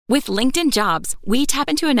With LinkedIn Jobs, we tap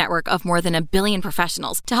into a network of more than 1 billion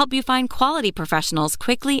professionals to help you find quality professionals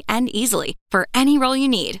quickly and easily for any role you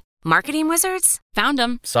need. Marketing wizards? Found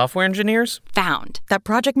them. Software engineers? Found. That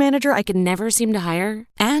project manager I could never seem to hire?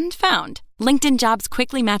 And found. LinkedIn Jobs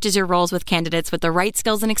quickly matches your roles with candidates with the right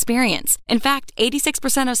skills and experience. In fact,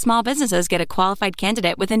 86% of small businesses get a qualified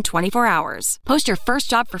candidate within 24 hours. Post your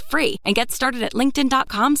first job for free and get started at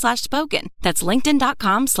linkedin.com/spoken. That's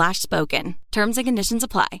linkedin.com/spoken. Terms and conditions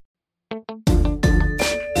apply.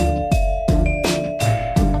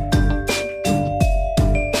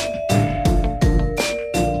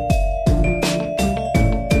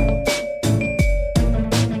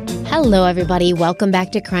 Hello, everybody. Welcome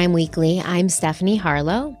back to Crime Weekly. I'm Stephanie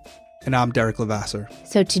Harlow. And I'm Derek Levasseur.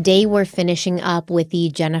 So today we're finishing up with the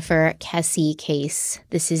Jennifer Kesse case.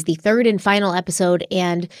 This is the third and final episode,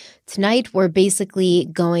 and tonight we're basically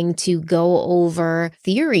going to go over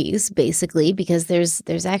theories, basically, because there's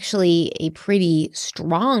actually a pretty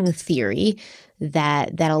strong theory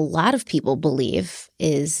that a lot of people believe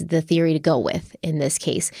is the theory to go with in this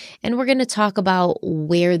case. And we're going to talk about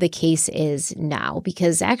where the case is now,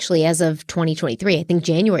 because actually as of 2023, I think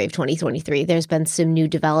January of 2023, there's been some new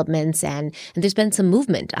developments and there's been some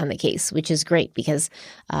movement on the case, which is great because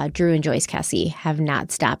Drew and Joyce Kesse have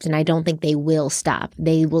not stopped, and I don't think they will stop.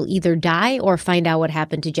 They will either die or find out what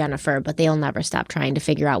happened to Jennifer, but they'll never stop trying to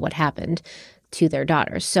figure out what happened to their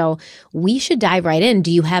daughters. So we should dive right in. Do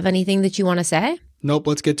you have anything that you want to say? Nope,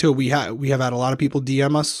 let's get to it. We have had a lot of people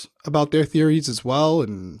DM us about their theories as well,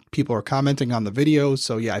 and people are commenting on the videos.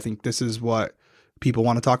 So yeah, I think this is what people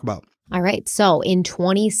want to talk about. All right. So in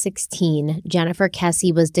 2016, Jennifer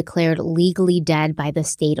Kesse was declared legally dead by the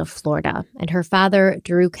state of Florida. And her father,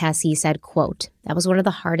 Drew Kesse, said, quote, "That was one of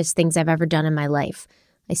the hardest things I've ever done in my life.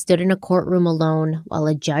 I stood in a courtroom alone while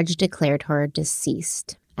a judge declared her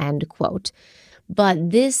deceased." End quote. But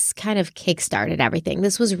this kind of kickstarted everything.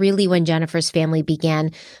 This was really when Jennifer's family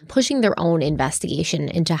began pushing their own investigation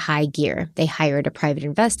into high gear. They hired a private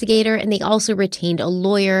investigator, and they also retained a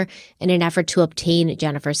lawyer in an effort to obtain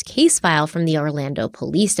Jennifer's case file from the Orlando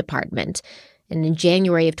Police Department. And in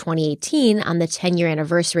January of 2018, on the 10-year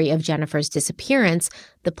anniversary of Jennifer's disappearance,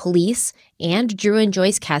 the police and Drew and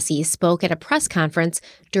Joyce Kesse spoke at a press conference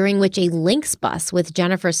during which a Lynx bus with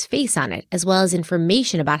Jennifer's face on it, as well as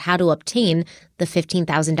information about how to obtain the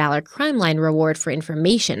 $15,000 Crime Line reward for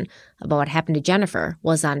information about what happened to Jennifer,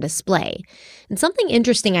 was on display. And something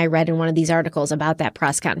interesting I read in one of these articles about that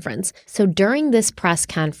press conference. So during this press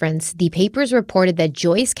conference, the papers reported that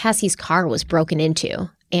Joyce Kesse's car was broken into,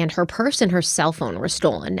 and her purse and her cell phone were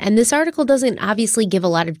stolen. And this article doesn't obviously give a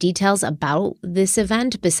lot of details about this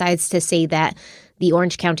event, besides to say that the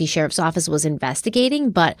Orange County Sheriff's Office was investigating.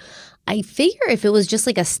 But I figure if it was just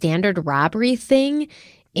like a standard robbery thing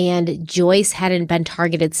and Joyce hadn't been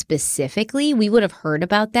targeted specifically, we would have heard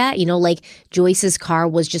about that. You know, like Joyce's car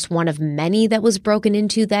was just one of many that was broken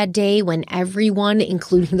into that day when everyone,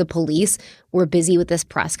 including the police, were busy with this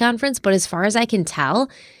press conference. But as far as I can tell,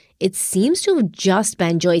 it seems to have just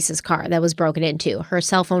been Joyce's car that was broken into, her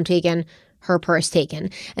cell phone taken, her purse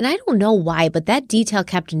taken. And I don't know why, but that detail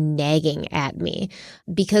kept nagging at me,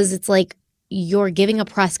 because it's like you're giving a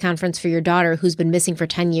press conference for your daughter who's been missing for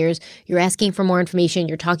 10 years. You're asking for more information.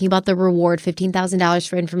 You're talking about the reward, $15,000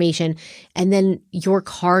 for information. And then your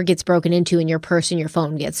car gets broken into and your purse and your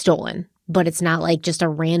phone gets stolen. But it's not like just a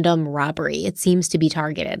random robbery. It seems to be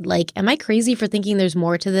targeted. Like, am I crazy for thinking there's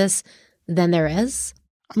more to this than there is?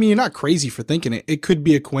 I mean, you're not crazy for thinking it. It could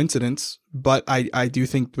be a coincidence, but I do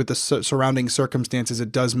think with the surrounding circumstances,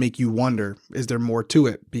 it does make you wonder, is there more to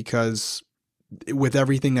it? Because with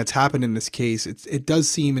everything that's happened in this case, it does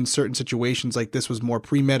seem in certain situations like this was more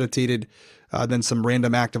premeditated than some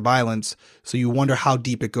random act of violence. So you wonder how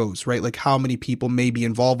deep it goes, right? Like how many people may be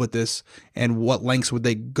involved with this and what lengths would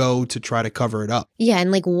they go to try to cover it up? Yeah. And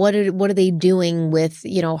like, what are they doing with,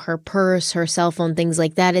 you know, her purse, her cell phone, things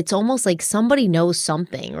like that? It's almost like somebody knows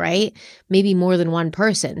something, right? Maybe more than one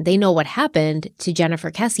person. They know what happened to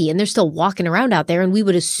Jennifer Kesse, and they're still walking around out there. And we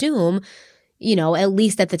would assume, you know, at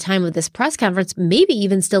least at the time of this press conference, maybe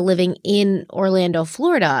even still living in Orlando,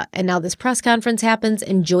 Florida. And now this press conference happens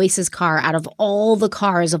and Joyce's car, out of all the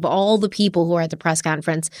cars of all the people who are at the press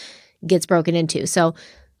conference, gets broken into. So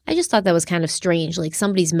I just thought that was kind of strange. Like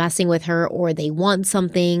somebody's messing with her, or they want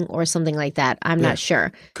something or something like that. I'm not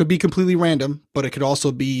sure. Could be completely random, but it could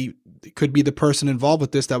also be, it could be the person involved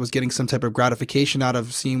with this that was getting some type of gratification out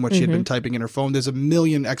of seeing what she had been typing in her phone. There's a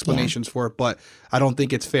million explanations for it, but I don't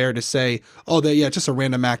think it's fair to say, oh, just a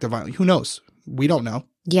random act of violence. Who knows? We don't know.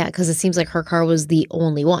 Yeah, because it seems like her car was the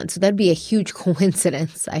only one. So that'd be a huge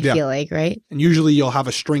coincidence, I feel like, right? And usually you'll have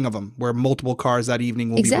a string of them where multiple cars that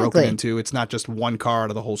evening will be broken into. It's not just one car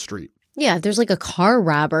out of the whole street. Yeah, if there's like a car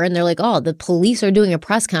robber and they're like, oh, the police are doing a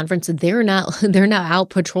press conference, they're not out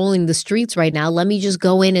patrolling the streets right now. Let me just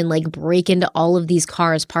go in and like break into all of these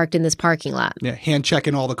cars parked in this parking lot. Yeah, hand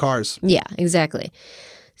checking all the cars. Yeah, exactly.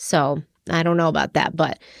 So I don't know about that,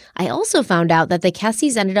 but I also found out that the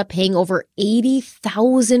Kessies ended up paying over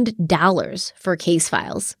 $80,000 for case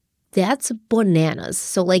files. That's bananas.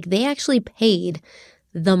 So like they actually paid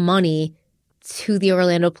the money to the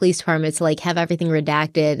Orlando Police Department to like have everything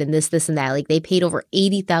redacted and this and that. Like they paid over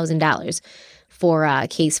 $80,000 for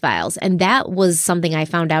case files. And that was something I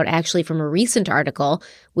found out actually from a recent article,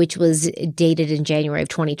 which was dated in January of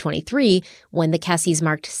 2023, when the Kessies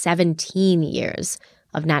marked 17 years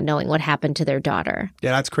of not knowing what happened to their daughter.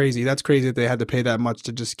 Yeah, that's crazy. That's crazy that they had to pay that much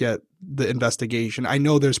to just get the investigation. I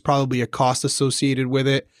know there's probably a cost associated with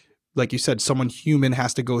it. Like you said, someone human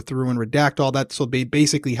has to go through and redact all that. So they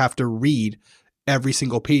basically have to read every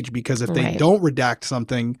single page, because if they don't redact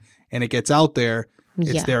something and it gets out there,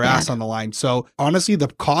 it's their ass on the line. So honestly, the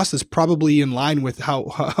cost is probably in line with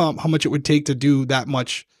how much it would take to do that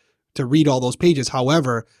much to read all those pages.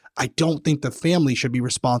 However, I don't think the family should be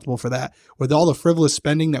responsible for that. With all the frivolous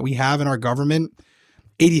spending that we have in our government,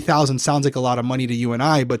 $80,000 sounds like a lot of money to you and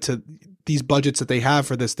I, but to these budgets that they have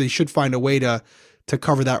for this, they should find a way to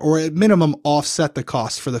cover that, or at minimum offset the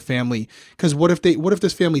cost for the family. Because what if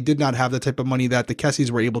this family did not have the type of money that the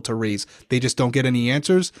Kessies were able to raise? They just don't get any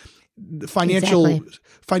answers. The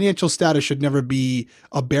financial status should never be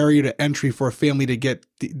a barrier to entry for a family to get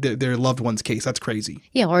their loved one's case. That's crazy.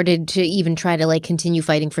 Yeah, or to even try to like continue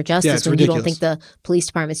fighting for justice when ridiculous. You don't think the police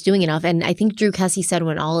department's doing enough. And I think Drew Kessie said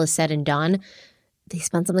when all is said and done, they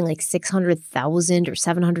spent something like $600,000 or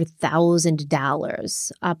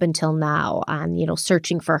 $700,000 up until now on,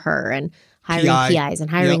 searching for her and hiring PIs and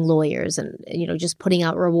hiring lawyers and, just putting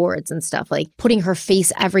out rewards and stuff, like putting her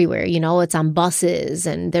face everywhere. It's on buses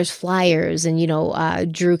and there's flyers. And,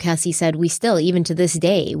 Drew Kessie said, we still, even to this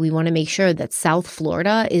day, we want to make sure that South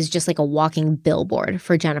Florida is just like a walking billboard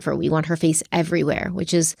for Jennifer. We want her face everywhere,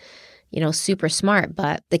 which is super smart.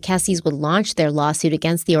 But the Kessies would launch their lawsuit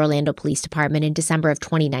against the Orlando Police Department in December of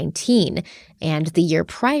 2019. And the year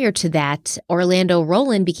prior to that, Orlando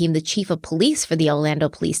Rowland became the chief of police for the Orlando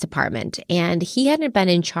Police Department. And he hadn't been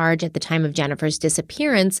in charge at the time of Jennifer's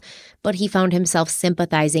disappearance, but he found himself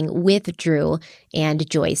sympathizing with Drew and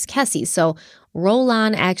Joyce Kessie. So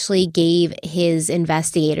Rowland actually gave his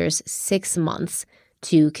investigators 6 months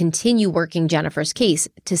to continue working Jennifer's case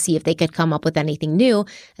to see if they could come up with anything new.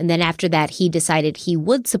 And then after that, he decided he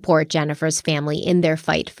would support Jennifer's family in their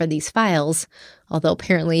fight for these files, although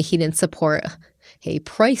apparently he didn't support a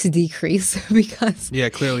price decrease because... Yeah,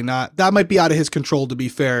 clearly not. That might be out of his control, to be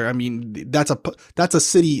fair. I mean, that's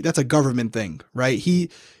a government thing, right?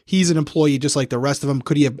 He's an employee just like the rest of them.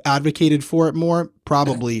 Could he have advocated for it more?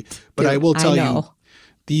 Probably. But I will tell you,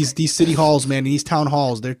 these city halls, man, these town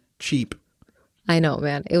halls, they're cheap. I know,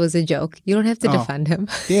 man. It was a joke. You don't have to defend him.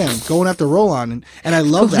 Damn, going after Rowland. And I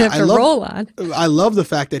love that. I love the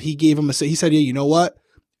fact that he gave him he said, yeah, you know what?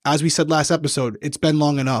 As we said last episode, it's been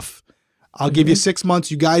long enough. I'll give you 6 months.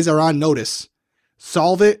 You guys are on notice.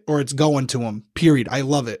 Solve it or it's going to him. Period. I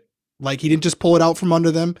love it. Like, he didn't just pull it out from under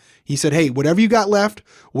them. He said, hey, whatever you got left,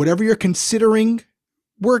 whatever you're considering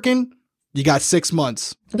working, you got 6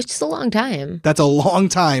 months. Which is a long time. That's a long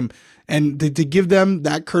time. And to give them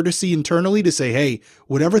that courtesy internally to say, hey,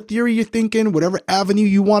 whatever theory you're thinking, whatever avenue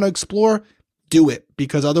you want to explore, do it,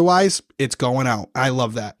 because otherwise it's going out. I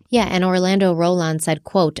love that. Yeah, and Orlando Rowland said,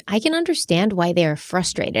 quote, I can understand why they are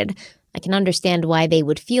frustrated. I can understand why they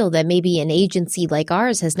would feel that maybe an agency like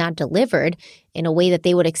ours has not delivered in a way that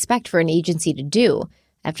they would expect for an agency to do.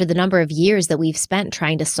 After the number of years that we've spent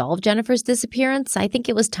trying to solve Jennifer's disappearance, I think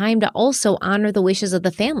it was time to also honor the wishes of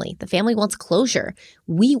the family. The family wants closure.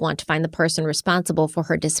 We want to find the person responsible for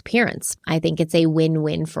her disappearance. I think it's a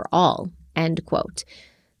win-win for all. End quote.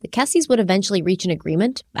 The Kessies would eventually reach an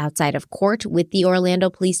agreement outside of court with the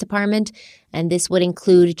Orlando Police Department, and this would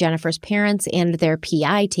include Jennifer's parents and their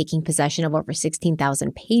PI taking possession of over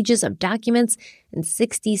 16,000 pages of documents and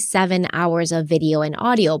 67 hours of video and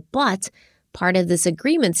audio. But part of this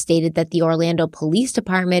agreement stated that the Orlando Police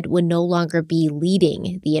Department would no longer be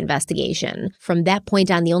leading the investigation. From that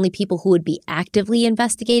point on, the only people who would be actively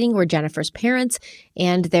investigating were Jennifer's parents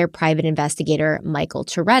and their private investigator, Michael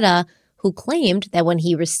Toretta, who claimed that when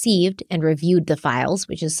he received and reviewed the files,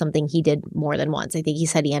 which is something he did more than once, I think he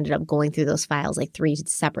said he ended up going through those files like 3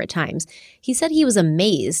 separate times, he said he was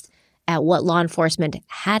amazed at what law enforcement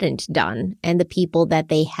hadn't done and the people that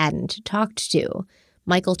they hadn't talked to.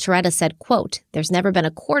 Michael Toretta said, quote, "There's never been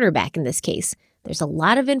a quarterback in this case. There's a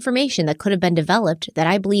lot of information that could have been developed that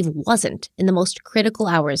I believe wasn't in the most critical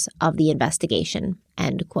hours of the investigation,"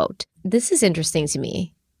 end quote. This is interesting to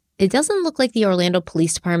me. It doesn't look like the Orlando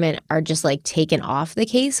Police Department are just like taken off the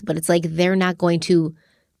case, but it's like they're not going to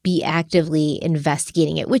be actively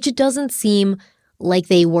investigating it, which it doesn't seem like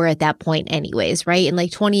they were at that point anyways, right? In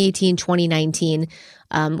like 2018, 2019,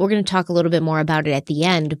 we're going to talk a little bit more about it at the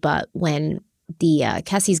end, but when the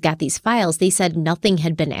Kessies got these files, they said nothing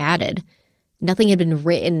had been added. Nothing had been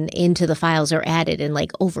written into the files or added in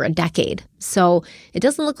like over a decade. So it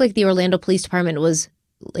doesn't look like the Orlando Police Department was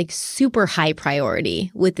like super high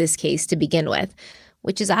priority with this case to begin with,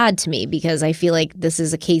 which is odd to me because I feel like this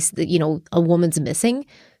is a case that, you know, a woman's missing,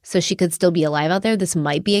 so she could still be alive out there. This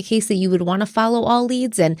might be a case that you would want to follow all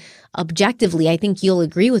leads. And objectively, I think you'll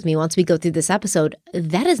agree with me once we go through this episode,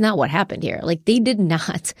 that is not what happened here. Like they did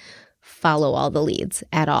not follow all the leads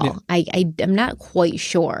at all. Yeah. I'm not quite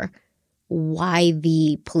sure why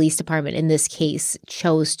the police department in this case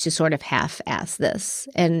chose to sort of half-ass this.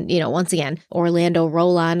 And, you know, once again, Orlando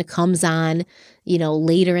Rolon comes on, you know,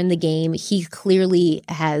 later in the game. He clearly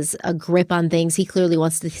has a grip on things. He clearly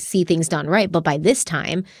wants to see things done right. But by this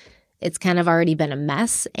time, it's kind of already been a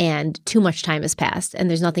mess and too much time has passed. And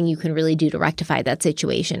there's nothing you can really do to rectify that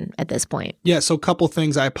situation at this point. Yeah, so a couple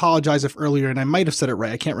things. I apologize if earlier, and I might have said it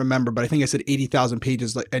right, I can't remember, but I think I said 80,000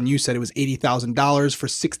 pages, and you said it was $80,000 for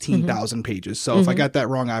 16,000 pages. So if I got that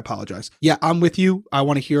wrong, I apologize. Yeah, I'm with you. I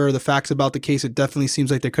want to hear the facts about the case. It definitely seems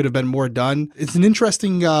like there could have been more done. It's an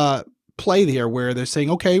interesting play there where they're saying,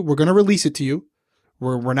 okay, we're going to release it to you.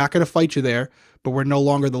 We're not going to fight you there, but we're no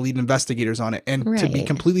longer the lead investigators on it. And to be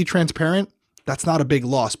completely transparent, that's not a big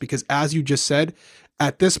loss because as you just said,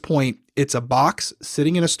 at this point, it's a box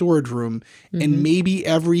sitting in a storage room and maybe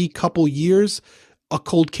every couple years, a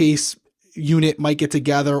cold case unit might get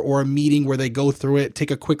together or a meeting where they go through it, take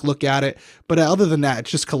a quick look at it. But other than that,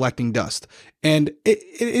 it's just collecting dust. And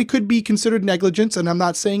it could be considered negligence, and I'm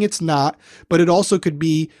not saying it's not, but it also could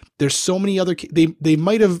be there's so many other, they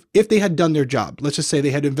might have, if they had done their job, let's just say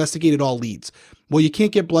they had investigated all leads. Well, you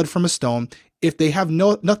can't get blood from a stone. If they have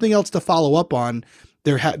nothing else to follow up on,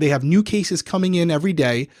 they have new cases coming in every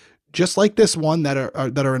day, just like this one that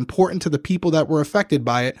are important to the people that were affected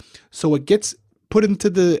by it. So it gets put into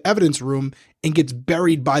the evidence room and gets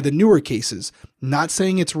buried by the newer cases. Not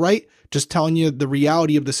saying it's right, just telling you the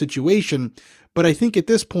reality of the situation. But I think at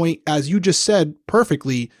this point, as you just said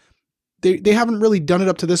perfectly, they haven't really done it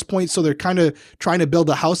up to this point. So they're kind of trying to build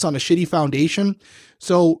a house on a shitty foundation.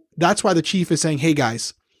 So that's why the chief is saying, hey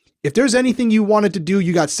guys, if there's anything you wanted to do,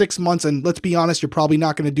 you got 6 months. And let's be honest, you're probably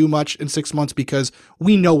not going to do much in 6 months because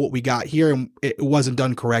we know what we got here and it wasn't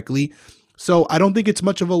done correctly. So I don't think it's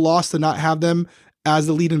much of a loss to not have them as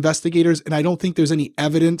the lead investigators. And I don't think there's any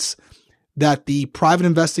evidence that the private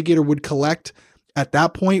investigator would collect at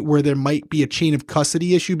that point where there might be a chain of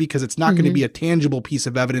custody issue because it's not going to be a tangible piece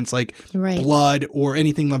of evidence like blood or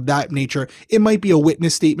anything of that nature. It might be a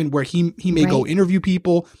witness statement where he may go interview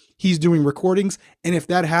people. He's doing recordings. And if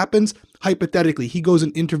that happens, hypothetically, he goes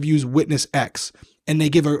and interviews witness X and they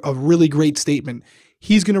give a really great statement.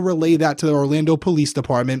 He's going to relay that to the Orlando Police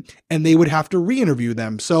Department and they would have to re-interview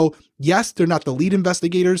them. So yes, they're not the lead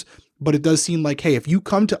investigators, but it does seem like, hey, if you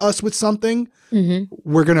come to us with something,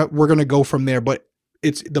 we're gonna go from there. But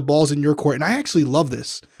it's the ball's in your court. And I actually love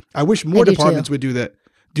this. I wish more departments would do that.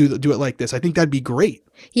 Do it like this. I think that'd be great.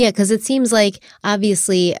 Yeah, because it seems like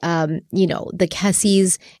obviously, the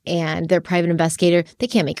Kessies and their private investigator, they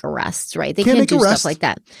can't make arrests, right? They can't do stuff like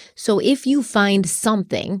that. So if you find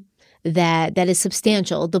something that is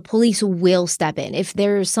substantial, the police will step in. If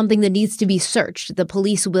there's something that needs to be searched, the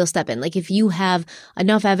police will step in. Like if you have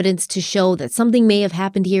enough evidence to show that something may have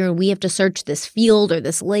happened here and we have to search this field or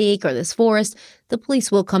this lake or this forest, the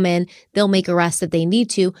police will come in. They'll make arrests if they need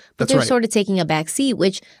to, but they're sort of taking a back seat,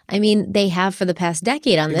 which I mean, they have for the past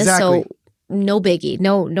decade on this. So no biggie,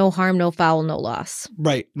 no harm, no foul, no loss.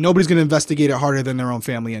 Right. Nobody's going to investigate it harder than their own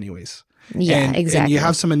family anyways. Yeah, exactly. And you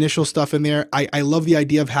have some initial stuff in there. I love the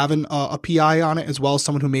idea of having a PI on it as well,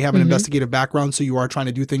 someone who may have an investigative background. So you are trying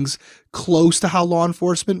to do things close to how law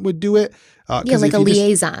enforcement would do it. Like a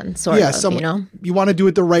liaison sort of, you want to do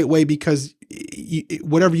it the right way because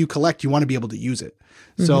whatever you collect, you want to be able to use it.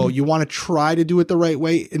 So you want to try to do it the right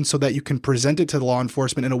way, and so that you can present it to the law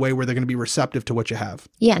enforcement in a way where they're going to be receptive to what you have.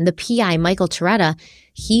 Yeah, and the PI, Michael Toretta,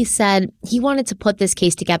 he said he wanted to put this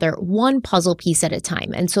case together one puzzle piece at a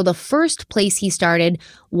time. And so the first place he started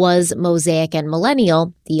was Mosaic and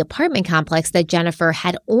Millennial, the apartment complex that Jennifer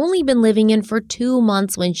had only been living in for 2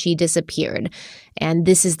 months when she disappeared. And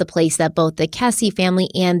this is the place that both the Kesse family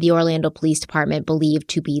and the Orlando Police Department believed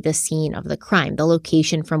to be the scene of the crime, the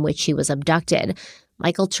location from which she was abducted.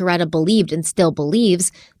 Michael Toretta believed and still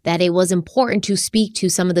believes that it was important to speak to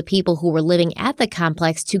some of the people who were living at the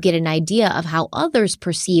complex to get an idea of how others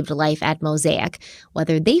perceived life at Mosaic,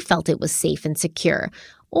 whether they felt it was safe and secure,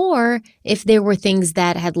 or if there were things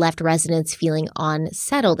that had left residents feeling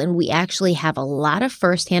unsettled. And we actually have a lot of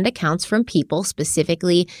firsthand accounts from people,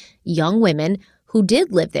 specifically young women, who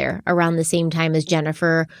did live there around the same time as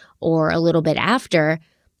Jennifer or a little bit after.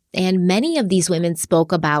 And many of these women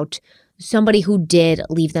spoke about somebody who did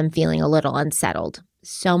leave them feeling a little unsettled,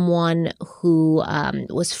 someone who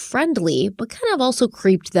was friendly, but kind of also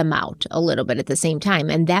creeped them out a little bit at the same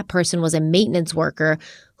time. And that person was a maintenance worker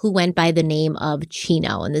who went by the name of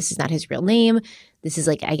Chino. And this is not his real name. This is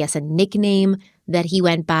like, I guess, a nickname that he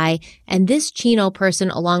went by. And this Chino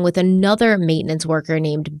person, along with another maintenance worker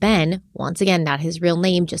named Ben, once again, not his real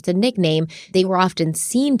name, just a nickname, they were often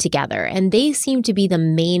seen together. And they seemed to be the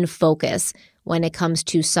main focus when it comes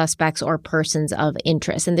to suspects or persons of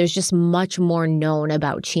interest. And there's just much more known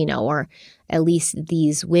about Chino, or at least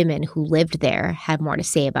these women who lived there have more to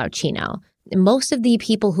say about Chino. Most of the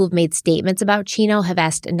people who've made statements about Chino have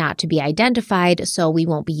asked not to be identified, so we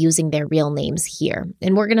won't be using their real names here.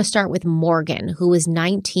 And we're going to start with Morgan, who was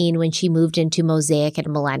 19 when she moved into Mosaic and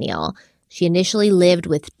Millennial. She initially lived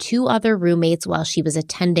with 2 other roommates while she was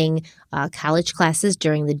attending college classes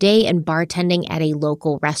during the day and bartending at a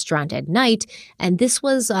local restaurant at night. And this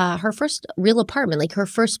was her first real apartment, like her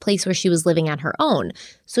first place where she was living on her own.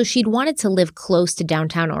 So she'd wanted to live close to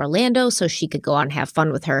downtown Orlando so she could go out and have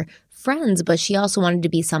fun with her friends, but she also wanted to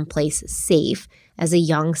be someplace safe as a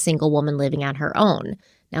young single woman living on her own.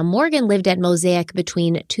 Now, Morgan lived at Mosaic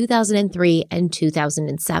between 2003 and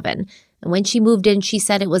 2007. And when she moved in, she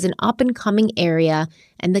said it was an up-and-coming area,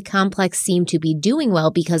 and the complex seemed to be doing well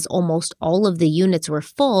because almost all of the units were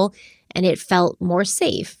full, and it felt more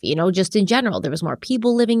safe. You know, just in general, there was more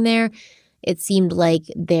people living there. It seemed like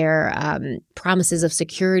their promises of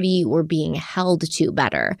security were being held to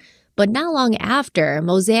better. But not long after,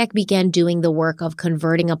 Mosaic began doing the work of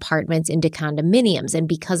converting apartments into condominiums, and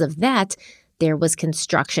because of that, there was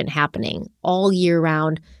construction happening all year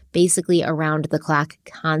round, basically around the clock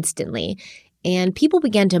constantly. And people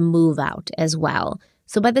began to move out as well.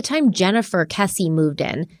 So by the time Jennifer Kesse moved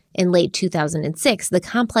in late 2006, the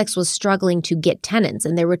complex was struggling to get tenants,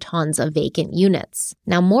 and there were tons of vacant units.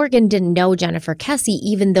 Now, Morgan didn't know Jennifer Kesse,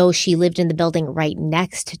 even though she lived in the building right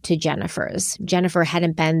next to Jennifer's. Jennifer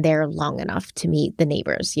hadn't been there long enough to meet the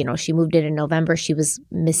neighbors. You know, she moved in November. She was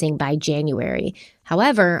missing by January.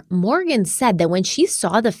 However, Morgan said that when she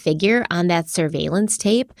saw the figure on that surveillance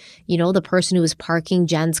tape, you know, the person who was parking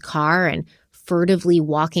Jen's car and furtively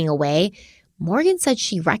walking away, Morgan said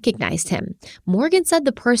she recognized him. Morgan said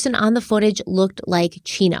the person on the footage looked like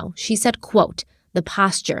Chino. She said, quote, "The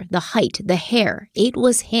posture, the height, the hair, it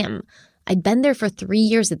was him. I'd been there for 3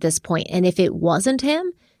 years at this point, and if it wasn't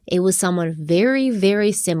him, it was someone very,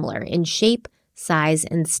 very similar in shape, size,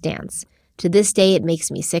 and stance. To this day, it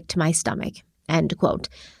makes me sick to my stomach," end quote.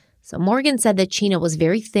 So Morgan said that Chino was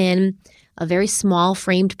very thin, a very small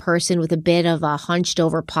framed person with a bit of a hunched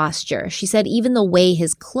over posture. She said even the way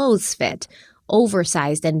his clothes fit,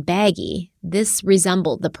 oversized and baggy, this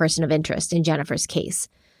resembled the person of interest in Jennifer's case.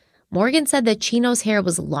 Morgan said that Chino's hair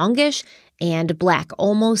was longish and black,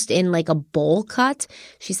 almost in like a bowl cut.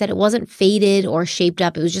 She said it wasn't faded or shaped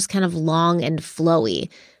up. It was just kind of long and flowy.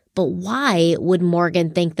 But why would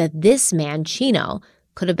Morgan think that this man, Chino,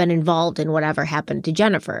 could have been involved in whatever happened to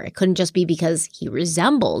Jennifer? It couldn't just be because he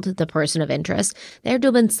resembled the person of interest. There had to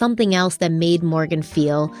have been something else that made Morgan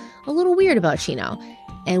feel a little weird about Chino.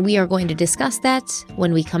 And we are going to discuss that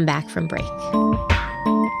when we come back from break.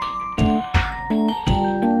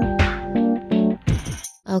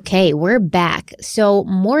 Okay, we're back. So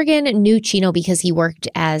Morgan knew Chino because he worked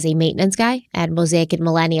as a maintenance guy at Mosaic and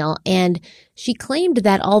Millennial, and she claimed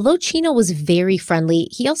that although Chino was very friendly,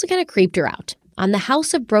 he also kind of creeped her out. On the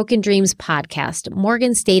House of Broken Dreams podcast,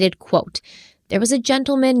 Morgan stated, quote, "There was a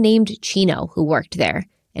gentleman named Chino who worked there.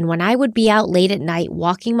 And when I would be out late at night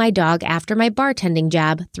walking my dog after my bartending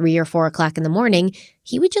job, 3 or 4 o'clock in the morning,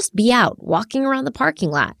 he would just be out walking around the parking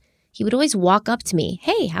lot. He would always walk up to me.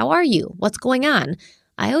 'Hey, how are you? What's going on?'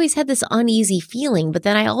 I always had this uneasy feeling, but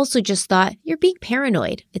then I also just thought, you're being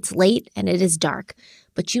paranoid. It's late and it is dark.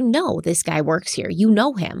 But you know this guy works here. You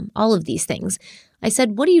know him. All of these things. I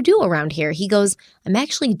said, what do you do around here? He goes, I'm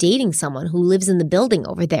actually dating someone who lives in the building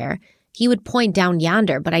over there. He would point down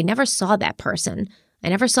yonder, but I never saw that person. I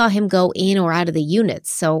never saw him go in or out of the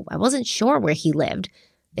units, so I wasn't sure where he lived.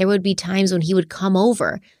 There would be times when he would come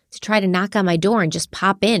over to try to knock on my door and just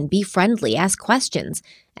pop in, be friendly, ask questions,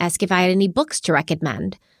 ask if I had any books to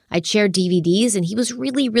recommend. I'd share DVDs, and he was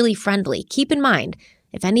really, really friendly. Keep in mind,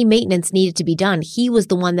 if any maintenance needed to be done, he was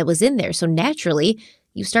the one that was in there, so naturally,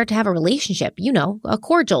 you start to have a relationship, a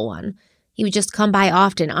cordial one. He would just come by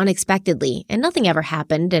often, unexpectedly, and nothing ever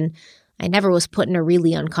happened, and I never was put in a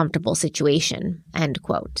really uncomfortable situation, end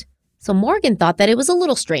quote. So Morgan thought that it was a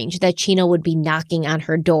little strange that Chino would be knocking on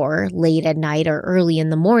her door late at night or early in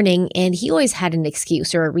the morning, and he always had an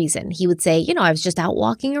excuse or a reason. He would say, I was just out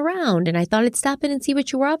walking around and I thought I'd stop in and see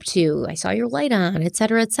what you were up to. I saw your light on, et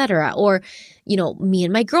cetera, et cetera. Or, me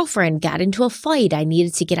and my girlfriend got into a fight. I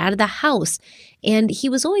needed to get out of the house. And he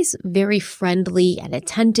was always very friendly and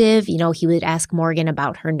attentive. He would ask Morgan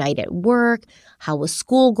about her night at work, how was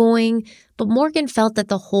school going, but Morgan felt that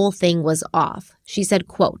the whole thing was off. She said,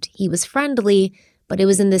 quote, he was friendly, but it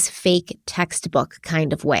was in this fake textbook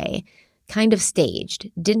kind of way, kind of staged.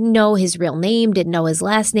 Didn't know his real name, didn't know his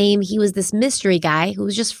last name. He was this mystery guy who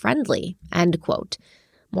was just friendly, end quote.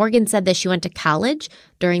 Morgan said that she went to college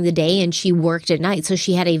during the day and she worked at night, so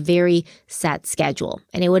she had a very set schedule.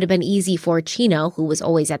 And it would have been easy for Chino, who was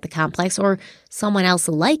always at the complex, or someone else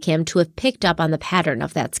like him to have picked up on the pattern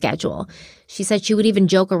of that schedule. She said she would even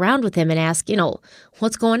joke around with him and ask,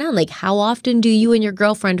 what's going on? Like, how often do you and your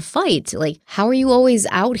girlfriend fight? Like, how are you always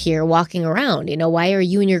out here walking around? Why are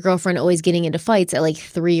you and your girlfriend always getting into fights at like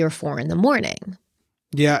 3 or 4 in the morning?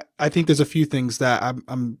 Yeah, I think there's a few things that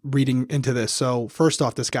I'm reading into this. So first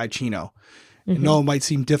off, this guy Chino. I know it might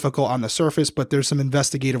seem difficult on the surface, but there's some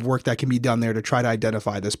investigative work that can be done there to try to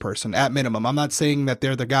identify this person at minimum. I'm not saying that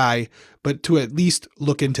they're the guy, but to at least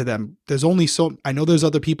look into them. I know there's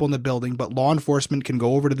other people in the building, but law enforcement can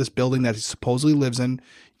go over to this building that he supposedly lives in.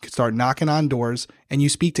 You can start knocking on doors and you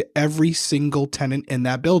speak to every single tenant in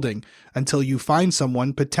that building until you find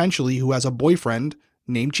someone potentially who has a boyfriend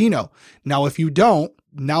named Chino. Now, if you don't,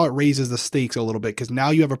 now it raises the stakes a little bit because now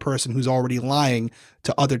you have a person who's already lying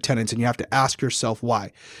to other tenants and you have to ask yourself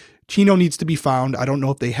why. Chino needs to be found. I don't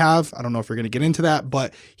know if they have. I don't know if we're going to get into that,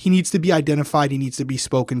 but he needs to be identified. He needs to be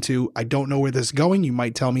spoken to. I don't know where this is going. You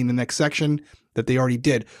might tell me in the next section that they already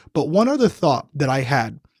did. But one other thought that I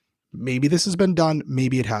had, maybe this has been done,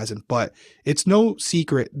 maybe it hasn't, but it's no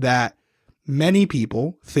secret that many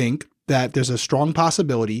people think that there's a strong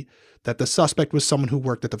possibility that the suspect was someone who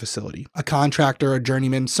worked at the facility, a contractor, a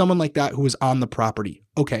journeyman, someone like that who was on the property.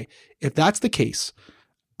 Okay, if that's the case,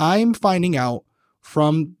 I'm finding out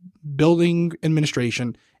from building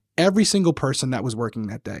administration every single person that was working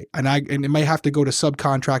that day. And it might have to go to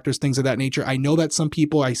subcontractors, things of that nature. I know that some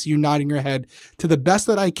people, I see you nodding your head, to the best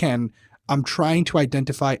that I can, I'm trying to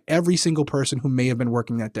identify every single person who may have been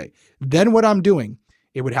working that day. Then what I'm doing,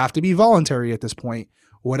 it would have to be voluntary at this point.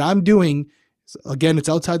 What I'm doing, again, it's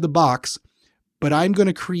outside the box, but I'm going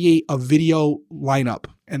to create a video lineup.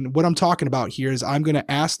 And what I'm talking about here is I'm going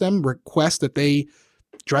to ask them, request that they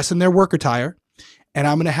dress in their work attire, and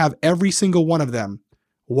I'm going to have every single one of them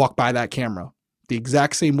walk by that camera the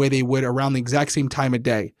exact same way they would around the exact same time of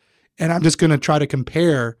day. And I'm just going to try to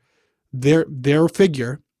compare their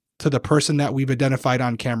figure to the person that we've identified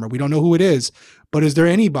on camera. We don't know who it is, but is there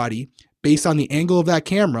anybody, based on the angle of that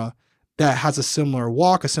camera, that has a similar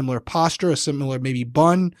walk, a similar posture, a similar maybe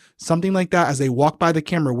bun, something like that as they walk by the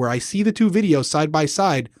camera where I see the two videos side by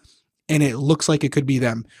side and it looks like it could be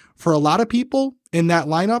them. For a lot of people in that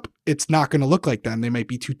lineup, it's not going to look like them. They might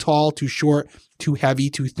be too tall, too short, too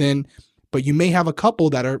heavy, too thin, but you may have a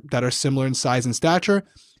couple that are similar in size and stature. It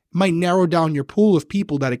might narrow down your pool of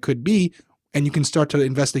people that it could be, and you can start to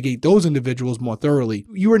investigate those individuals more thoroughly.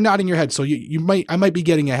 You were nodding your head, so I might be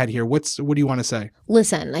getting ahead here. What do you want to say?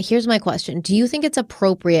 Listen, here's my question. Do you think it's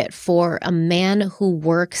appropriate for a man who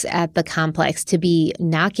works at the complex to be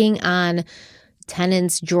knocking on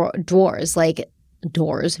tenants' doors, like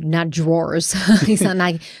doors, not drawers. He's not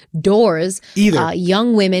knocking doors. Either.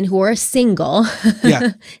 Young women who are single.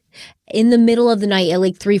 Yeah. In the middle of the night at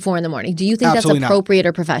like 3, 4 in the morning. Do you think Absolutely that's appropriate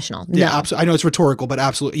or professional? Yeah, no. absolutely. I know it's rhetorical, but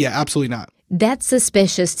absolutely not. That's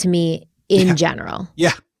suspicious to me in general.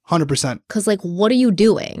 Yeah, 100%. Because like, what are you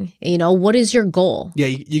doing? What is your goal? Yeah,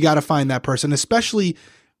 you got to find that person, especially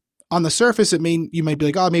on the surface. You might be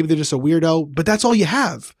like, oh, maybe they're just a weirdo, but that's all you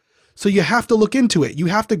have. So you have to look into it. You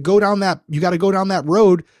have to go down that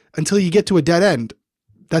road until you get to a dead end.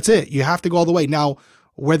 That's it. You have to go all the way. Now,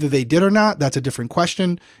 whether they did or not, that's a different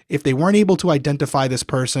question. If they weren't able to identify this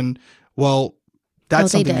person, well,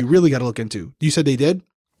 that's something you really got to look into. You said they did?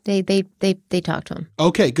 They talked to him.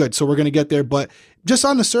 Okay, good. So we're going to get there. But just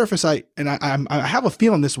on the surface, I have a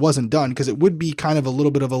feeling this wasn't done because it would be kind of a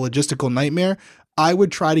little bit of a logistical nightmare. I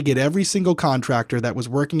would try to get every single contractor that was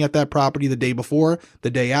working at that property the day before, the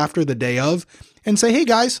day after, the day of, and say, hey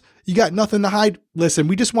guys, you got nothing to hide. Listen,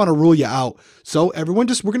 we just want to rule you out. So everyone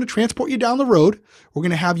we're going to transport you down the road. We're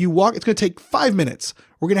going to have you walk. It's going to take 5 minutes.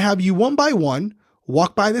 We're going to have you one by one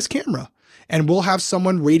walk by this camera. And we'll have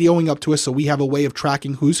someone radioing up to us so we have a way of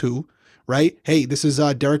tracking who's who, right? Hey, this is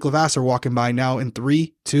Derek Levasseur walking by now in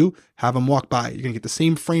 3, 2, have him walk by. You're going to get the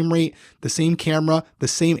same frame rate, the same camera, the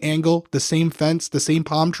same angle, the same fence, the same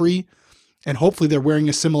palm tree. And hopefully they're wearing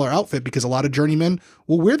a similar outfit because a lot of journeymen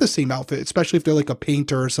will wear the same outfit, especially if they're like a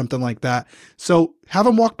painter or something like that. So have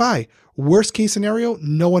them walk by. Worst case scenario,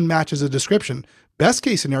 no one matches the description. Best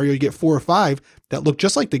case scenario, you get 4 or 5 that look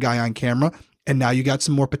just like the guy on camera. And now you got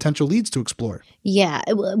some more potential leads to explore. Yeah.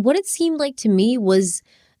 What it seemed like to me was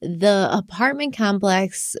the apartment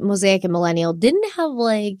complex, Mosaic and Millennial, didn't have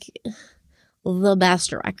like the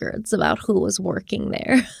best records about who was working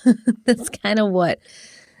there. That's kind of and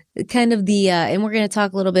we're going to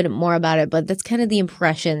talk a little bit more about it, but that's kind of the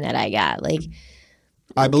impression that I got. Like,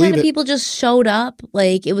 I believe it. People just showed up.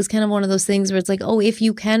 Like, it was kind of one of those things where it's like, oh, if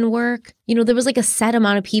you can work, there was like a set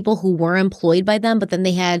amount of people who were employed by them, but then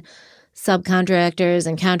they had subcontractors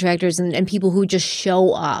and contractors and people who just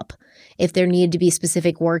show up if there needed to be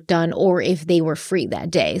specific work done or if they were free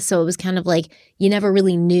that day. So it was kind of like you never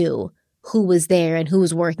really knew who was there and who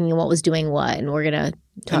was working and what was doing what. And we're going to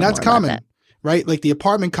talk And that's more common, about that. Right? Like the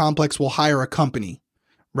apartment complex will hire a company,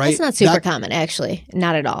 right? It's not super common, actually.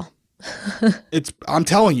 Not at all. I'm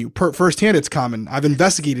telling you, firsthand, it's common. I've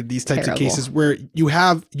investigated these types of cases where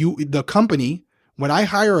the company, when I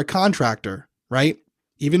hire a contractor, right?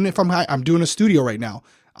 Even if I'm doing a studio right now,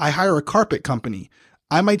 I hire a carpet company.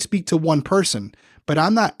 I might speak to one person, but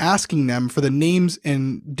I'm not asking them for the names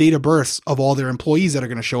and date of births of all their employees that are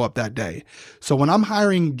going to show up that day. So when I'm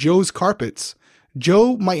hiring Joe's Carpets,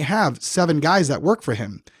 Joe might have 7 guys that work for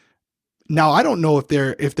him. Now, I don't know if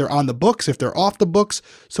they're on the books, if they're off the books.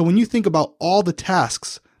 So when you think about all the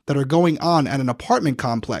tasks that are going on at an apartment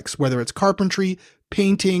complex, whether it's carpentry,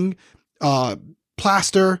 painting,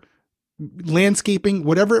 plaster, landscaping,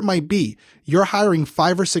 whatever it might be, you're hiring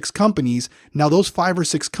 5 or 6 companies. Now those 5 or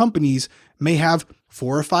 6 companies may have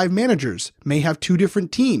 4 or 5 managers, may have 2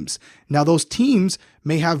 different teams. Now those teams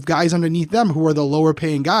may have guys underneath them who are the lower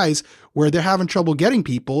paying guys where they're having trouble getting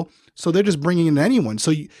people. So they're just bringing in anyone.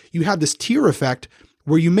 So you have this tier effect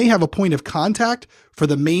where you may have a point of contact for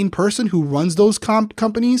the main person who runs those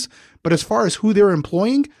companies. But as far as who they're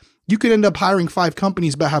employing, you could end up hiring 5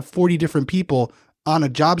 companies but have 40 different people on a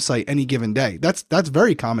job site any given day. That's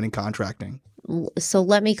very common in contracting. So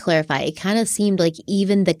let me clarify. It kind of seemed like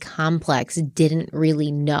even the complex didn't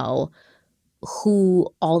really know who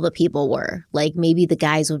all the people were. Like maybe the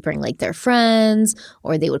guys would bring like their friends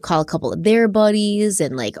or they would call a couple of their buddies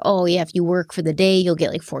and like, oh yeah, if you work for the day, you'll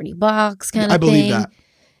get like $40 kind of thing. I believe that.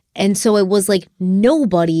 And so it was like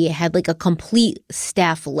nobody had like a complete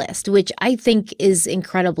staff list, which I think is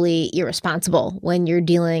incredibly irresponsible when you're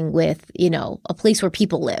dealing with, a place where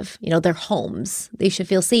people live, their homes. They should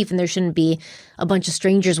feel safe and there shouldn't be a bunch of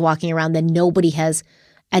strangers walking around that nobody has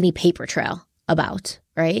any paper trail about,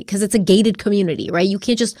 right? Because it's a gated community, right? You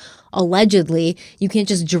can't just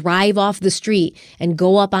drive off the street and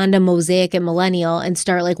go up onto Mosaic and Millennial and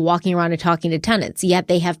start like walking around and talking to tenants. Yet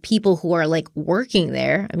they have people who are like working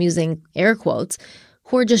there, I'm using air quotes,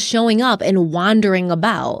 who are just showing up and wandering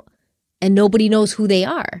about and nobody knows who they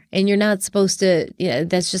are. And you're not supposed to,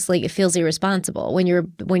 that's just like, it feels irresponsible when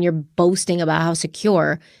you're boasting about how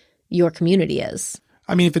secure your community is.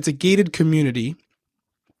 I mean, if it's a gated community,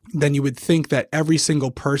 then you would think that every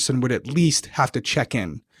single person would at least have to check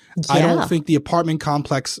in. Yeah. I don't think the apartment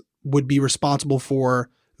complex would be responsible for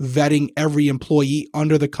vetting every employee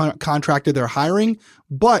under the contractor they're hiring.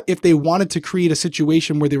 But if they wanted to create a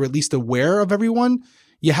situation where they were at least aware of everyone,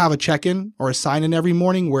 you have a check-in or a sign-in every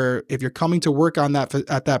morning where if you're coming to work on that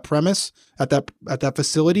at that premise, at that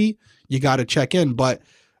facility, you got to check in. But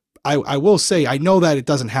I will say, I know that it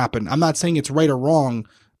doesn't happen. I'm not saying it's right or wrong,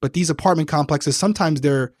 but these apartment complexes, sometimes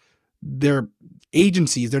they're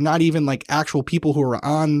agencies. They're not even like actual people who are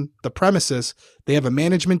on the premises. They have a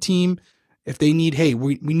management team. If they need, hey,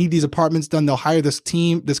 we need these apartments done, they'll hire this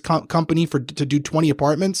team, this company to do 20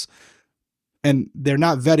 apartments. And they're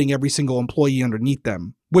not vetting every single employee underneath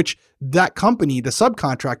them, which that company, the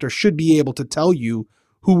subcontractor, should be able to tell you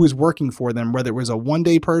who was working for them, whether it was a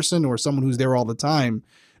one-day person or someone who's there all the time.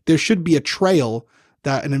 There should be a trail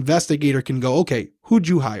that an investigator can go, okay, who'd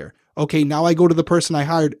you hire? Okay, now I go to the person I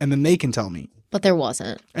hired, and then they can tell me. But there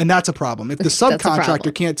wasn't. And that's a problem. If the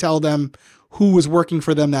subcontractor can't tell them who was working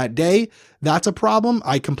for them that day, that's a problem.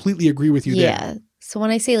 I completely agree with you there. Yeah. So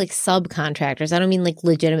when I say like subcontractors, I don't mean like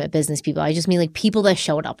legitimate business people. I just mean like people that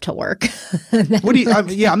showed up to work. What do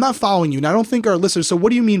you? I'm not following you, and I don't think our listeners. So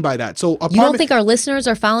what do you mean by that? So you don't think our listeners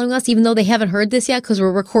are following us, even though they haven't heard this yet, because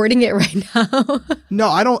we're recording it right now? No,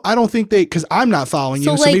 I don't think they. Because I'm not following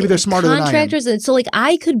you, so maybe they're smarter than I am. Contractors, and so like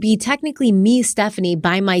I could be technically me, Stephanie,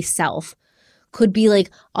 by myself, could be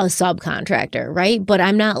like a subcontractor, right? But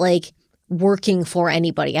I'm not like working for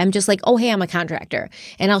anybody. I'm just like, oh, hey, I'm a contractor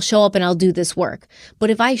and I'll show up and I'll do this work. But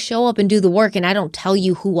if I show up and do the work and I don't tell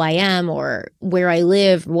you who I am or where I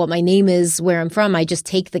live, what my name is, where I'm from, I just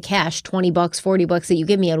take the cash, $20, $40 that you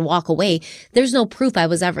give me and walk away, there's no proof I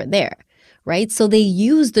was ever there, right? So they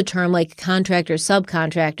use the term like contractor,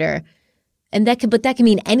 subcontractor, and that can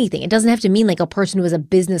mean anything. It doesn't have to mean like a person who has a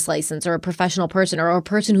business license or a professional person or a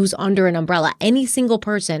person who's under an umbrella. Any single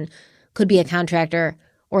person could be a contractor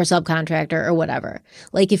or a subcontractor or whatever.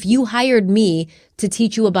 Like if you hired me to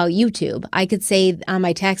teach you about YouTube, I could say on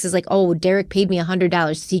my taxes like, oh, Derek paid me $100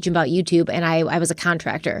 to teach him about YouTube and I was a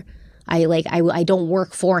contractor. I don't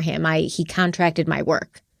work for him. He contracted my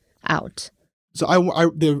work out. So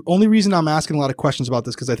the only reason I'm asking a lot of questions about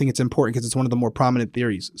this because I think it's important because it's one of the more prominent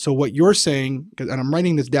theories. So what you're saying, and I'm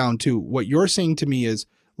writing this down too, what you're saying to me is,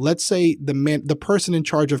 let's say the person in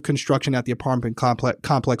charge of construction at the apartment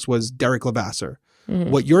complex was Derek Levasseur.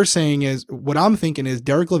 Mm-hmm. What I'm thinking is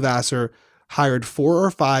Derek Levasseur hired 4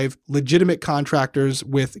 or 5 legitimate contractors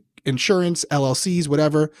with insurance, LLCs,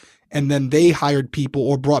 whatever, and then they hired people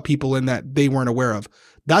or brought people in that they weren't aware of.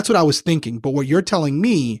 That's what I was thinking. But what you're telling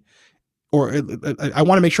me, or I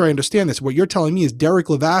want to make sure I understand this, what you're telling me is Derek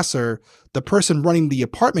Levasseur, the person running the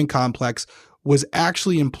apartment complex, was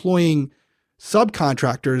actually employing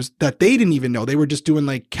subcontractors that they didn't even know. They were just doing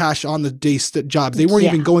like cash on the day jobs. They weren't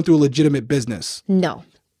even going through a legitimate business. No.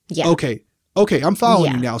 Yeah. Okay. I'm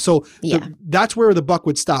following you now. So that's where the buck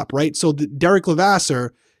would stop, right? So Derek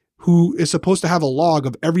Levasseur, who is supposed to have a log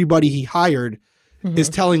of everybody he hired, is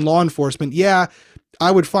telling law enforcement, yeah,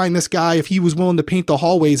 I would find this guy. If he was willing to paint the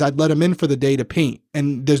hallways, I'd let him in for the day to paint.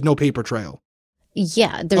 And there's no paper trail.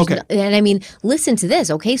 Yeah, and I mean, listen to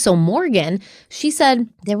this, okay? So Morgan, she said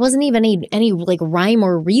there wasn't even any like rhyme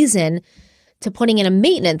or reason to putting in a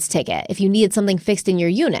maintenance ticket if you needed something fixed in your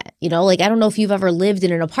unit. You know, like I don't know if you've ever lived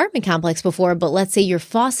in an apartment complex before, but let's say your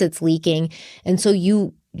faucet's leaking, and so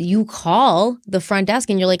you call the front desk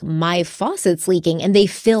and you're like, my faucet's leaking, and they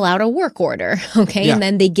fill out a work order, okay? Yeah. And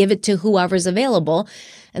then they give it to whoever's available.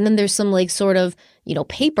 And then there's some like sort of,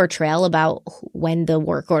 paper trail about when the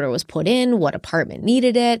work order was put in, what apartment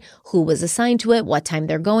needed it, who was assigned to it, what time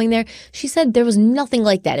they're going there. She said there was nothing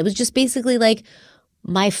like that. It was just basically like,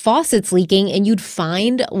 my faucet's leaking, and you'd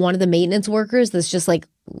find one of the maintenance workers that's just like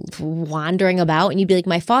wandering about, and you'd be like,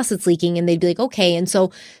 my faucet's leaking, and they'd be like, okay. And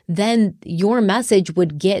so then your message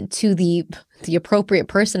would get to the appropriate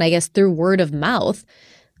person, I guess, through word of mouth.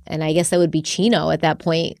 And I guess that would be Chino at that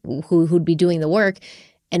point who'd be doing the work.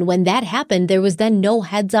 And when that happened, there was then no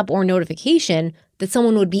heads up or notification that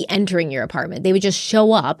someone would be entering your apartment. They would just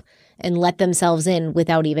show up and let themselves in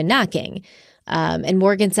without even knocking. And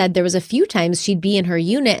Morgan said there was a few times she'd be in her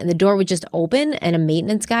unit and the door would just open and a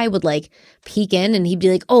maintenance guy would like peek in and he'd be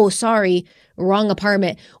like, oh, sorry, wrong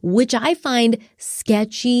apartment, which I find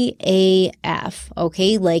sketchy AF.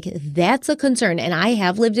 Okay. Like that's a concern. And I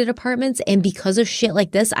have lived in apartments, and because of shit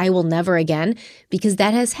like this, I will never again, because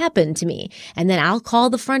that has happened to me. And then I'll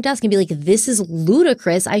call the front desk and be like, this is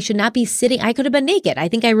ludicrous. I should not be sitting. I could have been naked. I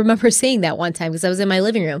think I remember saying that one time because I was in my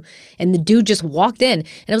living room and the dude just walked in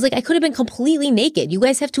and I was like, I could have been completely naked. You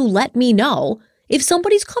guys have to let me know if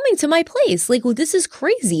somebody's coming to my place. Like, well, this is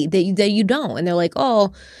crazy that you don't. And they're like,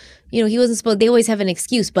 oh, he wasn't supposed, they always have an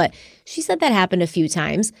excuse. But she said that happened a few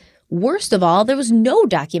times. Worst of all, there was no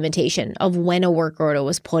documentation of when a work order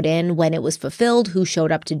was put in, when it was fulfilled, who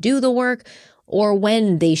showed up to do the work, or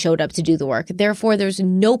when they showed up to do the work. Therefore, there's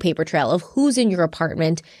no paper trail of who's in your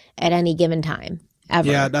apartment at any given time, ever.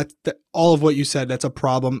 Yeah, that's all of what you said. That's a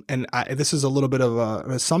problem. And this is a little bit of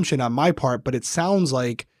an assumption on my part, but it sounds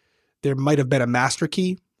like there might have been a master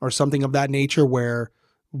key or something of that nature where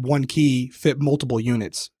one key fit multiple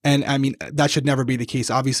units. And I mean, that should never be the case.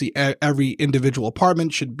 Obviously, every individual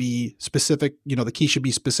apartment should be specific. The key should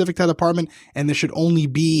be specific to that apartment. And there should only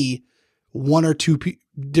be one or two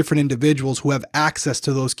different individuals who have access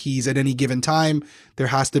to those keys at any given time. There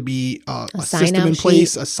has to be a system in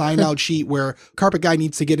place, a sign out sheet where carpet guy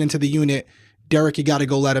needs to get into the unit. Derek, you got to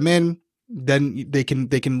go let him in. Then they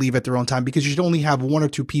can leave at their own time, because you should only have one or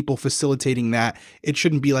two people facilitating that. It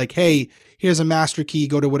shouldn't be like, hey, here's a master key,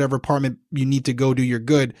 go to whatever apartment you need to go do, you're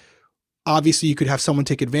good. Obviously, you could have someone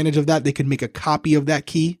take advantage of that. They could make a copy of that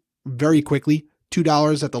key very quickly,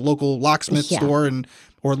 $2 at the local locksmith store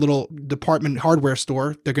or little department hardware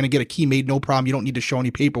store. They're going to get a key made, no problem. You don't need to show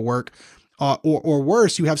any paperwork. Or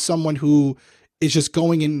worse, you have someone who is just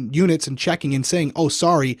going in units and checking and saying, oh,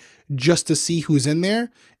 sorry, just to see who's in there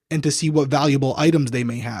and to see what valuable items they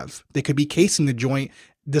may have. They could be casing the joint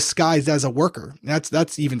disguised as a worker.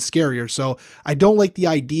 That's even scarier. So I don't like the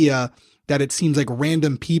idea that it seems like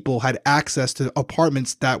random people had access to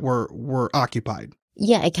apartments that were occupied.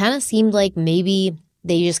 Yeah, it kind of seemed like maybe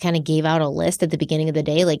they just kind of gave out a list at the beginning of the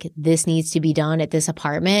day, like this needs to be done at this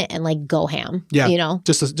apartment, and like go ham. Yeah, you know,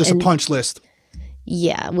 just a punch list.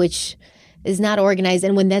 Yeah, which is not organized.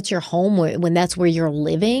 And when that's your home, when that's where you're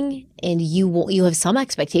living, and you have some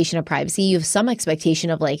expectation of privacy, you have some expectation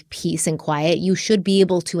of like peace and quiet, you should be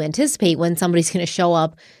able to anticipate when somebody's going to show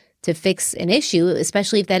up to fix an issue,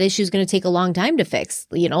 especially if that issue is going to take a long time to fix.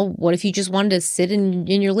 You know, what if you just wanted to sit in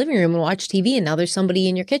your living room and watch TV and now there's somebody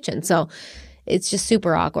in your kitchen? So it's just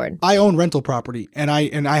super awkward. I own rental property and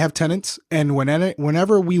I have tenants, and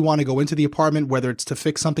whenever we want to go into the apartment, whether it's to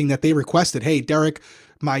fix something that they requested, hey, Derek,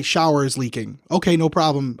 my shower is leaking. Okay, no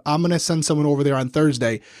problem. I'm going to send someone over there on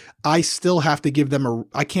Thursday. I still have to give them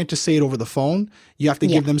I can't just say it over the phone. You have to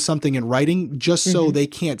give them something in writing just so they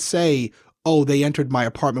can't say, oh, they entered my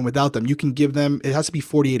apartment without them. You can give them, it has to be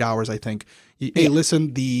 48 hours, I think. Hey,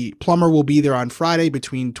 listen, the plumber will be there on Friday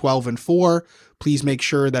between 12 and 4. Please make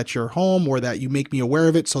sure that you're home or that you make me aware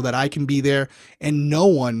of it so that I can be there. And no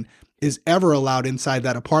one is ever allowed inside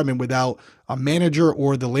that apartment without a manager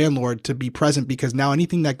or the landlord to be present, because now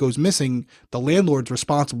anything that goes missing, the landlord's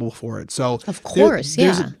responsible for it. So of course,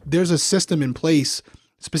 there's a system in place,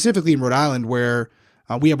 specifically in Rhode Island, where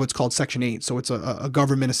we have what's called Section 8. So it's a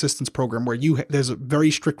government assistance program where there's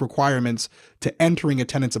very strict requirements to entering a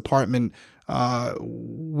tenant's apartment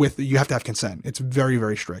you have to have consent. It's very,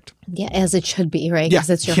 very strict. Yeah, as it should be, right? Because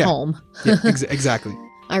it's your home. Exactly.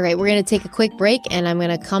 All right, we're going to take a quick break, and I'm going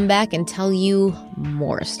to come back and tell you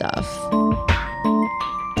more stuff.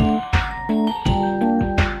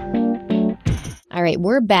 All right,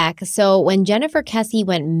 we're back. So when Jennifer Kesse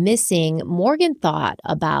went missing, Morgan thought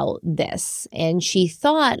about this, and she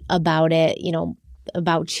thought about it, you know,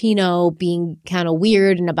 about Chino being kind of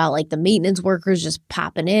weird and about like the maintenance workers just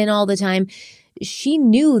popping in all the time. She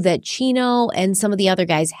knew that Chino and some of the other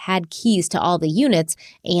guys had keys to all the units,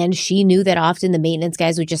 and she knew that often the maintenance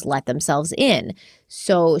guys would just let themselves in.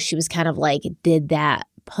 So she was kind of like, did that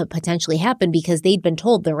potentially happen? Because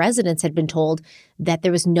the residents had been told that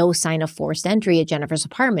there was no sign of forced entry at Jennifer's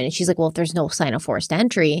apartment. And she's like, well, if there's no sign of forced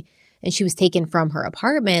entry and she was taken from her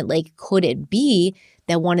apartment, like, could it be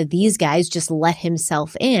that one of these guys just let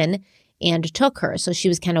himself in and took her? So she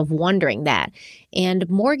was kind of wondering that. And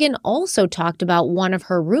Morgan also talked about one of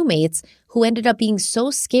her roommates who ended up being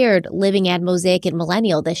so scared living at Mosaic and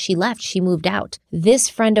Millennial that she left. She moved out. This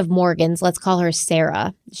friend of Morgan's, let's call her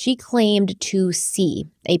Sarah, she claimed to see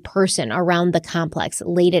a person around the complex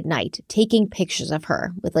late at night taking pictures of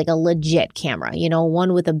her with like a legit camera, you know,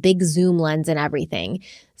 one with a big zoom lens and everything.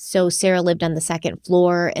 So Sarah lived on the second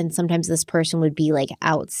floor, and sometimes this person would be like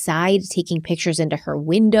outside taking pictures into her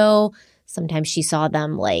window. Sometimes she saw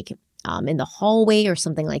them like in the hallway or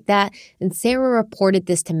something like that. And Sarah reported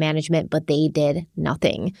this to management, but they did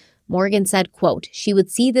nothing. Morgan said, quote, she would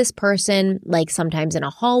see this person like sometimes in a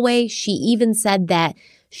hallway. She even said that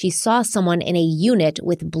she saw someone in a unit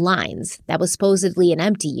with blinds that was supposedly an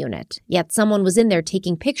empty unit, yet someone was in there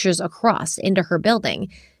taking pictures across into her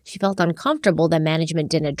building. She felt uncomfortable that management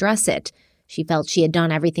didn't address it. She felt she had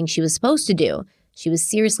done everything she was supposed to do. She was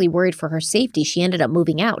seriously worried for her safety. She ended up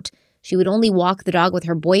moving out. She would only walk the dog with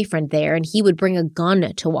her boyfriend there, and he would bring a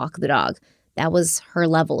gun to walk the dog. That was her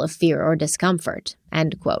level of fear or discomfort,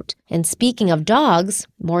 end quote. And speaking of dogs,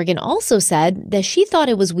 Morgan also said that she thought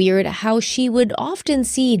it was weird how she would often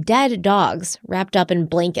see dead dogs wrapped up in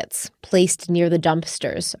blankets placed near the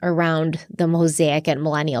dumpsters around the Mosaic and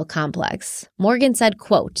Millennial complex. Morgan said,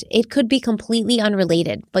 quote, it could be completely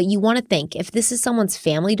unrelated, but you want to think, if this is someone's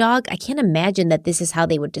family dog, I can't imagine that this is how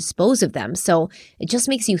they would dispose of them. So it just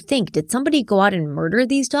makes you think, did somebody go out and murder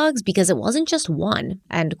these dogs? Because it wasn't just one,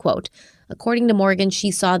 end quote. According to Morgan, she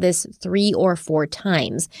saw this 3 or 4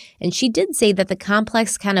 times, and she did say that the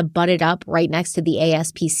complex kind of butted up right next to the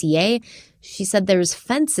ASPCA. She said there's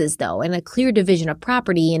fences, though, and a clear division of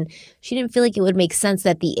property, and she didn't feel like it would make sense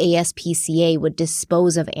that the ASPCA would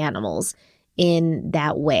dispose of animals in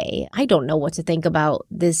that way. I don't know what to think about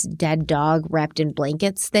this dead dog wrapped in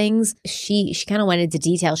blankets things. She kind of went into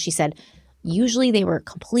detail. She said usually they were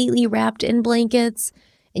completely wrapped in blankets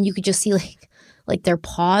and you could just see like their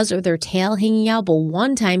paws or their tail hanging out. But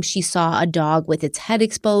one time she saw a dog with its head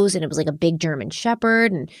exposed and it was like a big German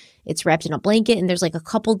Shepherd and it's wrapped in a blanket, and there's like a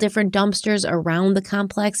couple different dumpsters around the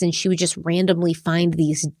complex, and she would just randomly find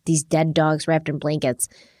these dead dogs wrapped in blankets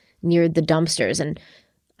near the dumpsters. And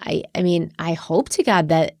I mean, I hope to God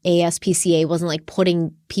that ASPCA wasn't like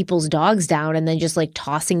putting people's dogs down and then just like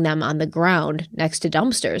tossing them on the ground next to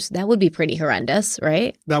dumpsters. That would be pretty horrendous,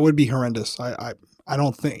 right? That would be horrendous. I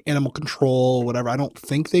don't think animal control, whatever, I don't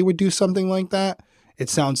think they would do something like that. It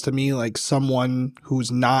sounds to me like someone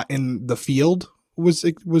who's not in the field was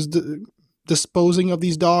disposing of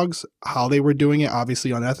these dogs. How they were doing it,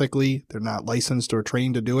 obviously unethically. They're not licensed or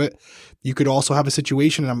trained to do it. You could also have a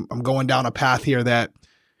situation, and I'm going down a path here that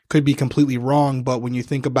could be completely wrong, but when you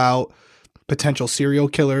think about potential serial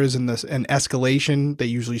killers and escalation, they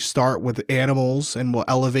usually start with animals and will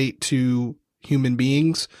elevate to human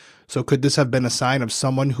beings. So could this have been a sign of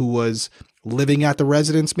someone who was living at the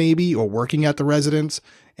residence maybe, or working at the residence,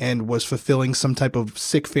 and was fulfilling some type of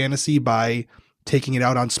sick fantasy by taking it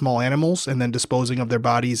out on small animals and then disposing of their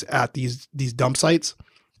bodies at these dump sites?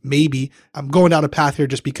 Maybe. I'm going down a path here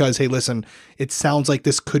just because, hey, listen, it sounds like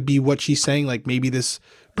this could be what she's saying. Like maybe this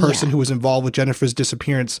person who was involved with Jennifer's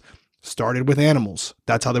disappearance started with animals.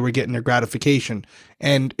 That's how they were getting their gratification.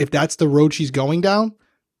 And if that's the road she's going down,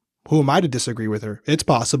 who am I to disagree with her? It's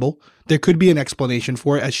possible. There could be an explanation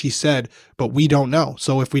for it, as she said, but we don't know.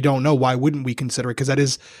 So if we don't know, why wouldn't we consider it? Because that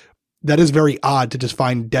is very odd to just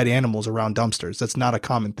find dead animals around dumpsters. That's not a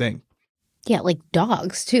common thing. Yeah, like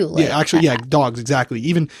dogs too. Like, yeah, actually, yeah, dogs, exactly.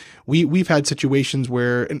 Even we've had situations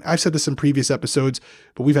where, and I've said this in previous episodes,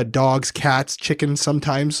 but we've had dogs, cats, chickens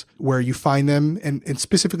sometimes where you find them, and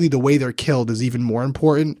specifically the way they're killed is even more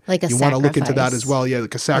important. Like you want to look into that as well. Yeah,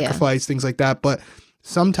 like a sacrifice, things like that. But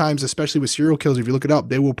sometimes, especially with serial killers, if you look it up,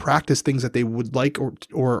 they will practice things that they would like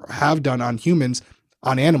or have done on humans,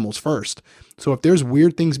 on animals first. So if there's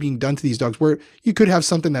weird things being done to these dogs, where you could have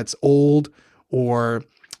something that's old or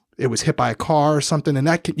it was hit by a car or something, and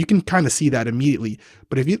you can kind of see that immediately.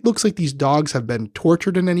 But if it looks like these dogs have been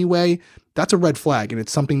tortured in any way, that's a red flag, and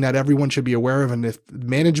it's something that everyone should be aware of. And if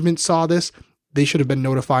management saw this, they should have been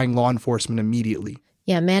notifying law enforcement immediately.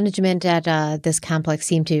 Yeah, management at this complex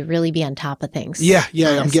seemed to really be on top of things. Yeah,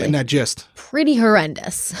 honestly. I'm getting that gist. Pretty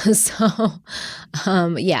horrendous. So,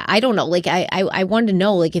 yeah, I don't know. Like, I wanted to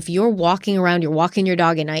know, like, if you're walking around, you're walking your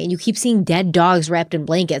dog at night, and you keep seeing dead dogs wrapped in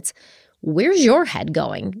blankets, where's your head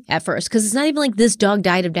going at first? Because it's not even like this dog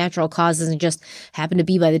died of natural causes and just happened to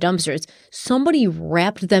be by the dumpsters. Somebody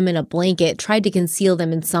wrapped them in a blanket, tried to conceal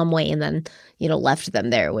them in some way, and then, left them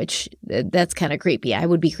there, which that's kind of creepy. I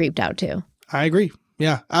would be creeped out too. I agree.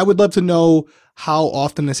 Yeah. I would love to know how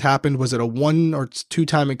often this happened. Was it a 1 or 2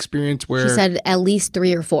 time experience where she said at least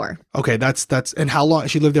 3 or 4? Okay. That's, and how long?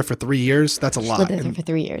 She lived there for 3 years. That's a lot. She lived there for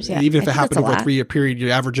 3 years. Yeah. Even if it happened over a 3-year period,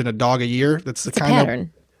 you're averaging a dog a year. That's the kind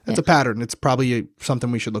pattern. It's a pattern. It's probably something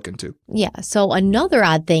we should look into. Yeah. So another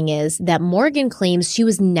odd thing is that Morgan claims she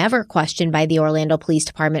was never questioned by the Orlando Police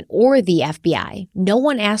Department or the FBI. No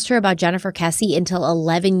one asked her about Jennifer Kesse until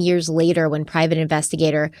 11 years later when private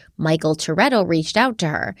investigator Michael Toretto reached out to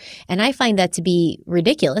her. And I find that to be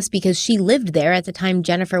ridiculous because she lived there at the time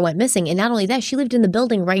Jennifer went missing. And not only that, she lived in the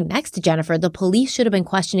building right next to Jennifer. The police should have been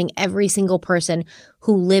questioning every single person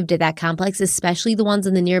who lived at that complex, especially the ones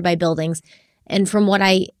in the nearby buildings. And from what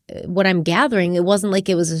I'm gathering, it wasn't like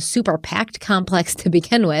it was a super packed complex to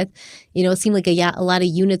begin with. It seemed like a lot of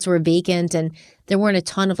units were vacant and there weren't a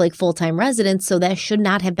ton of like full-time residents. So that should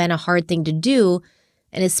not have been a hard thing to do.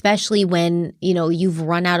 And especially when, you've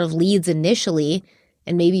run out of leads initially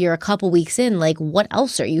and maybe you're a couple weeks in, like, what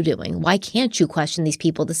else are you doing? Why can't you question these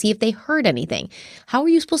people to see if they heard anything? How are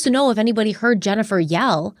you supposed to know if anybody heard Jennifer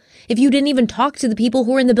yell if you didn't even talk to the people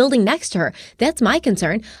who were in the building next to her? That's my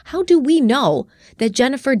concern. How do we know that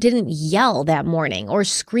Jennifer didn't yell that morning or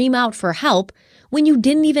scream out for help when you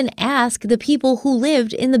didn't even ask the people who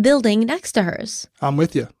lived in the building next to hers? I'm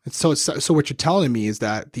with you. So what you're telling me is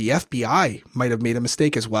that the FBI might have made a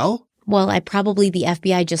mistake as well? Well, the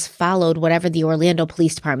FBI just followed whatever the Orlando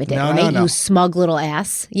Police Department did, right? No. You smug little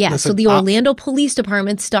ass. Yeah, listen, so the Orlando Police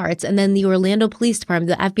Department starts, and then the Orlando Police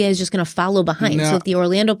Department, the FBI is just going to follow behind. No. So if the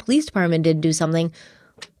Orlando Police Department didn't do something,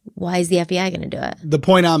 why is the FBI going to do it? The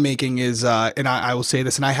point I'm making is, and I will say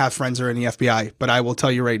this, and I have friends who are in the FBI, but I will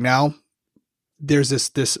tell you right now, there's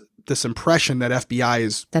this this impression that FBI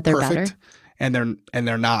is that they're perfect. Better. And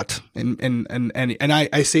they're not. And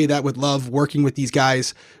I say that with love working with these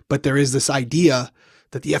guys, but there is this idea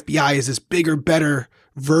that the FBI is this bigger, better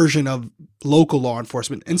version of local law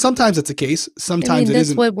enforcement. And sometimes it's the case. Sometimes it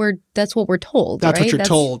isn't. That's what we're told. That's right? what you're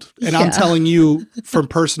told. And I'm telling you from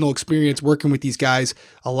personal experience working with these guys,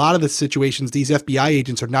 a lot of the situations, these FBI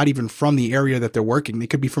agents are not even from the area that they're working. They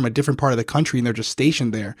could be from a different part of the country and they're just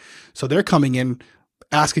stationed there. So they're coming in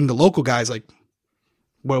asking the local guys like,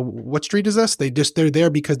 well, what street is this? They're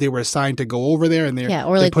there because they were assigned to go over there, and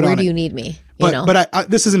or like, where do you need me? But I,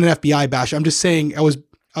 this isn't an FBI bash. I'm just saying I was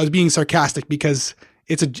being sarcastic because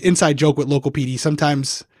it's an inside joke with local PD.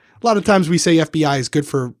 Sometimes, a lot of times we say FBI is good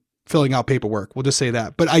for filling out paperwork. We'll just say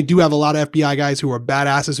that. But I do have a lot of FBI guys who are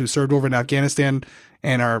badasses who served over in Afghanistan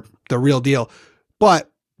and are the real deal.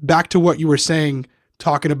 But back to what you were saying,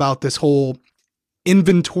 talking about this whole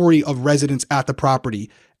inventory of residents at the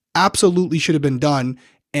property. Absolutely should have been done.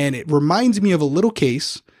 And it reminds me of a little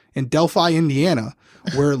case in Delphi, Indiana,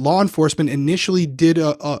 where law enforcement initially did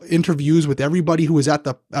interviews with everybody who was at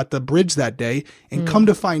the bridge that day, and come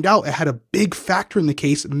to find out it had a big factor in the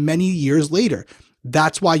case many years later.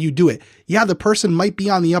 That's why you do it. Yeah, the person might be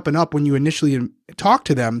on the up and up when you initially talk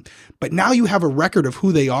to them, but now you have a record of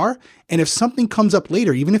who they are. And if something comes up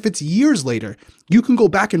later, even if it's years later, you can go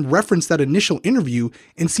back and reference that initial interview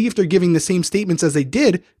and see if they're giving the same statements as they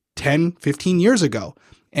did 10, 15 years ago.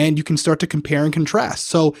 And you can start to compare and contrast.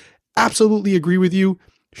 So absolutely agree with you.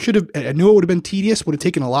 I knew it would have been tedious, would have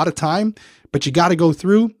taken a lot of time, but you got to go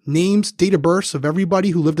through names, date of births of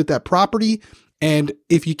everybody who lived at that property. And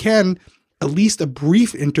if you can, at least a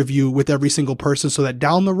brief interview with every single person so that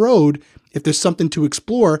down the road, if there's something to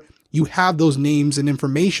explore, you have those names and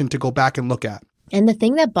information to go back and look at. And the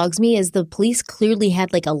thing that bugs me is the police clearly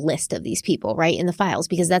had like a list of these people, right, in the files,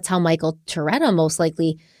 because that's how Michael Toretta most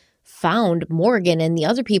likely found Morgan and the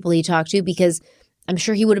other people he talked to, because I'm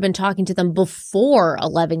sure he would have been talking to them before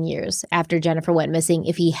 11 years after Jennifer went missing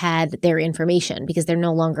if he had their information, because they're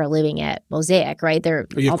no longer living at Mosaic, right? They're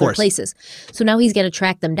other places. So now he's got to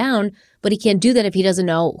track them down, but he can't do that if he doesn't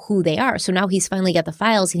know who they are. So now he's finally got the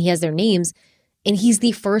files and he has their names, and he's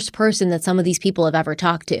the first person that some of these people have ever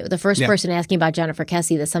talked to. The first person asking about Jennifer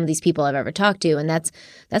Kesse that some of these people have ever talked to. And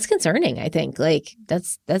that's concerning, I think. Like,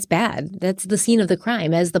 that's bad. That's the scene of the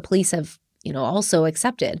crime, as the police have, also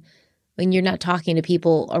accepted, when you're not talking to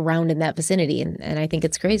people around in that vicinity. And I think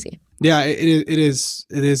it's crazy. Yeah, it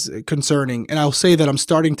is concerning. And I'll say that I'm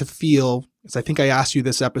starting to feel, as I think I asked you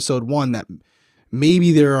this episode 1, that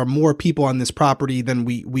maybe there are more people on this property than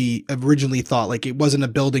we originally thought. Like, it wasn't a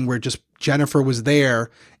building where just Jennifer was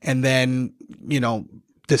there and then,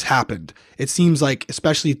 this happened. It seems like,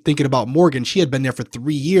 especially thinking about Morgan, she had been there for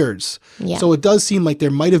 3 years. Yeah. So it does seem like there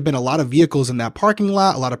might have been a lot of vehicles in that parking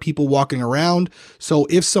lot, a lot of people walking around. So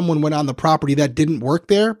if someone went on the property that didn't work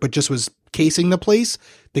there, but just was casing the place,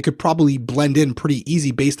 they could probably blend in pretty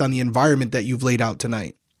easy based on the environment that you've laid out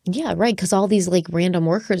tonight. Yeah, right. Because all these like random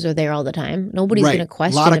workers are there all the time. Nobody's going to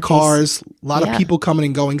question. A lot of cars, a lot of people coming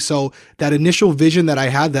and going. So that initial vision that I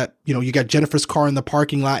had that, you got Jennifer's car in the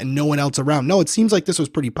parking lot and no one else around. No, it seems like this was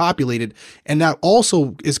pretty populated. And that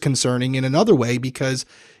also is concerning in another way, because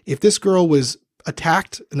if this girl was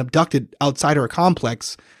attacked and abducted outside her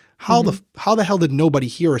complex, how the hell did nobody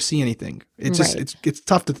hear or see anything? It's just it's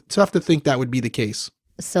tough to think that would be the case.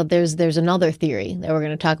 So there's another theory that we're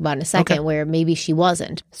going to talk about in a second where maybe she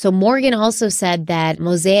wasn't. So Morgan also said that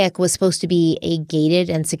Mosaic was supposed to be a gated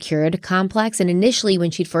and secured complex. And initially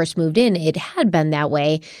when she'd first moved in, it had been that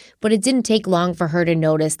way. But it didn't take long for her to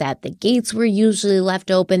notice that the gates were usually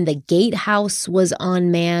left open. The gatehouse was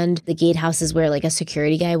unmanned. The gatehouse is where like a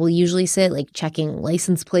security guy will usually sit, like checking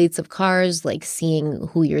license plates of cars, like seeing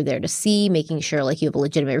who you're there to see, making sure like you have a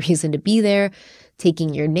legitimate reason to be there,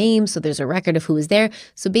 taking your name so there's a record of who is there.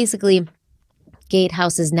 So basically,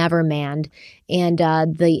 gatehouse is never manned. And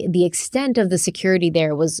the extent of the security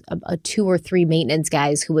there was a 2 or 3 maintenance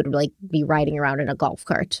guys who would like be riding around in a golf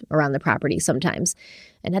cart around the property sometimes.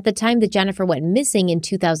 And at the time that Jennifer went missing in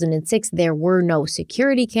 2006, there were no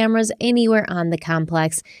security cameras anywhere on the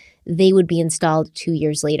complex. They would be installed 2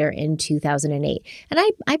 years later in 2008. And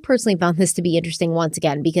I personally found this to be interesting once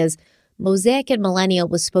again, because Mosaic at Millennial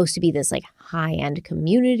was supposed to be this like high-end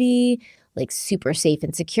community, like super safe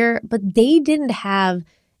and secure, but they didn't have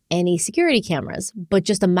any security cameras. But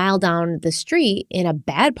just a mile down the street in a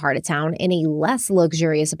bad part of town, in a less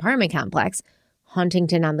luxurious apartment complex,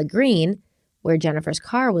 Huntington on the Green, where Jennifer's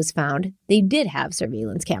car was found, they did have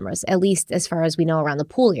surveillance cameras, at least as far as we know around the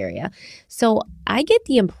pool area. So I get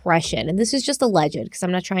the impression, and this is just alleged because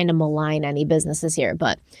I'm not trying to malign any businesses here,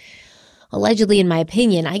 but allegedly, in my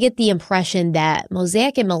opinion, I get the impression that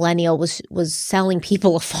Mosaic and Millennial was selling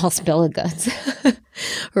people a false bill of goods,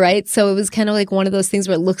 right? So it was kind of like one of those things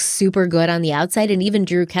where it looks super good on the outside. And even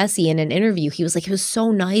Drew Kesse in an interview, he was like, it was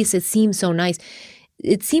so nice. It seemed so nice.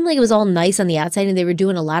 It seemed like it was all nice on the outside, and they were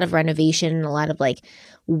doing a lot of renovation and a lot of like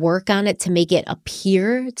work on it to make it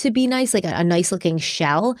appear to be nice, like a nice looking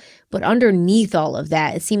shell. But underneath all of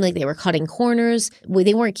that, it seemed like they were cutting corners.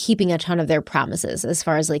 They weren't keeping a ton of their promises as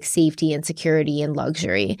far as like safety and security and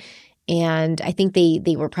luxury. And I think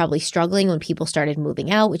they were probably struggling when people started moving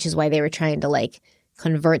out, which is why they were trying to like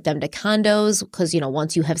convert them to condos, because,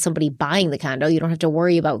 once you have somebody buying the condo, you don't have to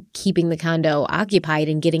worry about keeping the condo occupied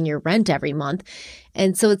and getting your rent every month.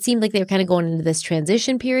 And so it seemed like they were kind of going into this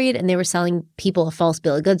transition period, and they were selling people a false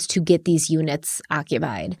bill of goods to get these units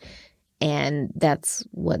occupied. And that's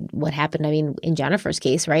what happened. I mean, in Jennifer's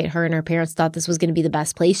case, right? Her and her parents thought this was going to be the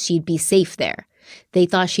best place. She'd be safe there. They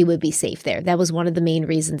thought she would be safe there. That was one of the main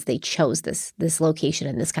reasons they chose this location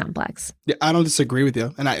in this complex. Yeah, I don't disagree with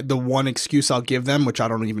you. And the one excuse I'll give them, which I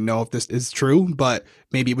don't even know if this is true, but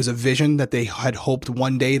maybe it was a vision that they had hoped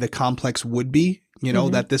one day the complex would be,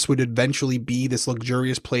 that this would eventually be this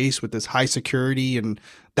luxurious place with this high security. And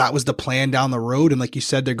that was the plan down the road. And like you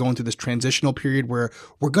said, they're going through this transitional period where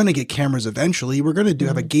we're going to get cameras eventually. We're going to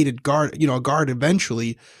have a gated guard, a guard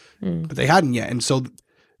eventually, but they hadn't yet. And so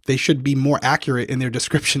they should be more accurate in their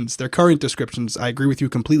descriptions, their current descriptions. I agree with you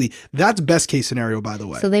completely. That's best case scenario, by the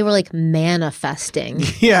way. So they were like manifesting.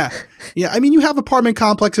 Yeah. I mean, you have apartment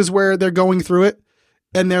complexes where they're going through it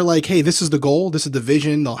and they're like, hey, this is the goal. This is the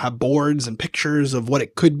vision. They'll have boards and pictures of what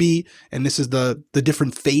it could be. And this is the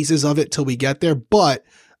different phases of it till we get there. But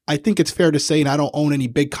I think it's fair to say, and I don't own any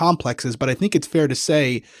big complexes, but I think it's fair to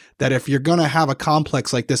say that if you're going to have a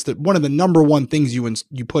complex like this, that one of the number one things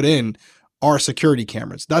you put in are security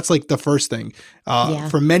cameras. That's like the first thing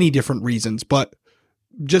for many different reasons. But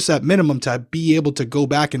just at minimum, to be able to go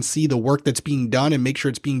back and see the work that's being done and make sure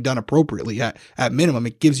it's being done appropriately at minimum,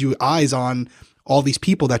 it gives you eyes on all these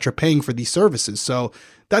people that you're paying for these services. So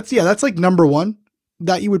that's like number one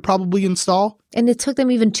that you would probably install. And it took them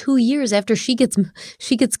even 2 years after she gets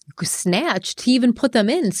snatched to even put them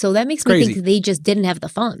in. So that makes me think that they just didn't have the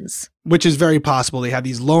funds. Which is very possible. They have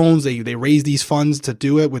these loans. They raise these funds to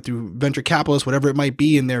do it through venture capitalists, whatever it might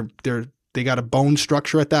be, and they got a bone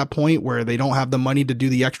structure at that point where they don't have the money to do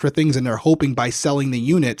the extra things, and they're hoping by selling the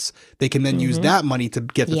units they can then use that money to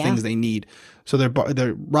get the things they need. So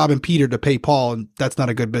they're robbing Peter to pay Paul, and that's not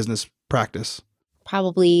a good business practice.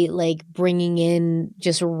 Probably like bringing in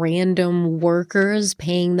just random workers,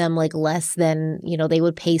 paying them like less than, they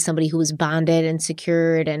would pay somebody who was bonded and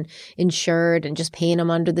secured and insured, and just paying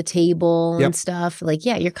them under the table and stuff. Like,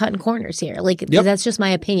 yeah, you're cutting corners here. Like, that's just my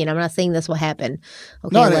opinion. I'm not saying this will happen.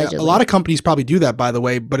 Okay, no, allegedly. A lot of companies probably do that, by the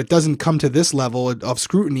way, but it doesn't come to this level of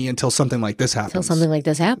scrutiny until something like this happens.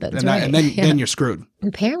 And then you're screwed.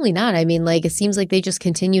 Apparently not. I mean, like, it seems like they just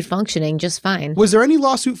continued functioning just fine. Was there any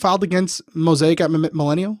lawsuit filed against Mosaic at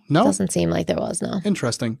Millennial? No? Doesn't seem like there was, no.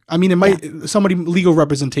 Interesting. I mean, it might somebody legal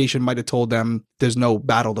representation might have told them there's no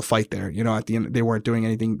battle to fight there. At the end, they weren't doing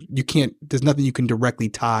anything. There's nothing you can directly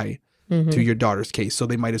tie to your daughter's case. So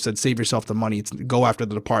they might have said, save yourself the money. Go after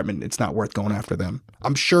the department. It's not worth going after them.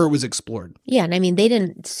 I'm sure it was explored. Yeah. And I mean, they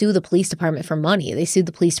didn't sue the police department for money. They sued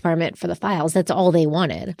the police department for the files. That's all they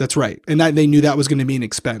wanted. That's right. And they knew that was going to be an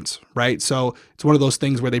expense, right? So it's one of those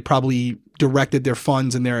things where they probably directed their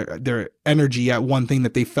funds and their energy at one thing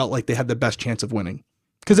that they felt like they had the best chance of winning.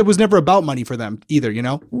 Because it was never about money for them either,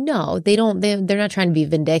 No, they don't. They're not trying to be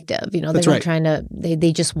vindictive. They're not trying to.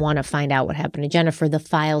 They just want to find out what happened to Jennifer. The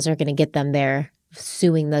files are going to get them there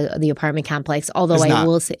suing the apartment complex. Although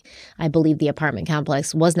will say, I believe the apartment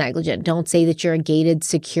complex was negligent. Don't say that you're a gated,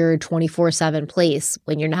 secured 24/7 place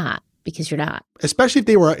when you're not, because you're not. Especially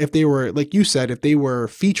if they were like you said, if they were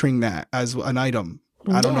featuring that as an item.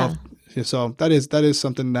 I don't know. So that is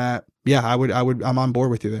something that, I'm on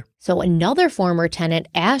board with you there. So another former tenant,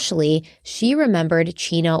 Ashley, she remembered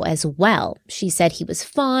Chino as well. She said he was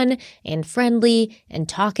fun and friendly and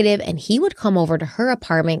talkative, and he would come over to her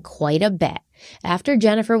apartment quite a bit. After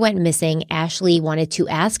Jennifer went missing, Ashley wanted to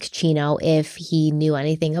ask Chino if he knew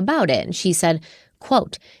anything about it. And she said,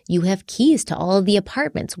 quote, "You have keys to all of the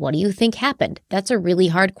apartments. What do you think happened? That's a really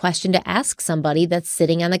hard question to ask somebody that's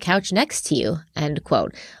sitting on the couch next to you." End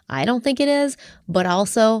quote. I don't think it is, but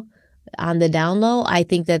also on the down low, I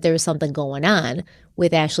think that there was something going on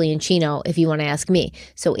with Ashley and Chino, if you want to ask me.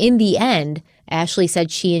 So in the end, Ashley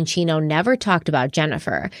said she and Chino never talked about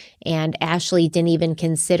Jennifer, and Ashley didn't even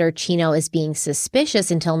consider Chino as being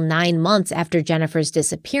suspicious until 9 months after Jennifer's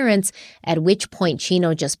disappearance, at which point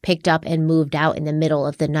Chino just picked up and moved out in the middle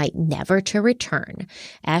of the night, never to return.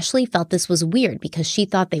 Ashley felt this was weird because she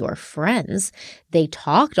thought they were friends. They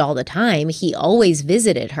talked all the time. He always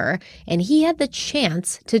visited her, and he had the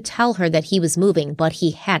chance to tell her that he was moving, but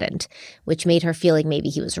he hadn't, which made her feel like maybe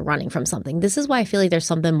he was running from something. This is why I feel like there's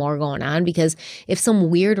something more going on, because if some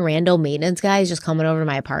weird rando maintenance guy is just coming over to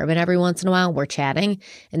my apartment every once in a while, we're chatting,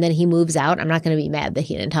 and then he moves out, I'm not going to be mad that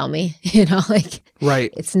he didn't tell me, like,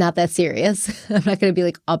 right. It's not that serious. I'm not going to be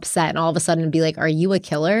like upset and all of a sudden be like, are you a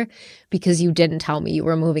killer? Because you didn't tell me you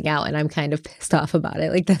were moving out, and I'm kind of pissed off about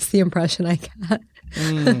it. Like, that's the impression I got.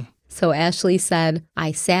 So Ashley said,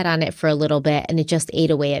 I sat on it for a little bit and it just ate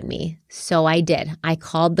away at me. So I did. I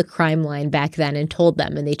called the crime line back then and told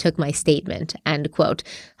them, and they took my statement, end quote.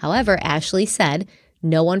 However, Ashley said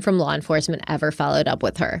no one from law enforcement ever followed up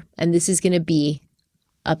with her. And this is going to be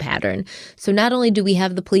a pattern. So not only do we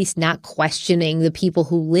have the police not questioning the people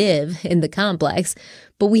who live in the complex,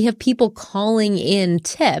 but we have people calling in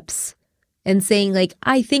tips and saying, like,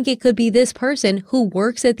 I think it could be this person who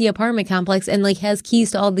works at the apartment complex and, like, has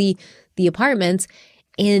keys to all the apartments,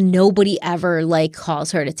 and nobody ever, like,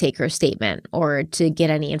 calls her to take her statement or to get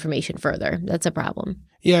any information further. That's a problem.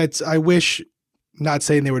 Yeah, I wish, not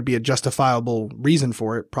saying there would be a justifiable reason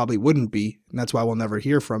for it, probably wouldn't be, and that's why we'll never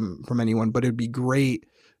hear from anyone, but it'd be great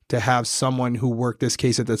to have someone who worked this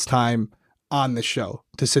case at this time on the show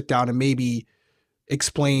to sit down and maybe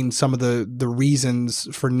explain some of the reasons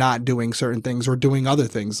for not doing certain things or doing other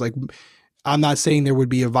things. Like, I'm not saying there would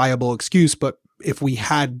be a viable excuse, but if we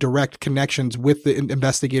had direct connections with the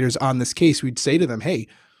investigators on this case, we'd say to them, hey,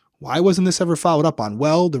 why wasn't this ever followed up on?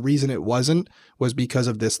 Well, the reason it wasn't was because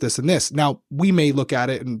of this, this, and this. Now, we may look at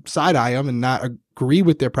it and side-eye them and not agree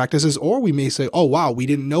with their practices, or we may say, oh, wow, we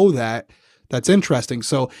didn't know that. That's interesting.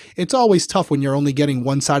 So it's always tough when you're only getting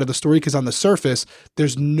one side of the story, because on the surface,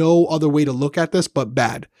 there's no other way to look at this but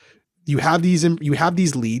bad. You have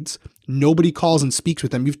these leads. Nobody calls and speaks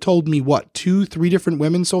with them. You've told me, 2-3 different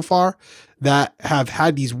women so far that have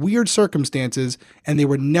had these weird circumstances and they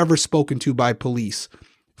were never spoken to by police.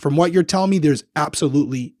 From what you're telling me, there's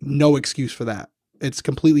absolutely no excuse for that. It's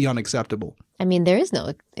completely unacceptable. I mean, there is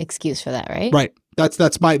no excuse for that, right? Right.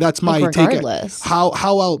 That's my like, take. Regardless. How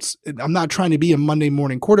else? I'm not trying to be a Monday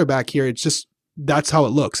morning quarterback here. It's just, that's how it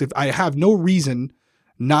looks. If I have no reason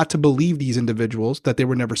not to believe these individuals that they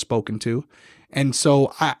were never spoken to. And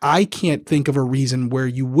so I can't think of a reason where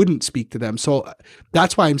you wouldn't speak to them. So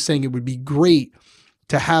that's why I'm saying it would be great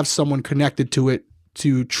to have someone connected to it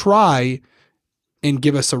to try and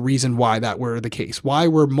give us a reason why that were the case. Why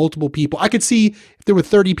were multiple people? I could see if there were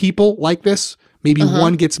 30 people like this, maybe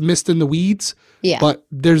one gets missed in the weeds. Yeah. But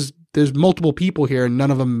there's multiple people here and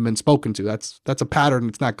none of them have been spoken to. That's a pattern.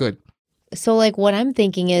 It's not good. So, like, what I'm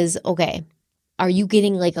thinking is, okay, are you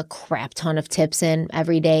getting like a crap ton of tips in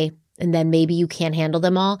every day and then maybe you can't handle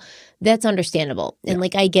them all? That's understandable. And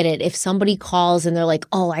like, I get it. If somebody calls and they're like,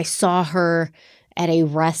 oh, I saw her at a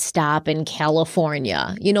rest stop in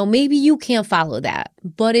California, maybe you can't follow that.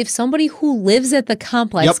 But if somebody who lives at the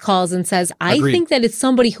complex calls and says, I think that it's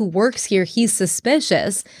somebody who works here, he's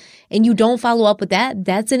suspicious, and you don't follow up with that,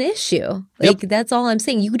 that's an issue. Like, that's all I'm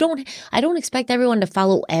saying. I don't expect everyone to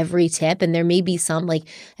follow every tip. And there may be some, like,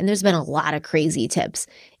 and there's been a lot of crazy tips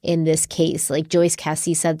in this case. Like, Joyce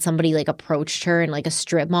Kessie said somebody, like, approached her in, like, a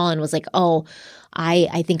strip mall and was like, oh,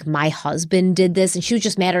 I think my husband did this. And she was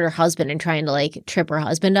just mad at her husband and trying to, like, trip her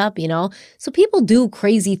husband up, So people do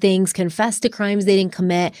crazy things, confess to crimes they didn't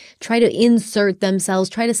commit, try to insert themselves,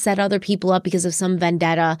 try to set other people up because of some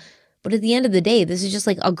vendetta. But at the end of the day, this is just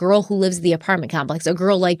like a girl who lives in the apartment complex, a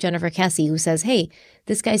girl like Jennifer Kessie who says, hey,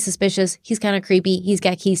 this guy's suspicious. He's kind of creepy. He's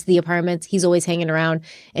got keys to the apartments. He's always hanging around,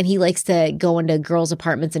 and he likes to go into girls'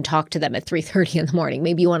 apartments and talk to them at 3:30 in the morning.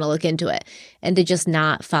 Maybe you want to look into it. And to just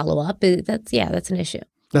not follow up, that's an issue.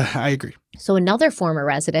 I agree. So another former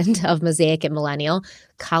resident of Mosaic at Millennial,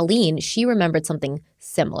 Colleen, she remembered something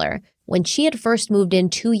similar. When she had first moved in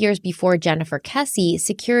 2 years before Jennifer Kessie,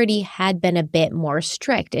 security had been a bit more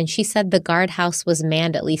strict, and she said the guardhouse was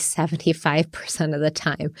manned at least 75% of the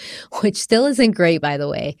time, which still isn't great, by the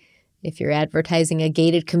way, if you're advertising a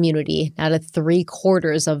gated community, not a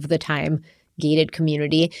 3/4 of the time gated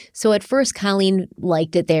community. So at first, Colleen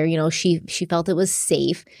liked it there. She felt it was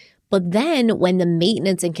safe. But then when the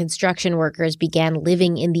maintenance and construction workers began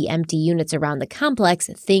living in the empty units around the complex,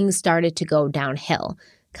 things started to go downhill.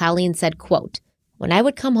 Colleen said, quote, When I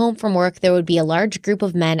would come home from work, there would be a large group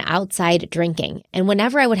of men outside drinking. And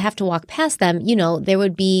whenever I would have to walk past them, there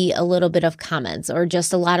would be a little bit of comments or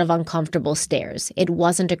just a lot of uncomfortable stares. It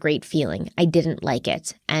wasn't a great feeling. I didn't like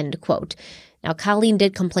it." End quote. Now, Colleen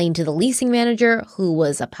did complain to the leasing manager, who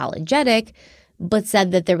was apologetic, but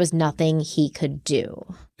said that there was nothing he could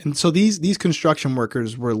do. And so these construction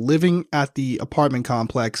workers were living at the apartment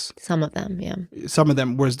complex. Some of them, yeah. Some of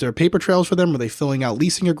them, was there paper trails for them? Were they filling out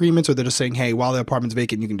leasing agreements, or they're just saying, hey, while the apartment's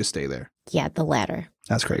vacant, you can just stay there? Yeah, the latter.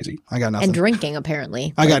 That's crazy. I got nothing. And drinking,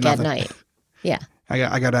 apparently. I got nothing. At night. Yeah.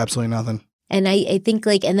 I got absolutely nothing. And I think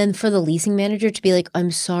and then for the leasing manager to be like,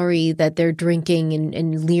 "I'm sorry that they're drinking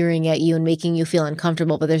and leering at you and making you feel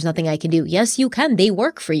uncomfortable, but there's nothing I can do." Yes, you can. They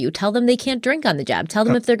work for you. Tell them they can't drink on the job. Tell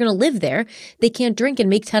them if they're going to live there, they can't drink and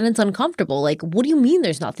make tenants uncomfortable. Like, what do you mean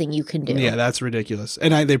there's nothing you can do? Yeah, that's ridiculous.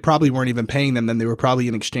 And they probably weren't even paying them then. They were probably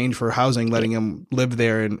in exchange for housing, letting them live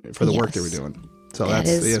there and for the work they were doing. So that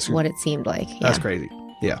is what it seemed like. Yeah. That's crazy.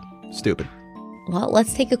 Yeah, stupid. Well,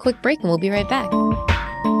 let's take a quick break and we'll be right back.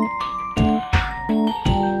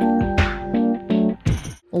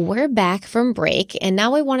 We're back from break, and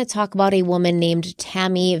now I want to talk about a woman named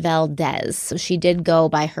Tammy Valdez. So she did go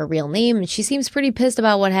by her real name, and she seems pretty pissed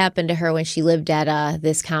about what happened to her when she lived at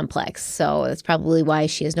this complex. So that's probably why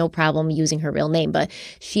she has no problem using her real name. But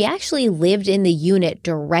she actually lived in the unit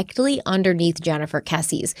directly underneath Jennifer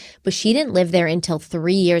Kessie's, but she didn't live there until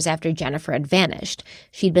 3 years after Jennifer had vanished.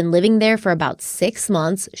 She'd been living there for about 6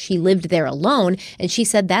 months. She lived there alone, and she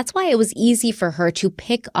said that's why it was easy for her to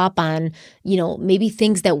pick up on, maybe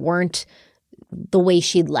things that weren't the way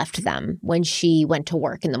she'd left them when she went to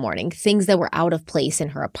work in the morning, things that were out of place in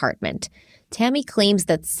her apartment. Tammy claims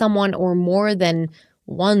that someone or more than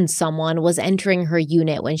someone was entering her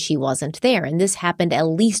unit when she wasn't there, and this happened at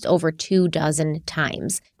least over 24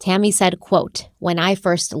 times. Tammy said, quote, "When I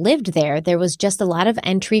first lived there, there was just a lot of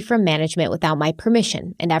entry from management without my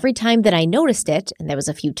permission, and every time that I noticed it, and there was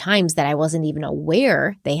a few times that I wasn't even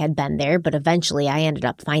aware they had been there, but eventually I ended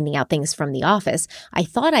up finding out things from the office, I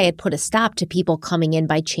thought I had put a stop to people coming in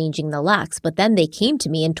by changing the locks, but then they came to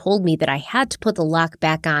me and told me that I had to put the lock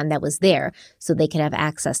back on that was there so they could have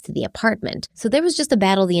access to the apartment. So there was just a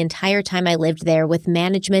battle the entire time I lived there with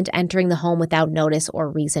management entering the home without notice or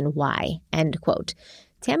reason why." End quote.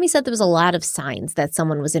 Tammy said there was a lot of signs that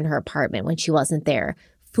someone was in her apartment when she wasn't there.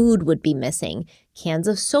 Food would be missing. Cans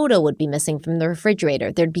of soda would be missing from the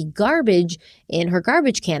refrigerator. There'd be garbage in her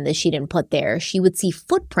garbage can that she didn't put there. She would see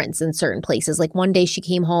footprints in certain places. Like one day she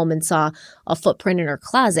came home and saw a footprint in her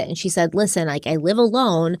closet. And she said, "Listen, I live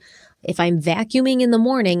alone. If I'm vacuuming in the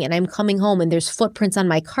morning and I'm coming home and there's footprints on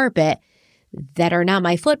my carpet that are not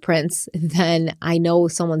my footprints, then I know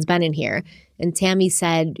someone's been in here." And Tammy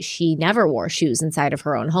said she never wore shoes inside of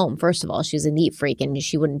her own home. First of all, she was a neat freak and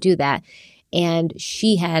she wouldn't do that. And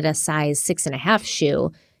she had a size 6.5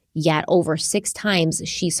 shoe, yet over 6 times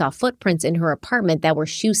she saw footprints in her apartment that were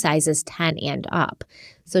shoe sizes 10 and up.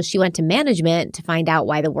 So she went to management to find out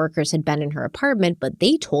why the workers had been in her apartment, but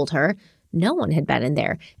they told her no one had been in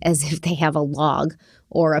there, as if they have a log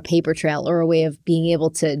or a paper trail or a way of being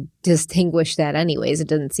able to distinguish that anyways. It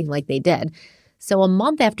doesn't seem like they did. So a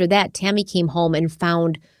month after that, Tammy came home and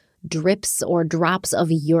found drips or drops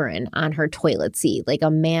of urine on her toilet seat, like a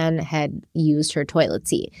man had used her toilet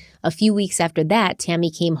seat. A few weeks after that, Tammy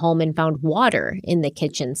came home and found water in the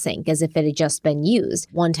kitchen sink as if it had just been used.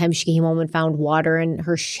 One time she came home and found water in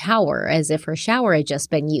her shower as if her shower had just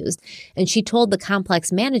been used. And she told the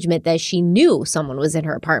complex management that she knew someone was in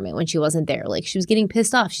her apartment when she wasn't there. Like, she was getting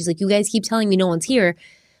pissed off. She's like, "You guys keep telling me no one's here.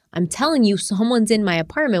 I'm telling you someone's in my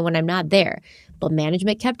apartment when I'm not there." But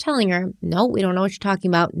management kept telling her, "No, we don't know what you're talking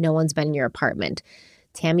about. No one's been in your apartment."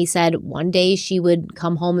 Tammy said one day she would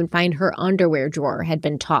come home and find her underwear drawer had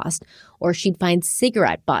been tossed, or she'd find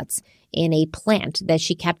cigarette butts in a plant that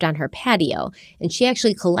she kept on her patio. And she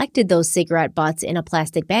actually collected those cigarette butts in a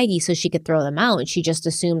plastic baggie so she could throw them out. And she just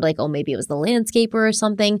assumed maybe it was the landscaper or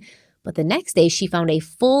something. But the next day she found a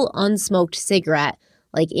full unsmoked cigarette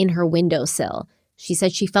in her windowsill. She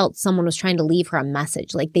said she felt someone was trying to leave her a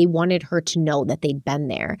message, like they wanted her to know that they'd been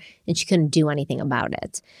there, and she couldn't do anything about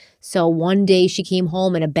it. So one day she came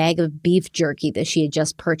home and a bag of beef jerky that she had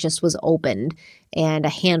just purchased was opened and a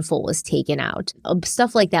handful was taken out.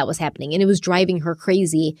 Stuff like that was happening, and it was driving her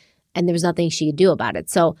crazy, and there was nothing she could do about it.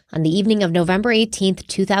 So on the evening of November 18th,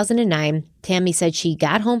 2009, Tammy said she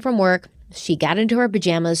got home from work. She got into her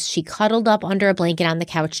pajamas, she cuddled up under a blanket on the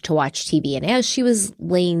couch to watch TV, and as she was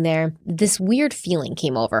laying there, this weird feeling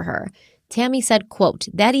came over her. Tammy said, quote,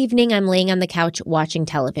 "That evening I'm laying on the couch watching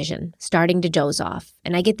television, starting to doze off,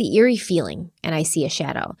 and I get the eerie feeling, and I see a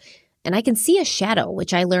shadow. and I can see a shadow,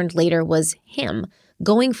 which I learned later was him,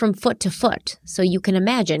 going from foot to foot. So you can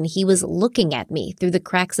imagine he was looking at me through the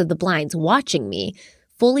cracks of the blinds, watching me,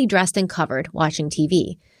 fully dressed and covered, watching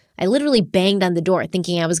TV. I literally banged on the door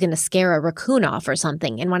thinking I was going to scare a raccoon off or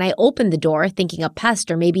something. And when I opened the door, thinking a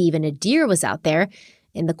pest or maybe even a deer was out there,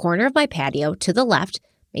 in the corner of my patio to the left,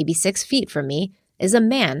 maybe 6 feet from me, is a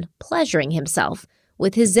man pleasuring himself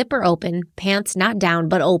with his zipper open, pants not down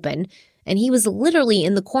but open, and he was literally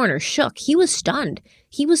in the corner, shook. He was stunned.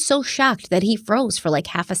 He was so shocked that he froze for like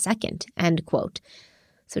half a second, end quote.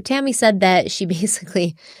 So Tammy said that she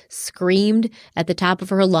basically screamed at the top of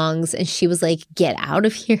her lungs and she was like, "Get out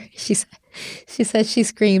of here." She said she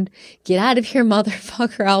screamed, "Get out of here,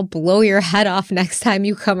 motherfucker. I'll blow your head off next time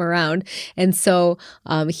you come around." And so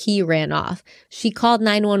he ran off. She called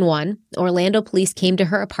 911. Orlando police came to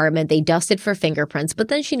her apartment. They dusted for fingerprints, but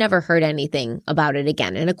then she never heard anything about it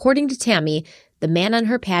again. And according to Tammy, the man on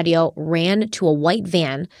her patio ran to a white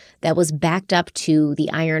van that was backed up to the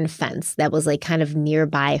iron fence that was like kind of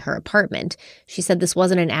nearby her apartment. She said this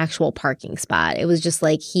wasn't an actual parking spot. It was just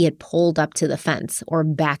like he had pulled up to the fence or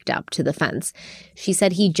backed up to the fence. She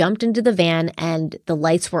said he jumped into the van and the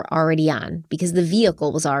lights were already on because the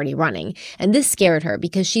vehicle was already running. And this scared her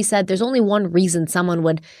because she said there's only one reason someone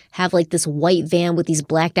would have like this white van with these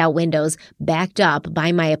blacked out windows backed up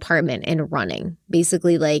by my apartment and running.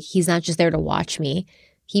 Basically, like, he's not just there to watch me.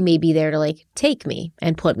 He may be there to like take me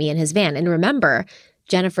and put me in his van. And remember,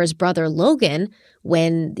 Jennifer's brother Logan,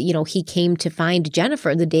 when, he came to find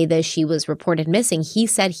Jennifer the day that she was reported missing, he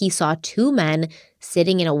said he saw 2 men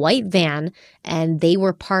sitting in a white van and they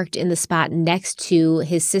were parked in the spot next to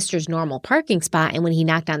his sister's normal parking spot. And when he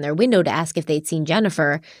knocked on their window to ask if they'd seen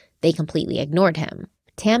Jennifer, they completely ignored him.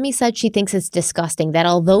 Tammy said she thinks it's disgusting that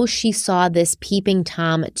although she saw this peeping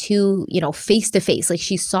Tom face to face, like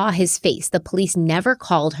she saw his face, the police never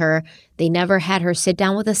called her. They never had her sit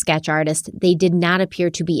down with a sketch artist. They did not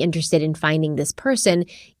appear to be interested in finding this person,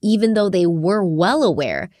 even though they were well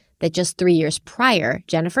aware that just 3 years prior,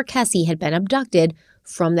 Jennifer Kesse had been abducted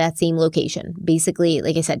from that same location. Basically,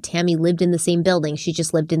 like I said, Tammy lived in the same building. She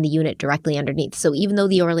just lived in the unit directly underneath. So even though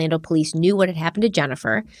the Orlando police knew what had happened to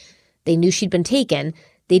Jennifer, they knew she'd been taken,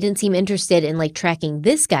 they didn't seem interested in like tracking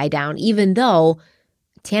this guy down, even though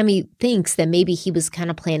Tammy thinks that maybe he was kind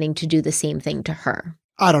of planning to do the same thing to her.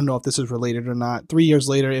 I don't know if this is related or not. 3 years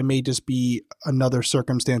later, it may just be another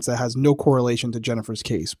circumstance that has no correlation to Jennifer's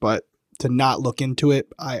case, but to not look into it,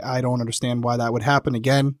 I don't understand why that would happen.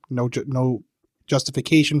 Again, no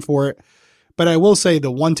justification for it. But I will say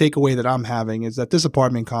the one takeaway that I'm having is that this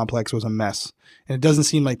apartment complex was a mess. And it doesn't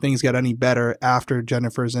seem like things got any better after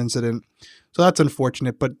Jennifer's incident. So that's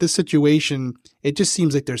unfortunate. But this situation, it just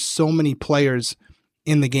seems like there's so many players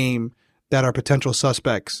in the game that are potential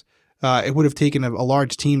suspects. It would have taken a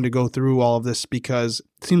large team to go through all of this because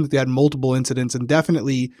it seems like they had multiple incidents and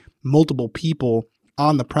definitely multiple people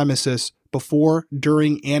on the premises before,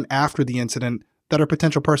 during, and after the incident that are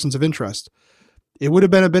potential persons of interest. It would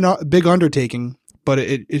have been a big undertaking, but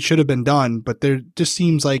it should have been done. But there just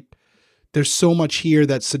seems like there's so much here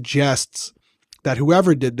that suggests that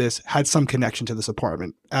whoever did this had some connection to this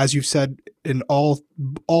apartment. As you've said in all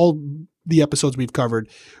the episodes we've covered,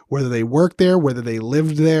 whether they worked there, whether they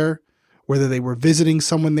lived there, whether they were visiting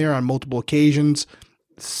someone there on multiple occasions,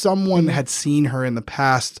 someone had seen her in the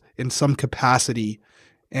past in some capacity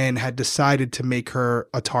and had decided to make her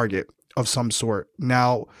a target of some sort.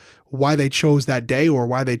 Now, why they chose that day or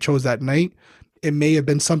why they chose that night, it may have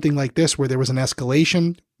been something like this where there was an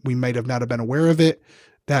escalation. We might have not have been aware of it,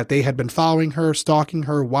 that they had been following her, stalking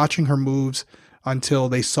her, watching her moves until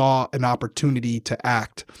they saw an opportunity to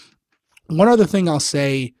act. One other thing I'll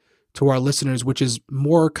say to our listeners, which is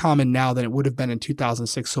more common now than it would have been in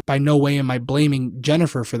 2006. So by no way am I blaming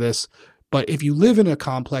Jennifer for this. But if you live in a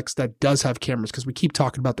complex that does have cameras, because we keep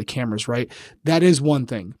talking about the cameras, right? That is one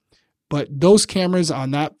thing. But those cameras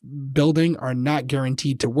on that building are not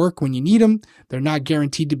guaranteed to work when you need them. They're not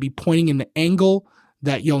guaranteed to be pointing in the angle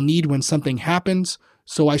that you'll need when something happens.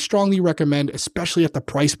 So I strongly recommend, especially at the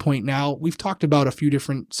price point now, we've talked about a few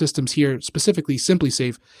different systems here, specifically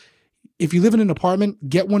SimpliSafe. If you live in an apartment,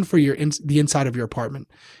 get one for the inside of your apartment.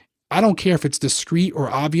 I don't care if it's discreet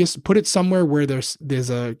or obvious. Put it somewhere where there's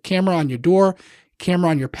a camera on your door, camera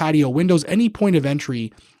on your patio windows, any point of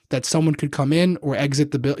entry that someone could come in or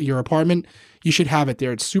exit your apartment, you should have it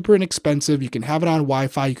there. It's super inexpensive. You can have it on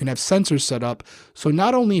Wi-Fi. You can have sensors set up. So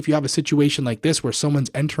not only if you have a situation like this where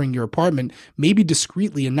someone's entering your apartment, maybe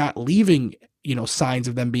discreetly and not leaving signs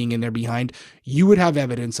of them being in there behind, you would have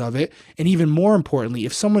evidence of it. And even more importantly,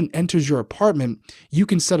 if someone enters your apartment, you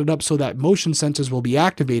can set it up so that motion sensors will be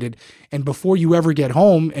activated. And before you ever get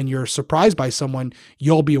home and you're surprised by someone,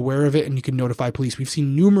 you'll be aware of it and you can notify police. We've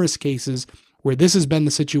seen numerous cases where this has been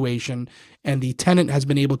the situation and the tenant has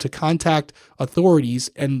been able to contact authorities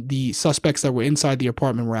and the suspects that were inside the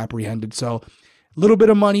apartment were apprehended. So a little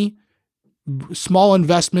bit of money, small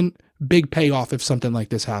investment, big payoff if something like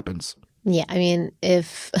this happens. Yeah, I mean,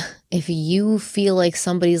 if you feel like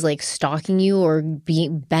somebody's like stalking you or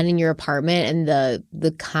been in your apartment and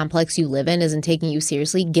the complex you live in isn't taking you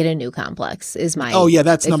seriously, get a new complex is my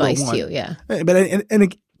that's advice number one. to you. Yeah, but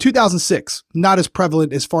in 2006, not as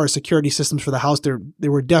prevalent as far as security systems for the house. They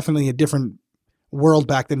were definitely a different world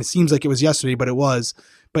back then. It seems like it was yesterday, but it was.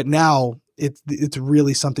 But now it's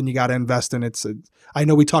really something you got to invest in. I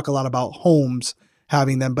know we talk a lot about homes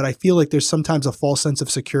having them, but I feel like there's sometimes a false sense of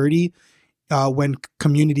security when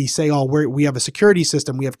communities say, oh, we have a security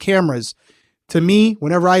system, we have cameras. To me,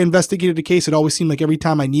 whenever I investigated a case, it always seemed like every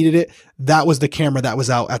time I needed it, that was the camera that was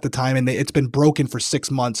out at the time, and it's been broken for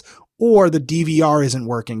 6 months, or the DVR isn't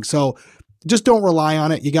working. So just don't rely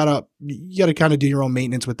on it. You gotta kind of do your own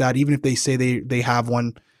maintenance with that. Even if they say they have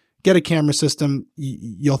one, get a camera system.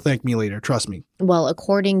 You'll thank me later. Trust me. Well,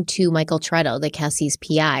 according to Michael Turetto, the Kessie's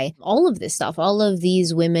PI, all of this stuff, all of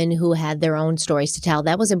these women who had their own stories to tell,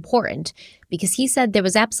 that was important because he said there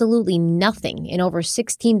was absolutely nothing in over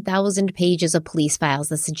 16,000 pages of police files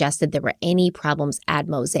that suggested there were any problems at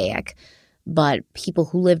Mosaic. But people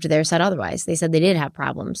who lived there said otherwise. They said they did have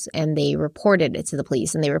problems and they reported it to the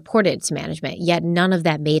police and they reported it to management. Yet none of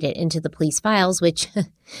that made it into the police files, which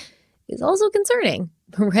is also concerning,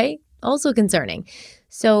 right? Also concerning.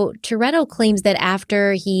 So Turetto claims that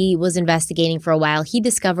after he was investigating for a while, he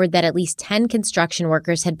discovered that at least 10 construction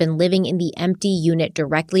workers had been living in the empty unit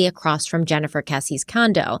directly across from Jennifer Kessie's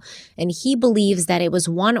condo. And he believes that it was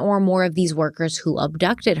one or more of these workers who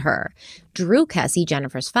abducted her. Drew Kessie,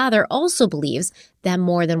 Jennifer's father, also believes that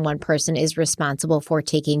more than one person is responsible for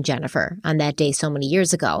taking Jennifer on that day so many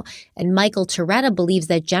years ago. And Michael Turetto believes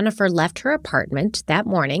that Jennifer left her apartment that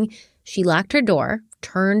morning. She locked her door,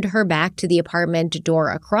 turned her back to the apartment door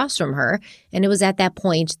across from her, and it was at that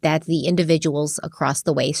point that the individuals across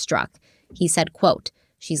the way struck. He said, quote,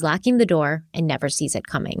 "She's locking the door and never sees it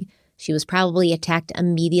coming. She was probably attacked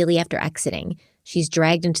immediately after exiting. She's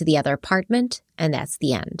dragged into the other apartment, and that's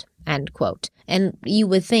the end." End quote. And you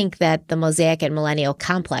would think that the Mosaic and Millennial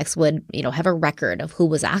complex would, have a record of who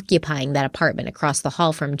was occupying that apartment across the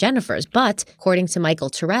hall from Jennifer's. But according to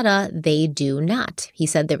Michael Turetto, they do not. He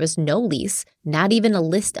said there was no lease, not even a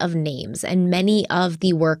list of names. And many of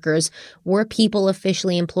the workers were people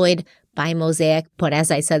officially employed by Mosaic, but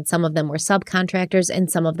as I said, some of them were subcontractors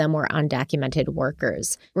and some of them were undocumented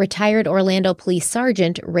workers. Retired Orlando Police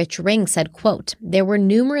Sergeant Rich Ring said, quote, "There were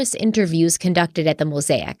numerous interviews conducted at the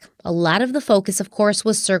Mosaic. A lot of the focus, of course,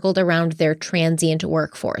 was circled around their transient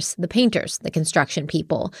workforce, the painters, the construction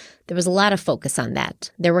people. There was a lot of focus on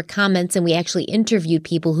that. There were comments, and we actually interviewed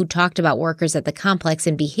people who talked about workers at the complex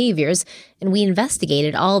and behaviors, and we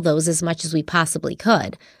investigated all those as much as we possibly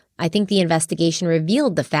could. I think the investigation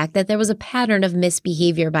revealed the fact that there was a pattern of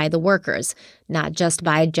misbehavior by the workers, not just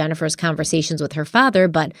by Jennifer's conversations with her father,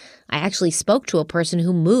 but I actually spoke to a person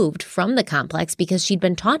who moved from the complex because she'd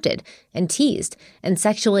been taunted and teased and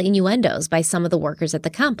sexual innuendos by some of the workers at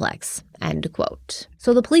the complex." End quote.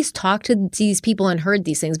 So the police talked to these people and heard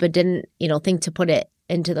these things, but didn't, think to put it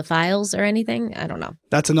into the files or anything. I don't know.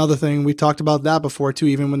 That's another thing. We talked about that before too.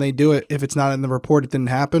 Even when they do it, if it's not in the report, it didn't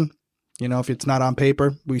happen. If it's not on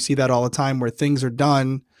paper, we see that all the time where things are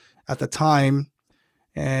done at the time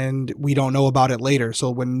and we don't know about it later.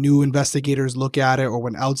 So when new investigators look at it or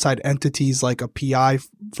when outside entities like a PI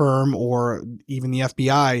firm or even the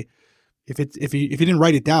FBI, if you didn't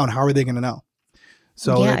write it down, how are they going to know?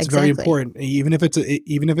 So it's very important. Even if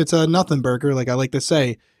it's a nothing burger, like I like to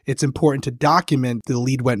say, it's important to document the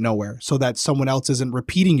lead went nowhere so that someone else isn't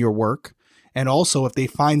repeating your work. And also, if they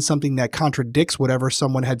find something that contradicts whatever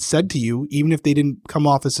someone had said to you, even if they didn't come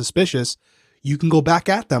off as suspicious, you can go back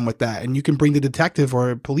at them with that. And you can bring the detective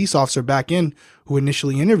or police officer back in who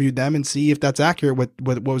initially interviewed them and see if that's accurate with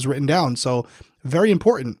what was written down. So very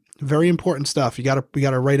important stuff. You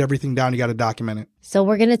gotta write everything down. You got to document it. So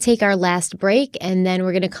we're going to take our last break and then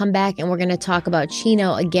we're going to come back and we're going to talk about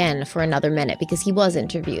Chino again for another minute because he was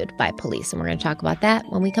interviewed by police. And we're going to talk about that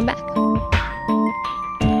when we come back.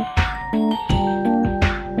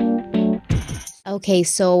 Okay,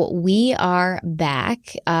 so we are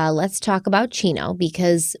back. Let's talk about Chino,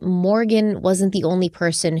 because Morgan wasn't the only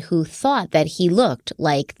person who thought that he looked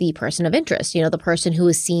like the person of interest. You know, the person who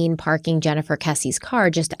was seen parking Jennifer Kessie's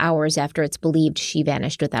car just hours after it's believed she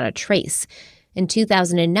vanished without a trace. In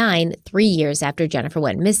 2009, 3 years after Jennifer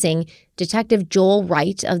went missing, Detective Joel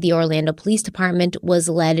Wright of the Orlando Police Department was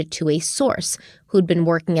led to a source who'd been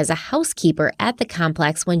working as a housekeeper at the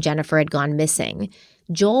complex when Jennifer had gone missing.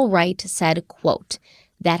 Joel Wright said, quote,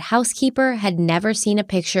 "That housekeeper had never seen a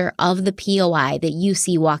picture of the POI that you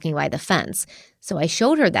see walking by the fence. So I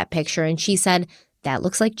showed her that picture and she said, 'That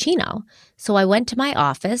looks like Chino.' So I went to my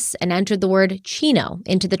office and entered the word Chino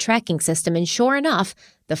into the tracking system, and sure enough,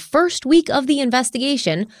 the first week of the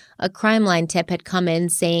investigation, a crime line tip had come in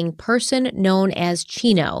saying person known as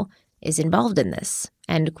Chino is involved in this,"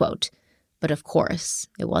 end quote. But of course,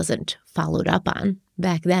 it wasn't followed up on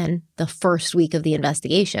back then, the first week of the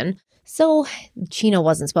investigation. So Chino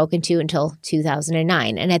wasn't spoken to until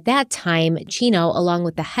 2009. And at that time, Chino, along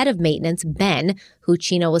with the head of maintenance, Ben, who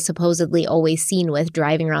Chino was supposedly always seen with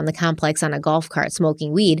driving around the complex on a golf cart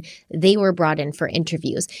smoking weed, they were brought in for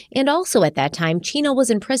interviews. And also at that time, Chino was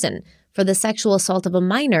in prison for the sexual assault of a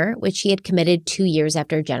minor, which he had committed 2 years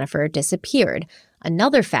after Jennifer disappeared.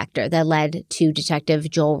 Another factor that led to Detective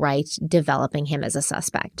Joel Wright developing him as a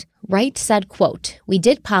suspect. Wright said, quote, "We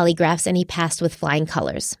did polygraphs and he passed with flying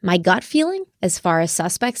colors. My gut feeling, as far as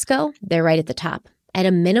suspects go, they're right at the top. At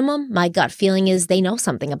a minimum, my gut feeling is they know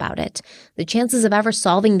something about it. The chances of ever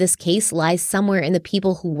solving this case lies somewhere in the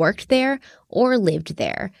people who worked there or lived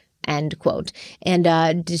there," end quote.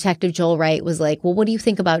 And Detective Joel Wright was like, "Well, what do you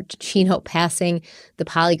think about Chino passing the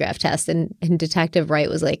polygraph test?" And Detective Wright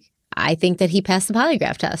was like, "I think that he passed the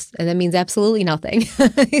polygraph test, and that means absolutely nothing."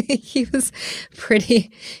 He was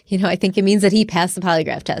pretty, I think it means that he passed the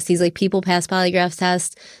polygraph test. He's like, people pass polygraph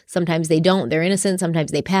tests. Sometimes they don't. They're innocent.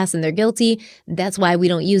 Sometimes they pass and they're guilty. That's why we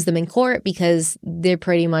don't use them in court, because they're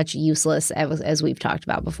pretty much useless, as we've talked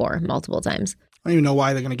about before multiple times. I don't even know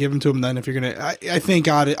why they're going to give him to him then if you're going to – I think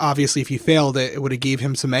obviously if he failed it, it would have gave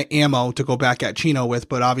him some ammo to go back at Chino with,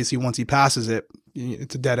 but obviously once he passes it,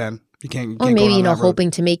 it's a dead end. You can't or maybe, go hoping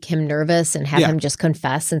to make him nervous and have him just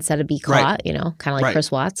confess instead of be caught, right. Kind of like Chris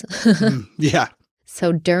Watts. Yeah.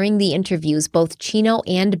 So during the interviews, both Chino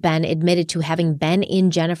and Ben admitted to having been in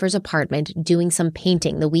Jennifer's apartment doing some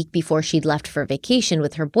painting the week before she'd left for vacation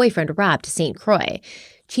with her boyfriend, Rob, to St. Croix.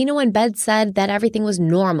 Chino and Ben said that everything was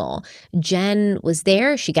normal. Jen was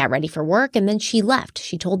there, she got ready for work, and then she left.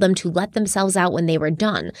 She told them to let themselves out when they were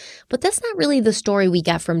done. But that's not really the story we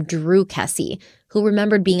got from Drew Kessie, who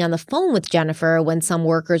remembered being on the phone with Jennifer when some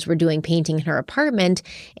workers were doing painting in her apartment,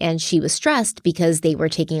 and she was stressed because they were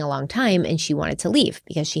taking a long time and she wanted to leave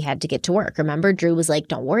because she had to get to work. Remember, Drew was like,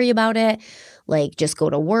 "Don't worry about it. Like, just go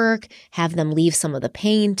to work, have them leave some of the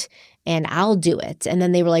paint, and I'll do it." And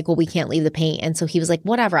then they were like, "Well, we can't leave the paint." And so he was like,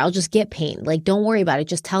 "Whatever, I'll just get paint. Like, don't worry about it.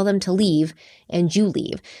 Just tell them to leave and you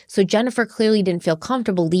leave." So Jennifer clearly didn't feel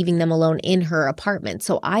comfortable leaving them alone in her apartment.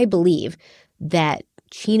 So I believe that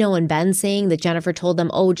Chino and Ben saying that Jennifer told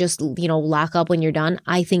them, "Oh, just, lock up when you're done,"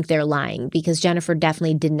 I think they're lying, because Jennifer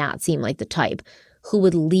definitely did not seem like the type who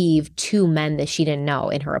would leave 2 men that she didn't know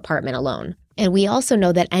in her apartment alone. And we also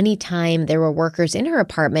know that anytime there were workers in her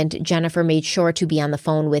apartment, Jennifer made sure to be on the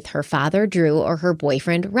phone with her father, Drew, or her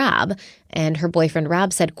boyfriend, Rob. And her boyfriend,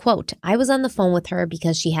 Rob, said, quote, "I was on the phone with her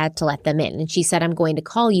because she had to let them in. And she said, 'I'm going to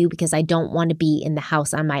call you because I don't want to be in the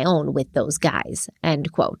house on my own with those guys,'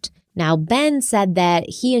 end quote. Now, Ben said that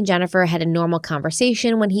he and Jennifer had a normal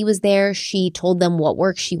conversation when he was there. She told them what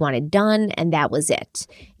work she wanted done, and that was it.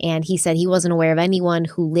 And he said he wasn't aware of anyone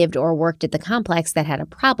who lived or worked at the complex that had a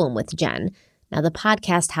problem with Jen. Now, the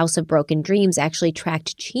podcast House of Broken Dreams actually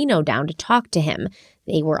tracked Chino down to talk to him.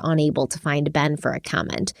 They were unable to find Ben for a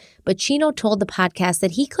comment. But Chino told the podcast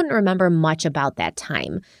that he couldn't remember much about that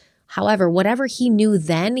time. However, whatever he knew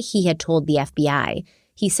then, he had told the FBI.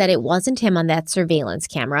 He said it wasn't him on that surveillance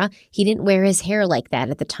camera. He didn't wear his hair like that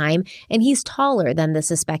at the time, and he's taller than the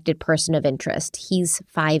suspected person of interest. He's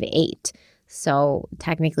 5'8". So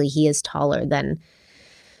technically he is taller than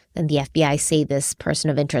the FBI say this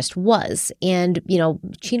person of interest was. And,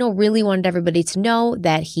 Chino really wanted everybody to know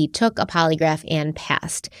that he took a polygraph and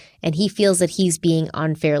passed, and he feels that he's being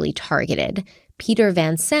unfairly targeted. Peter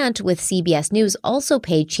Van Sant with CBS News also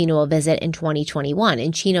paid Chino a visit in 2021,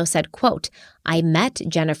 and Chino said, quote, "I met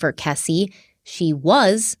Jennifer Kessie. She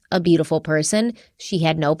was a beautiful person. She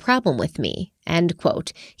had no problem with me," end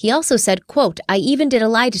quote. He also said, quote, I even did a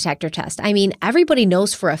lie detector test. I mean, everybody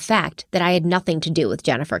knows for a fact that I had nothing to do with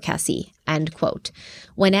Jennifer Kesse, end quote.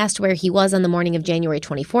 When asked where he was on the morning of January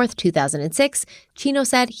 24th, 2006, Chino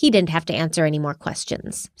said he didn't have to answer any more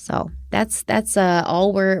questions. So that's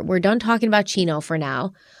all. We're done talking about Chino for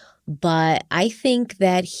now. But I think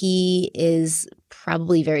that he is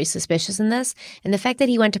probably very suspicious in this. And the fact that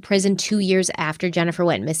he went to prison 2 years after Jennifer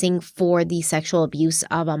went missing for the sexual abuse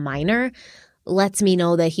of a minor lets me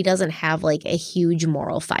know that he doesn't have like a huge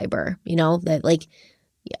moral fiber, you know, that like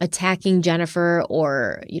attacking Jennifer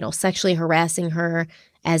or, you know, sexually harassing her,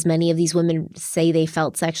 as many of these women say they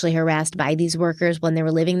felt sexually harassed by these workers when they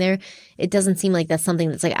were living there. It doesn't seem like that's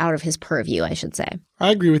something that's like out of his purview, I should say.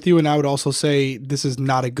 I agree with you. And I would also say this is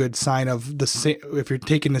not a good sign of if you're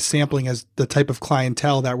taking the sampling as the type of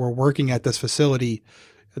clientele that were working at this facility,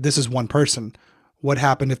 this is one person. What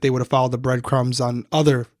happened if they would have followed the breadcrumbs on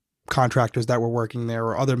other contractors that were working there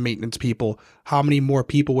or other maintenance people? How many more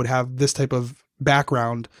people would have this type of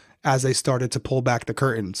background as they started to pull back the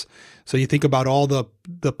curtains? So you think about all the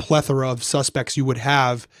plethora of suspects you would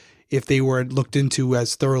have if they were looked into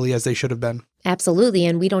as thoroughly as they should have been. Absolutely.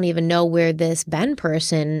 And we don't even know where this Ben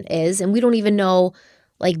person is. And we don't even know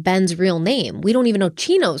like Ben's real name. We don't even know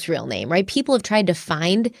Chino's real name, right? People have tried to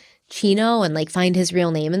find Chino and like find his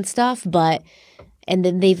real name and stuff, and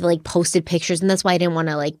then they've like posted pictures. And that's why I didn't want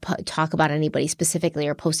to like talk about anybody specifically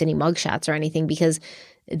or post any mugshots or anything, because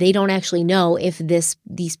they don't actually know if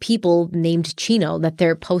these people named Chino that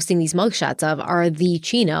they're posting these mugshots of are the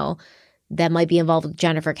Chino that might be involved with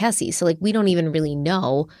Jennifer Kesse. So like we don't even really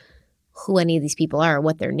know who any of these people are or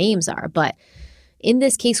what their names are. But in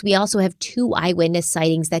this case, we also have 2 eyewitness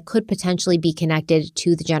sightings that could potentially be connected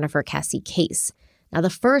to the Jennifer Kesse case. Now, the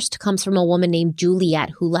first comes from a woman named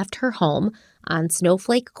Juliet who left her home on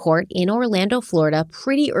Snowflake Court in Orlando, Florida,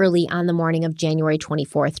 pretty early on the morning of January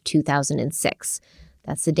 24th, 2006.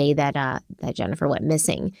 That's the day that Jennifer went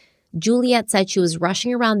missing. Juliet said she was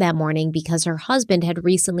rushing around that morning because her husband had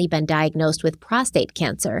recently been diagnosed with prostate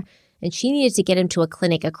cancer, and she needed to get him to a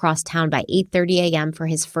clinic across town by 8:30 a.m. for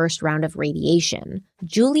his first round of radiation.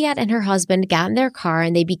 Juliet and her husband got in their car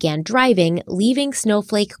and they began driving, leaving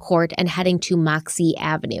Snowflake Court and heading to Moxie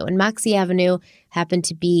Avenue. And Moxie Avenue happened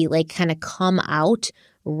to be like kind of come out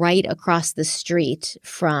right across the street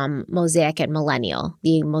from Mosaic at Millennial,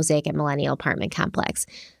 the Mosaic at Millennial apartment complex.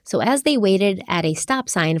 So as they waited at a stop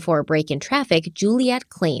sign for a break in traffic, Juliet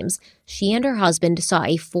claims she and her husband saw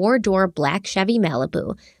a 4-door black Chevy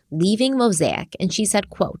Malibu leaving Mosaic, and she said,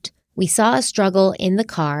 quote, "We saw a struggle in the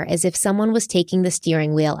car as if someone was taking the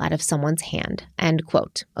steering wheel out of someone's hand," end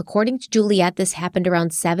quote. According to Juliet, this happened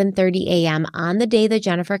around 7:30 a.m. on the day that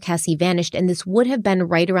Jennifer Kesse vanished, and this would have been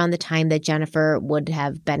right around the time that Jennifer would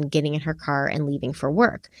have been getting in her car and leaving for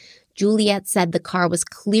work. Juliet said the car was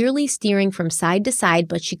clearly steering from side to side,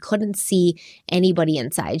 but she couldn't see anybody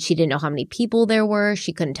inside. She didn't know how many people there were.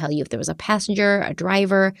 She couldn't tell you if there was a passenger, a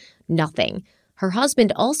driver, nothing. Her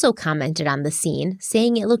husband also commented on the scene,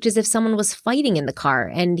 saying it looked as if someone was fighting in the car,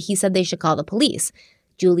 and he said they should call the police.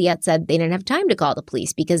 Juliet said they didn't have time to call the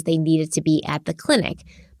police because they needed to be at the clinic.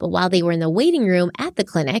 But while they were in the waiting room at the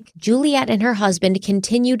clinic, Juliet and her husband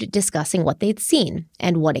continued discussing what they'd seen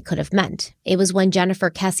and what it could have meant. It was when Jennifer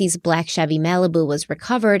Kesse's black Chevy Malibu was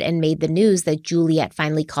recovered and made the news that Juliet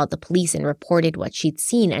finally called the police and reported what she'd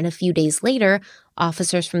seen. And a few days later,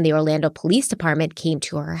 officers from the Orlando Police Department came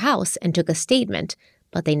to her house and took a statement,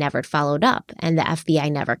 but they never followed up, and the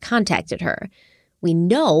FBI never contacted her. We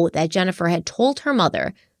know that Jennifer had told her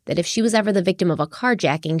mother that if she was ever the victim of a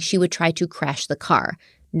carjacking, she would try to crash the car,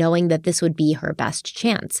 knowing that this would be her best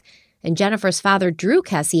chance. And Jennifer's father, Drew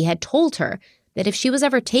Kesse, had told her that if she was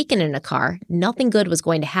ever taken in a car, nothing good was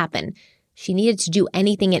going to happen. She needed to do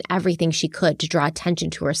anything and everything she could to draw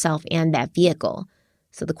attention to herself and that vehicle.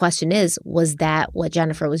 So the question is, was that what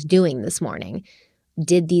Jennifer was doing this morning?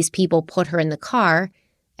 Did these people put her in the car,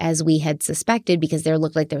 as we had suspected, because there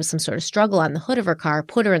looked like there was some sort of struggle on the hood of her car,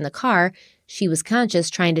 put her in the car? She was conscious,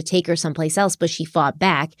 trying to take her someplace else, but she fought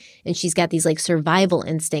back, and she's got these like survival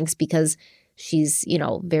instincts because she's,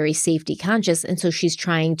 very safety conscious, and so she's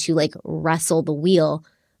trying to like wrestle the wheel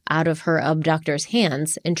out of her abductor's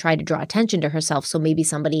hands and try to draw attention to herself, so maybe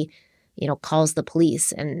somebody calls the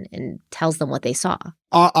police and tells them what they saw.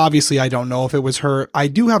 Obviously, I don't know if it was her. I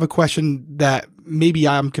do have a question that maybe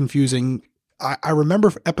I'm confusing. I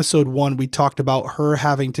remember for episode 1, we talked about her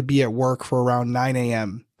having to be at work for around 9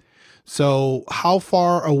 a.m. So how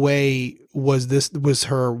far away was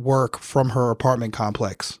her work from her apartment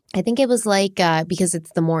complex? I think it was like, because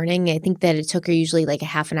it's the morning, I think that it took her usually like a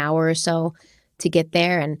half an hour or so to get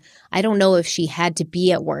there. And I don't know if she had to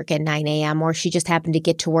be at work at 9 a.m. or she just happened to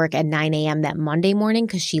get to work at 9 a.m. that Monday morning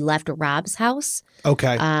because she left Rob's house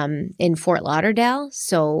in Fort Lauderdale.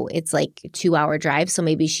 So it's like a 2-hour drive. So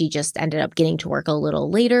maybe she just ended up getting to work a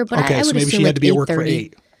little later. But I would so maybe assume she had to be at work for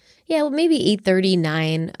 8. Yeah, well, maybe 8:30,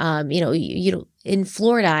 9. You know, in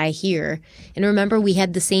Florida, I hear, and remember we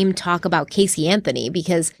had the same talk about Casey Anthony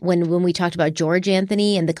because when we talked about George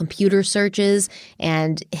Anthony and the computer searches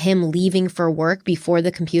and him leaving for work before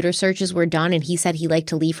the computer searches were done, and he said he liked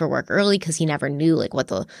to leave for work early because he never knew like what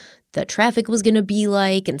the traffic was going to be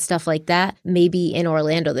like and stuff like that. Maybe in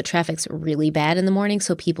Orlando, the traffic's really bad in the morning,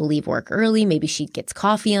 so people leave work early. Maybe she gets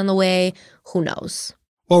coffee on the way. Who knows?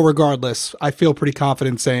 Well, regardless, I feel pretty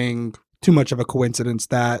confident saying too much of a coincidence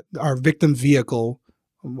that our victim vehicle,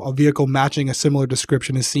 a vehicle matching a similar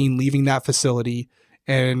description, is seen leaving that facility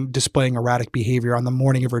and displaying erratic behavior on the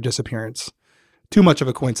morning of her disappearance. Too much of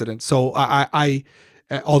a coincidence. So I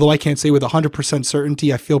although I can't say with 100%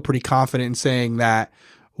 certainty, I feel pretty confident in saying that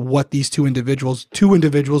what these two individuals,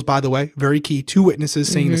 by the way, very key, 2 witnesses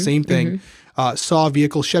saying the same thing, saw a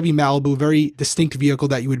vehicle, Chevy Malibu, very distinct vehicle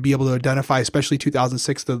that you would be able to identify, especially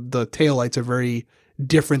 2006. The taillights are very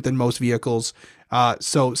different than most vehicles.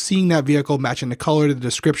 So seeing that vehicle matching the color to the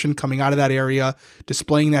description coming out of that area,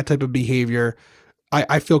 displaying that type of behavior,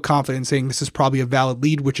 I feel confident in saying this is probably a valid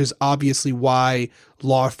lead, which is obviously why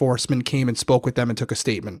law enforcement came and spoke with them and took a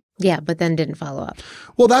statement. Yeah, but then didn't follow up.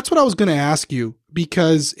 Well, that's what I was going to ask you,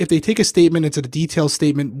 because if they take a statement, it's a detailed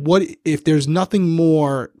statement. What if there's nothing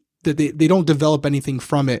more, that they don't develop anything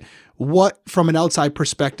from it? What, from an outside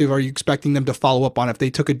perspective, are you expecting them to follow up on? If they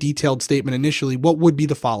took a detailed statement initially, what would be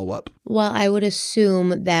the follow-up? Well, I would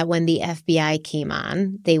assume that when the FBI came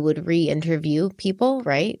on, they would re-interview people,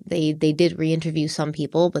 right? They did re-interview some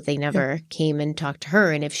people, but they never came and talked to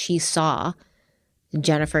her. And if she saw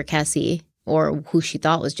Jennifer Kesse, or who she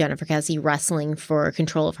thought was Jennifer Kesse, wrestling for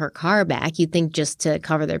control of her car back, you'd think just to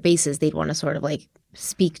cover their bases, they'd want to sort of like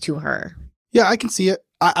speak to her. Yeah, I can see it.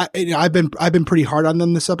 I've been pretty hard on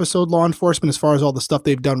them this episode, law enforcement, as far as all the stuff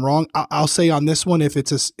they've done wrong. I'll say on this one, if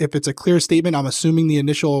it's a clear statement, I'm assuming the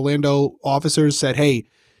initial Orlando officers said, "Hey,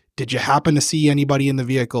 did you happen to see anybody in the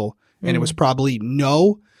vehicle?" And it was probably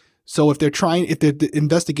no. So if the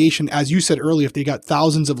investigation, as you said earlier, if they got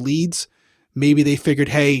thousands of leads, maybe they figured,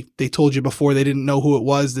 hey, they told you before, they didn't know who it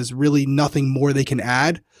was. There's really nothing more they can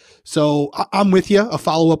add. So I'm with you. A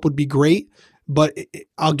follow-up would be great. But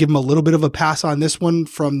I'll give them a little bit of a pass on this one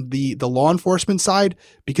from the law enforcement side,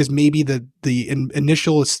 because maybe the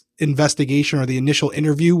initial investigation or the initial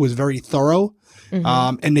interview was very thorough. And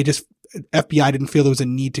FBI didn't feel there was a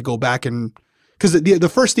need to go back and, because the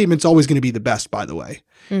first statement's always going to be the best, by the way.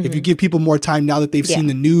 If you give people more time now that they've seen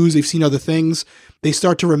the news, they've seen other things, they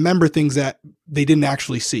start to remember things that they didn't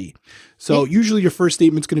actually see. So usually your first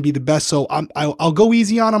statement's going to be the best. So I'll go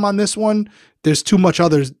easy on them on this one. There's too much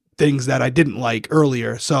other things that I didn't like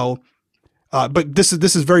earlier. So, but this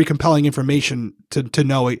is very compelling information to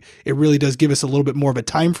know. It really does give us a little bit more of a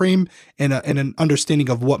time frame and an understanding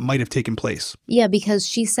of what might have taken place. Yeah, because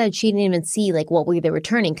she said she didn't even see like what way they were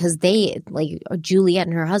turning, because they, like Juliet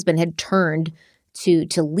and her husband, had turned to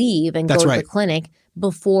leave and go to the clinic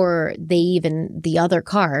before the other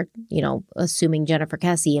car, assuming Jennifer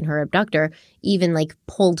Kesse and her abductor, even like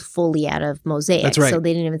pulled fully out of Mosaic. That's right. So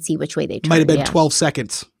they didn't even see which way they turned. Might have been 12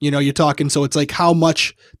 seconds. You're talking. So it's like how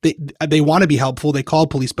much they want to be helpful. They call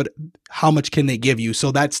police, but how much can they give you?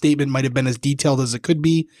 So that statement might have been as detailed as it could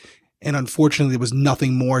be. And unfortunately, there was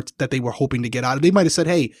nothing more that they were hoping to get out of it. They might have said,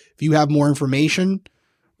 hey, if you have more information,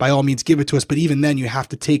 by all means, give it to us. But even then, you have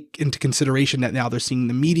to take into consideration that now they're seeing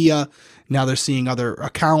the media, now they're seeing other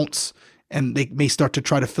accounts, and they may start to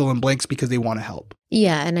try to fill in blanks because they want to help.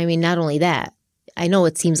 Yeah. And I mean, not only that, I know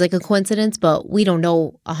it seems like a coincidence, but we don't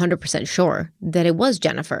know 100% sure that it was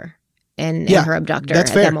Jennifer and her abductor at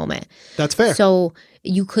that moment. That's fair. So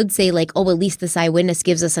you could say like, oh, at least this eyewitness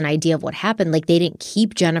gives us an idea of what happened. Like they didn't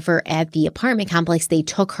keep Jennifer at the apartment complex. They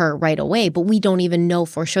took her right away, but we don't even know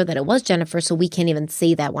for sure that it was Jennifer. So we can't even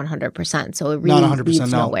say that 100%. So it really not 100%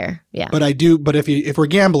 leads nowhere. Yeah. But if we're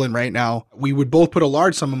gambling right now, we would both put a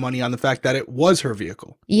large sum of money on the fact that it was her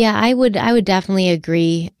vehicle. Yeah, I would definitely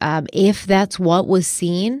agree. If that's what was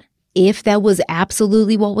seen, if that was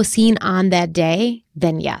absolutely what was seen on that day,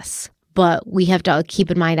 then yes. But we have to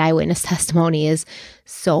keep in mind eyewitness testimony is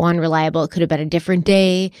so unreliable. It could have been a different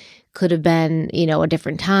day, could have been, a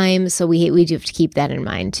different time. So we do have to keep that in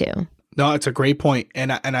mind too. No, it's a great point.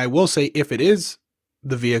 And I will say, if it is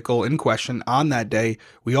the vehicle in question on that day,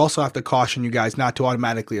 we also have to caution you guys not to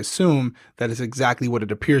automatically assume that it's exactly what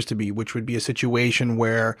it appears to be, which would be a situation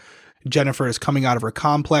where Jennifer is coming out of her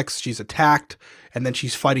complex. She's attacked, and then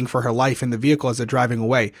she's fighting for her life in the vehicle as they're driving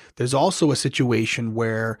away. There's also a situation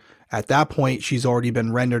where at that point, she's already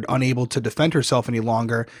been rendered unable to defend herself any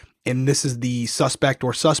longer. And this is the suspect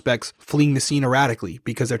or suspects fleeing the scene erratically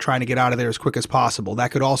because they're trying to get out of there as quick as possible.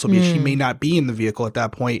 That could also be she may not be in the vehicle at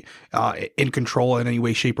that point in control in any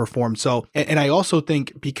way, shape, or form. So, and I also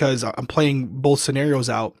think because I'm playing both scenarios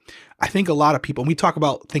out, I think a lot of people, and we talk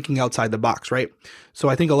about thinking outside the box, right? So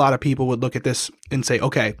I think a lot of people would look at this and say,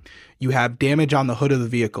 okay, you have damage on the hood of the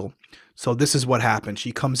vehicle. So this is what happened.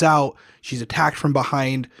 She comes out, she's attacked from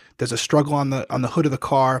behind. There's a struggle on the hood of the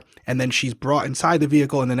car, and then she's brought inside the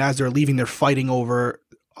vehicle. And then as they're leaving, they're fighting over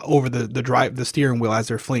the steering wheel as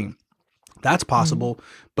they're fleeing. That's possible.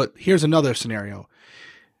 But here's another scenario.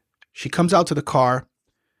 She comes out to the car.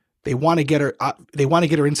 They want to get her. They want to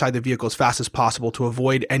get her inside the vehicle as fast as possible to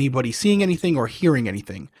avoid anybody seeing anything or hearing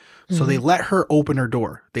anything. So they let her open her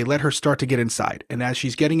door. They let her start to get inside. And as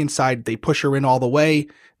she's getting inside, they push her in all the way.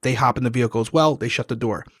 They hop in the vehicle as well. They shut the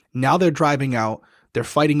door. Now they're driving out. They're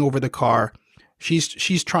fighting over the car.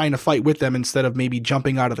 She's trying to fight with them instead of maybe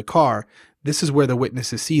jumping out of the car. This is where the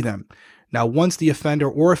witnesses see them. Now, once the offender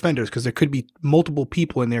or offenders, because there could be multiple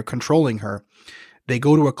people in there controlling her, they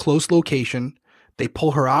go to a close location. They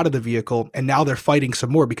pull her out of the vehicle, and now they're fighting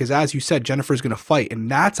some more because, as you said, Jennifer's going to fight.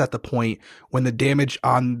 And that's at the point when the damage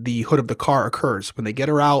on the hood of the car occurs. When they get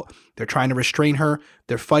her out, they're trying to restrain her.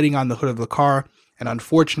 They're fighting on the hood of the car. And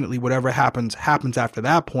unfortunately, whatever happens after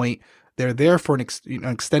that point. They're there for an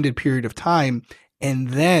extended period of time, and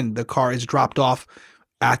then the car is dropped off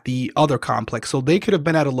at the other complex. So they could have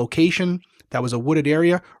been at a location that was a wooded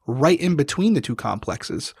area right in between the two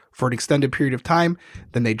complexes for an extended period of time.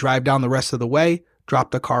 Then they drive down the rest of the way,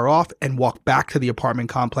 drop the car off, and walk back to the apartment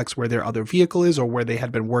complex where their other vehicle is or where they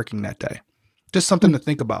had been working that day. Just something to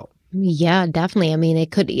think about. Yeah, definitely. I mean,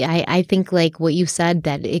 it could, I think like what you said,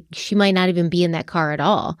 that she might not even be in that car at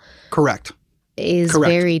all. Correct. Is Correct.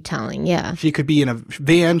 Very telling. Yeah. She could be in a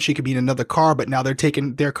van. She could be in another car, but now they're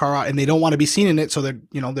taking their car out and they don't want to be seen in it. So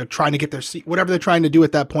they're trying to get their seat, whatever they're trying to do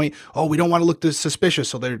at that point. Oh, we don't want to look suspicious.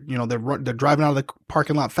 So they're driving out of the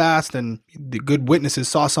parking lot fast, and the good witnesses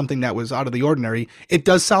saw something that was out of the ordinary. It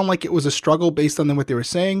does sound like it was a struggle based on what they were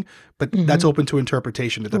saying, but that's open to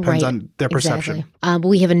interpretation. It depends on their perception. Exactly. But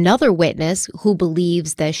we have another witness who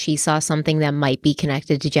believes that she saw something that might be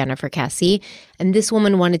connected to Jennifer Kesse. And this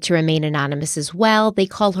woman wanted to remain anonymous as well. They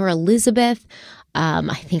call her Elizabeth.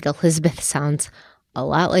 I think Elizabeth sounds a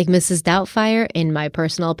lot like Mrs. Doubtfire, in my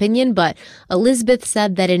personal opinion, but Elizabeth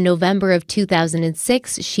said that in November of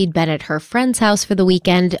 2006, she'd been at her friend's house for the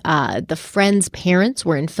weekend. The friend's parents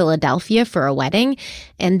were in Philadelphia for a wedding,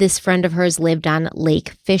 and this friend of hers lived on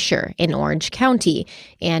Lake Fisher in Orange County.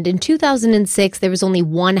 And in 2006, there was only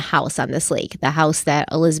one house on this lake, the house that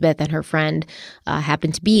Elizabeth and her friend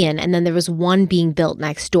happened to be in, and then there was one being built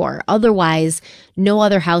next door. Otherwise, no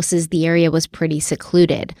other houses. The area was pretty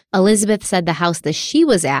secluded. Elizabeth said the house that she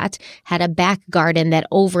was at had a back garden that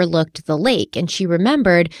overlooked the lake, and she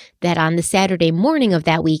remembered that on the Saturday morning of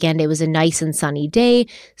that weekend, it was a nice and sunny day.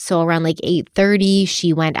 So around like 8:30,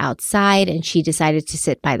 she went outside and she decided to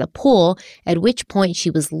sit by the pool, at which point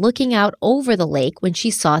she was looking out over the lake when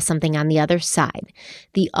she saw something on the other side.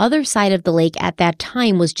 The other side of the lake at that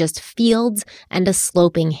time was just fields and a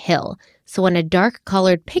sloping hill. So when a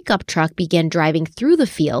dark-colored pickup truck began driving through the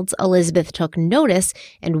fields, Elizabeth took notice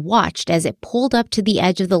and watched as it pulled up to the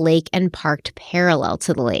edge of the lake and parked parallel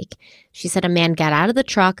to the lake. She said a man got out of the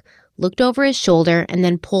truck, looked over his shoulder, and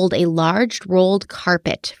then pulled a large rolled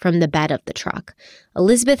carpet from the bed of the truck.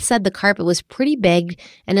 Elizabeth said the carpet was pretty big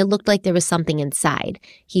and it looked like there was something inside.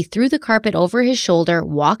 He threw the carpet over his shoulder,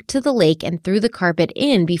 walked to the lake, and threw the carpet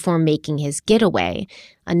in before making his getaway.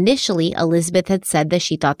 Initially, Elizabeth had said that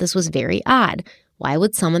she thought this was very odd. Why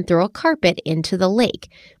would someone throw a carpet into the lake?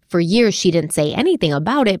 For years, she didn't say anything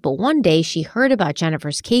about it, but one day she heard about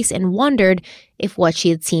Jennifer's case and wondered if what she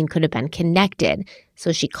had seen could have been connected.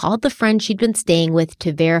 So she called the friend she'd been staying with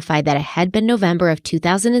to verify that it had been November of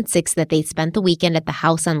 2006 that they spent the weekend at the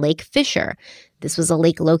house on Lake Fisher. This was a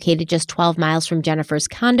lake located just 12 miles from Jennifer's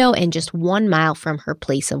condo and just 1 mile from her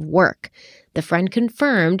place of work. The friend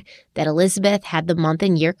confirmed that Elizabeth had the month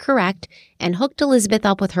and year correct and hooked Elizabeth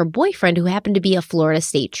up with her boyfriend, who happened to be a Florida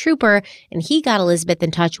State Trooper, and he got Elizabeth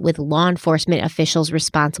in touch with law enforcement officials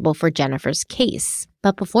responsible for Jennifer's case.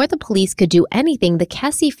 But before the police could do anything, the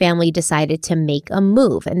Kesse family decided to make a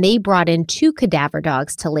move, and they brought in 2 cadaver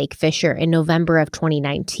dogs to Lake Fisher in November of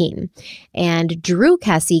 2019. And Drew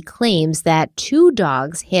Kesse claims that 2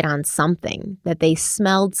 dogs hit on something, that they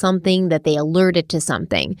smelled something, that they alerted to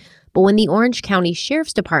something. But when the Orange County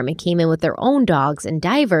Sheriff's Department came in with their own dogs and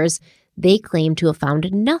divers, they claimed to have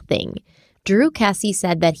found nothing. Drew Kesse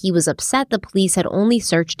said that he was upset the police had only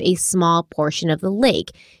searched a small portion of the lake.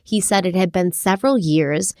 He said it had been several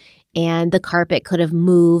years and the carpet could have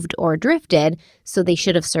moved or drifted, so they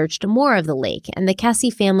should have searched more of the lake. And the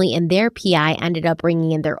Kesse family and their PI ended up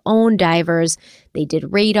bringing in their own divers. They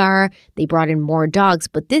did radar, they brought in more dogs,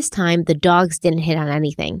 but this time the dogs didn't hit on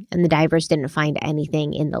anything and the divers didn't find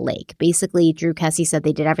anything in the lake. Basically, Drew Kesse said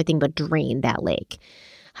they did everything but drain that lake.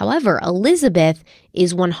 However, Elizabeth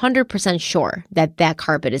is 100% sure that that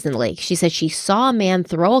carpet is in the lake. She said she saw a man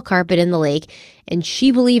throw a carpet in the lake, and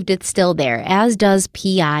she believed it's still there, as does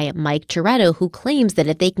PI Mike Toretto, who claims that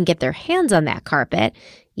if they can get their hands on that carpet,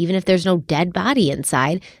 even if there's no dead body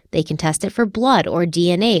inside, they can test it for blood or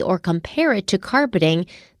DNA or compare it to carpeting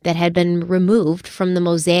that had been removed from the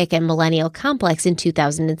Mosaic and Millennial Complex in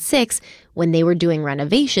 2006 when they were doing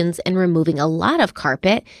renovations and removing a lot of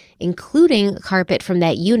carpet, including carpet from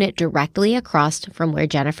that unit directly across from where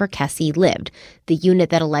Jennifer Kesse lived, the unit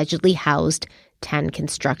that allegedly housed 10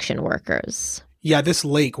 construction workers. Yeah, this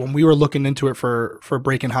lake, when we were looking into it for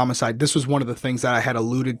Breaking Homicide, this was one of the things that I had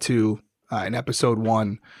alluded to in episode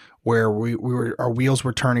 1, where we were, our wheels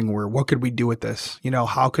were turning. Where what could we do with this? You know,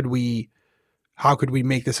 how could we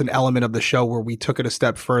make this an element of the show where we took it a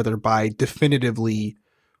step further by definitively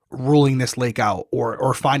ruling this lake out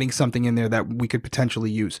or finding something in there that we could potentially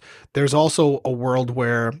use? There's also a world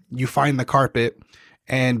where you find the carpet,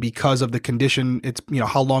 and because of the condition, it's, you know,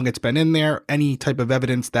 how long it's been in there, any type of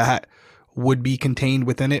evidence that would be contained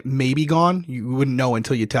within it may be gone. You wouldn't know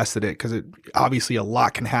until you tested it, because obviously a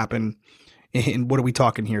lot can happen in, what are we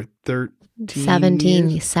talking here? 17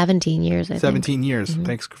 years, I 17 think. years. Mm-hmm.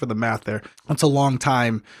 Thanks for the math there. That's a long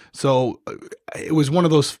time. So it was one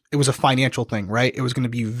of those, it was a financial thing, right? It was going to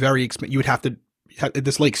be very expensive. You would have to,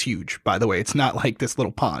 this lake's huge, by the way. It's not like this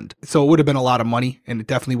little pond. So it would have been a lot of money, and it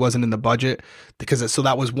definitely wasn't in the budget, because so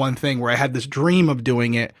that was one thing where I had this dream of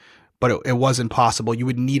doing it, but it wasn't possible. You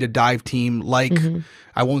would need a dive team like,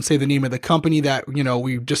 I won't say the name of the company that, you know,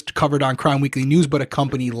 we just covered on Crime Weekly News, but a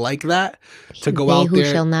company like that to go out there.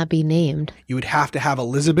 Who shall not be named. You would have to have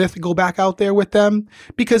Elizabeth go back out there with them,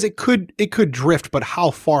 because it could drift, but how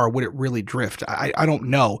far would it really drift? I don't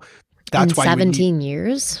know. That's why 17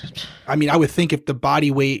 years. I mean, I would think if the body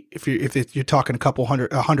weight, if you're talking a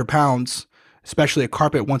 100 pounds, especially a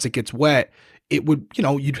carpet, once it gets wet, it would, you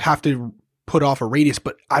know, you'd have to put off a radius.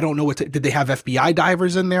 But I don't know did they have FBI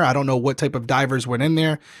divers in there? I don't know what type of divers went in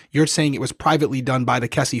there. You're saying it was privately done by the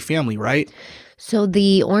Kesse family, right? So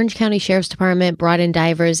the Orange County Sheriff's Department brought in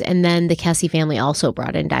divers, and then the Kesse family also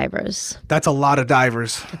brought in divers. That's a lot of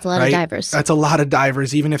divers. That's a lot of divers. That's a lot of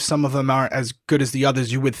divers. Even if some of them aren't as good as the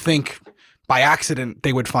others, you would think by accident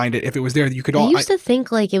they would find it. If it was there, you could all. I used to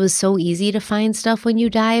think like it was so easy to find stuff when you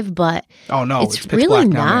dive, but oh no, it's really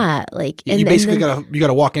not. Like, you basically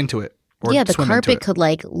gotta walk into it. Yeah, the carpet could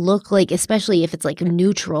like look like, especially if it's like a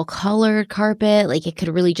neutral colored carpet, like it could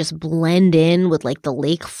really just blend in with like the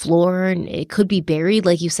lake floor, and it could be buried,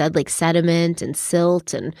 like you said, like sediment and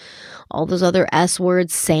silt and all those other S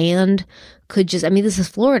words. Sand could just, I mean, this is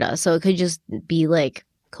Florida, so it could just be like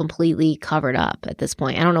completely covered up at this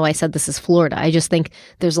point. I don't know why I said this is Florida. I just think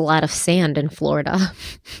there's a lot of sand in Florida.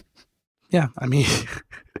 Yeah, I mean,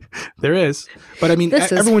 there is, but I mean,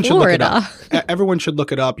 everyone should look it up. Everyone should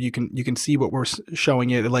look it up. You can see what we're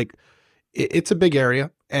showing it. Like, it's a big area,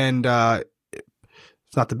 and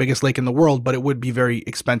it's not the biggest lake in the world, but it would be very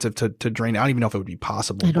expensive to drain. I don't even know if it would be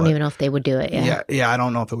possible. I don't even know if they would do it. Yeah. I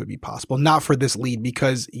don't know if it would be possible. Not for this lead,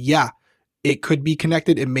 because it could be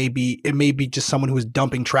connected. It may be just someone who is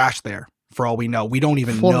dumping trash there. For all we know, we don't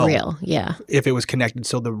even know if it was connected.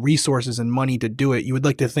 So the resources and money to do it, you would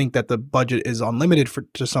like to think that the budget is unlimited for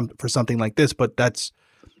something like this, but that's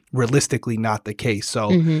realistically not the case.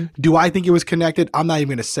 So do I think it was connected? I'm not even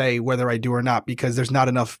going to say whether I do or not, because there's not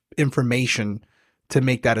enough information to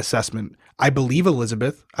make that assessment. I believe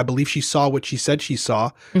Elizabeth. I believe she saw what she said she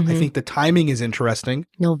saw. I think the timing is interesting.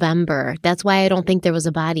 November. That's why I don't think there was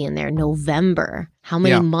a body in there. November. How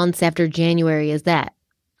many months after January is that?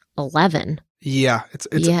 11. Yeah, it's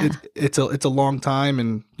a long time,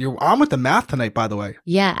 and I'm with the math tonight, by the way.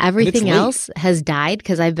 Yeah, everything else has died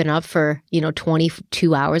because I've been up for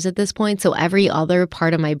 22 hours at this point, so every other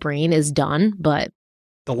part of my brain is done, but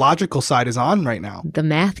the logical side is on right now. The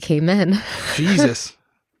math came in. Jesus.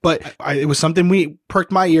 But it was something we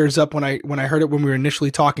perked my ears up when I heard it when we were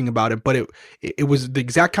initially talking about it. But it was the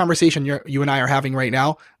exact conversation you and I are having right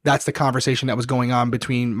now. That's the conversation that was going on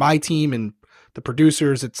between my team and the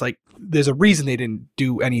producers. It's like there's a reason they didn't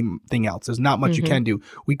do anything else. There's not much you can do.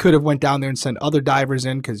 We could have went down there and sent other divers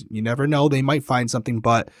in because you never know, they might find something.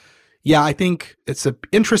 But yeah, I think it's an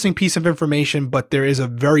interesting piece of information, but there is a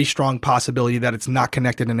very strong possibility that it's not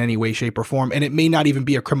connected in any way, shape, or form. And it may not even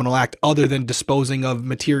be a criminal act other than disposing of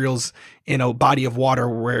materials in a body of water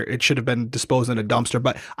where it should have been disposed in a dumpster.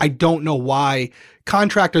 But I don't know why.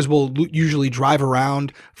 Contractors will usually drive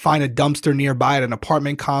around, find a dumpster nearby at an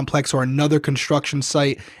apartment complex or another construction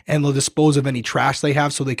site, and they'll dispose of any trash they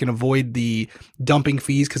have so they can avoid the dumping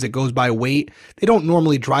fees because it goes by weight. They don't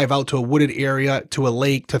normally drive out to a wooded area, to a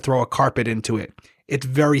lake, to throw a carpet into it. It's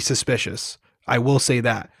very suspicious. I will say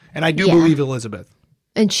that. And I do believe Elizabeth.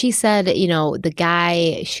 And she said, the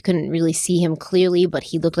guy, she couldn't really see him clearly, but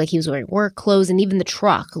he looked like he was wearing work clothes. And even the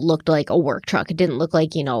truck looked like a work truck. It didn't look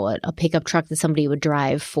like, a pickup truck that somebody would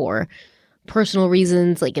drive for personal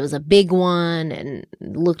reasons. Like it was a big one and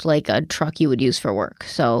looked like a truck you would use for work.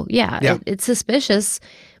 So, it's suspicious.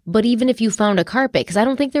 But even if you found a carpet, because I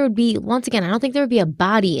don't think there would be a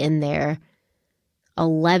body in there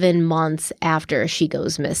 11 months after she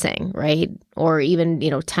goes missing, right? Or even,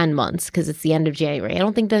 10 months because it's the end of January. I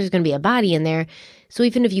don't think there's going to be a body in there. So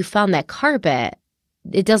even if you found that carpet,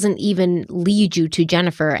 it doesn't even lead you to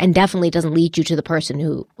Jennifer and definitely doesn't lead you to the person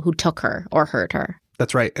who took her or hurt her.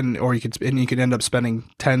 That's right. Or you could end up spending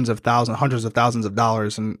tens of thousands, hundreds of thousands of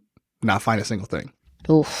dollars and not find a single thing.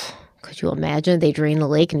 Oof. Could you imagine? They drain the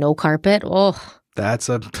lake, no carpet? Oh.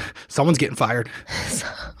 Someone's getting fired.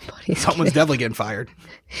 Someone's definitely getting fired.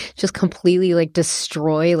 Just completely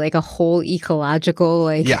destroy a whole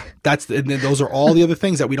ecological Yeah, those are all the other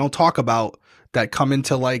things that we don't talk about that come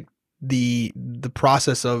into the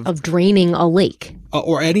process of draining a lake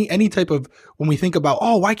or any type of, when we think about,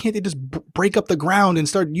 why can't they just break up the ground and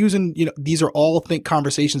start using, these are all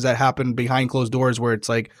conversations that happen behind closed doors where it's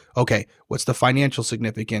like, okay, what's the financial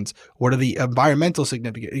significance? What are the environmental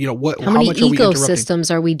significance? How many ecosystems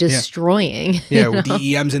are we destroying? Yeah,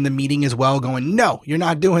 DEM's in the meeting as well going, no, you're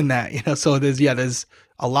not doing that. So there's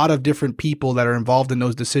a lot of different people that are involved in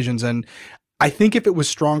those decisions. And I think if it was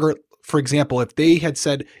stronger, for example, if they had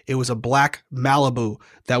said it was a black Malibu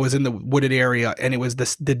that was in the wooded area and it was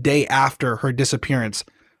the day after her disappearance,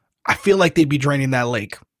 I feel like they'd be draining that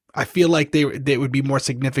lake. I feel like they would be more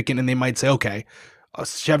significant and they might say, okay, a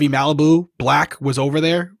Chevy Malibu black was over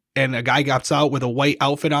there and a guy gets out with a white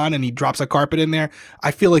outfit on and he drops a carpet in there. I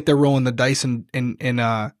feel like they're rolling the dice and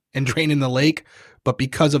draining the lake. But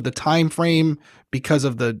because of the time frame, because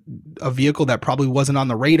of a vehicle that probably wasn't on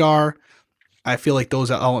the radar, I feel like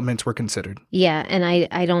those elements were considered. Yeah, and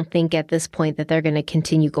I don't think at this point that they're going to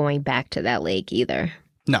continue going back to that lake either.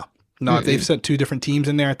 No. If they've sent 2 different teams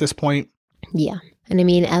in there at this point. Yeah. And I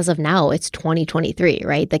mean, as of now, it's 2023,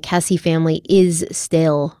 right? The Kesse family is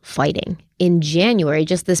still fighting. In January,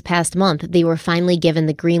 just this past month, they were finally given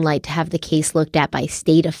the green light to have the case looked at by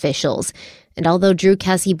state officials. And although Drew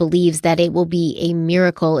Kesse believes that it will be a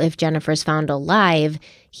miracle if Jennifer's found alive,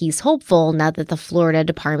 he's hopeful now that the Florida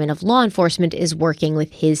Department of Law Enforcement is working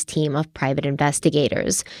with his team of private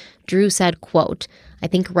investigators. Drew said, quote, "I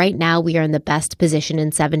think right now we are in the best position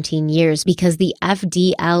in 17 years because the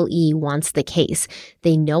FDLE wants the case.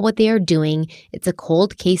 They know what they are doing. It's a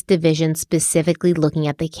cold case division specifically looking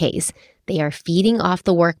at the case. They are feeding off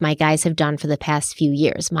the work my guys have done for the past few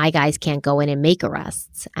years. My guys can't go in and make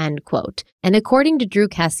arrests," end quote. And according to Drew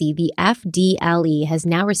Kesse, the FDLE has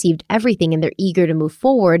now received everything and they're eager to move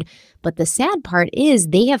forward. But the sad part is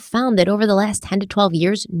they have found that over the last 10 to 12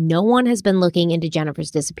 years, no one has been looking into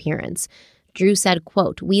Jennifer's disappearance. Drew said,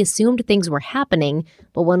 quote, "We assumed things were happening,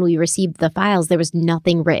 but when we received the files, there was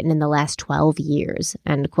nothing written in the last 12 years,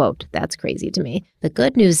 end quote. That's crazy to me. The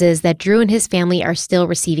good news is that Drew and his family are still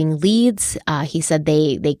receiving leads. He said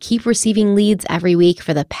they keep receiving leads every week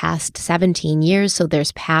for the past 17 years, so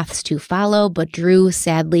there's paths to follow. But Drew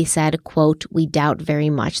sadly said, quote, "We doubt very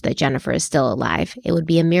much that Jennifer is still alive. It would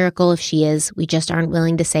be a miracle if she is. We just aren't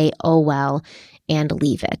willing to say, oh, well, and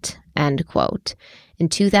leave it," end quote. In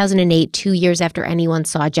 2008, 2 years after anyone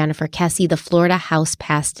saw Jennifer Kesse, the Florida House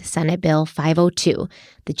passed Senate Bill 502,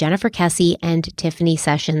 the Jennifer Kesse and Tiffany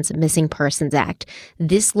Sessions Missing Persons Act.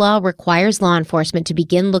 This law requires law enforcement to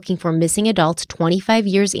begin looking for missing adults 25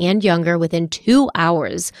 years and younger within 2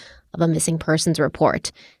 hours of a missing persons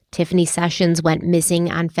report. Tiffany Sessions went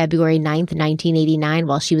missing on February 9th, 1989,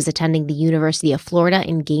 while she was attending the University of Florida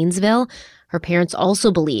in Gainesville. Her parents also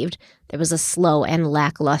believed there was a slow and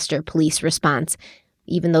lackluster police response,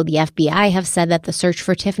 even though the FBI have said that the search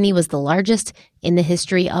for Tiffany was the largest in the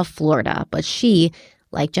history of Florida. But she,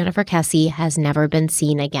 like Jennifer Kesse, has never been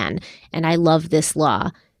seen again. And I love this law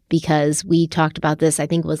because we talked about this, I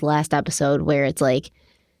think it was last episode, where it's like,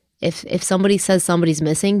 if somebody says somebody's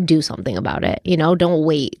missing, do something about it. You know, don't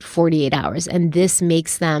wait 48 hours. And this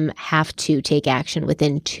makes them have to take action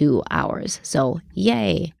within 2 hours. So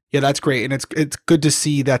yay. Yeah, that's great. And it's good to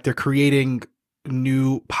see that they're creating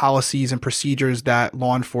new policies and procedures that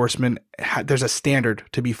law enforcement, there's a standard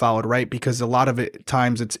to be followed, right? Because a lot of it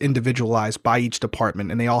times it's individualized by each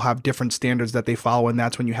department and they all have different standards that they follow. And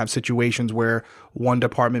that's when you have situations where one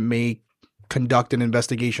department may conduct an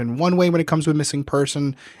investigation one way when it comes to a missing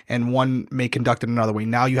person and one may conduct it another way.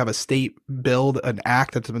 Now you have a state bill, an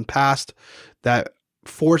act that's been passed that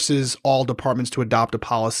forces all departments to adopt a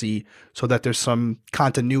policy so that there's some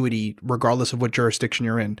continuity regardless of what jurisdiction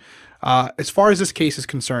you're in. As far as this case is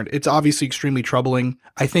concerned, it's obviously extremely troubling.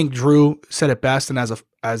 I think Drew said it best, and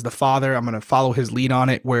as the father, I'm going to follow his lead on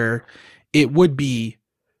it, where it would be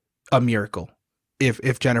a miracle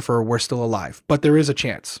if Jennifer were still alive. But there is a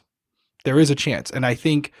chance. There is a chance. And I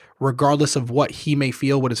think regardless of what he may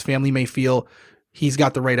feel, what his family may feel, he's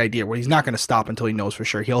got the right idea where he's not going to stop until he knows for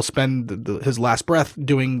sure. He'll spend his last breath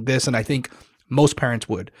doing this. And I think most parents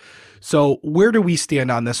would. So where do we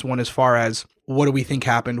stand on this one as far as what do we think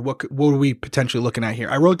happened? What are we potentially looking at here?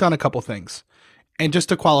 I wrote down a couple things. And just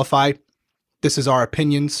to qualify, this is our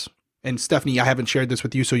opinions. And Stephanie, I haven't shared this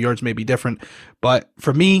with you, so yours may be different. But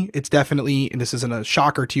for me, it's definitely, and this isn't a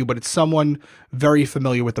shocker to you, but it's someone very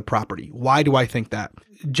familiar with the property. Why do I think that?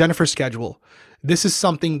 Jennifer's schedule. This is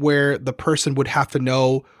something where the person would have to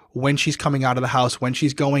know when she's coming out of the house, when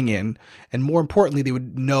she's going in, and more importantly, they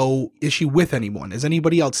would know, is she with anyone? Is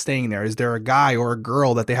anybody else staying there? Is there a guy or a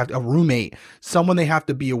girl that they have, a roommate, someone they have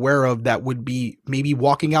to be aware of that would be maybe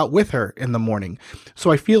walking out with her in the morning?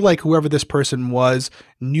 So I feel like whoever this person was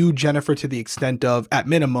knew Jennifer to the extent of, at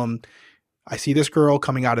minimum, I see this girl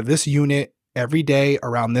coming out of this unit every day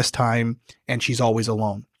around this time, and she's always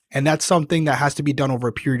alone. And that's something that has to be done over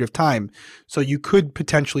a period of time. So you could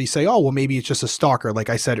potentially say, oh, well, maybe it's just a stalker, like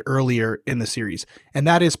I said earlier in the series. And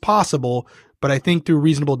that is possible. But I think through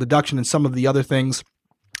reasonable deduction and some of the other things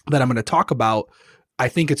that I'm going to talk about, I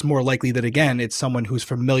think it's more likely that, again, it's someone who's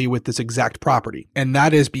familiar with this exact property. And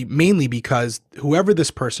that is mainly because whoever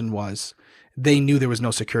this person was, they knew there was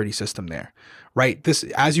no security system there, right? This,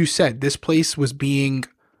 as you said, this place was being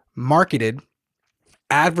marketed,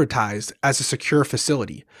 advertised as a secure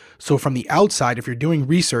facility. So from the outside, if you're doing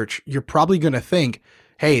research, you're probably going to think,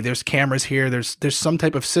 hey, there's cameras here. There's some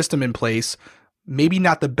type of system in place. Maybe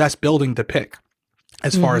not the best building to pick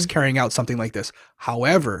as far as carrying out something like this.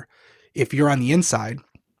 However, if you're on the inside,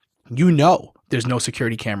 you know there's no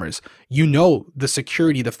security cameras. You know the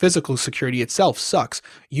security, the physical security itself sucks.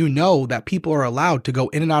 You know that people are allowed to go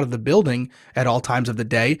in and out of the building at all times of the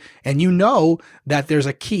day. And you know that there's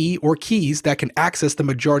a key or keys that can access the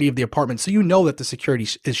majority of the apartment. So you know that the security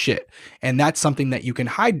is shit. And that's something that you can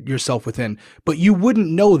hide yourself within. But you wouldn't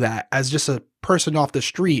know that as just a person off the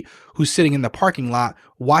street who's sitting in the parking lot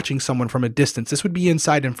watching someone from a distance. This would be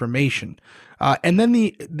inside information. And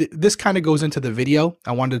then this kind of goes into the video.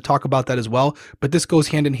 I wanted to talk about that as well, but this goes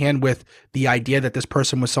hand in hand with the idea that this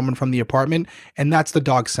person was someone from the apartment, and that's the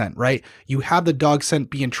dog scent, right? You have the dog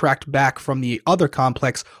scent being tracked back from the other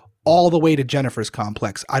complex all the way to Jennifer's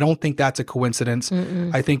complex. I don't think that's a coincidence.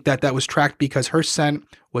 I think that was tracked because her scent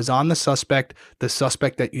was on the suspect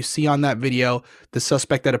that you see on that video, the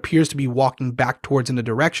suspect that appears to be walking back towards in the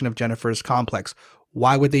direction of Jennifer's complex.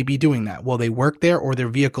 Why would they be doing that? Well, they work there or their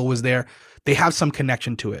vehicle was there. They have some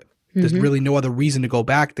connection to it. There's really no other reason to go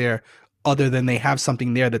back there other than they have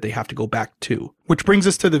something there that they have to go back to. Which brings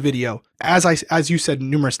us to the video. As you said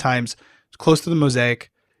numerous times, it's close to the Mosaic.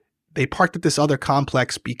 They parked at this other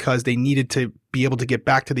complex because they needed to be able to get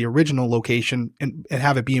back to the original location and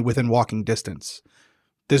have it be within walking distance.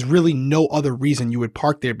 There's really no other reason you would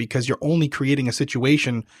park there because you're only creating a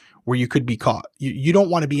situation where you could be caught. You don't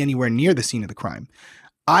want to be anywhere near the scene of the crime.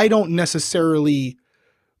 I don't necessarily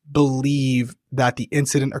believe that the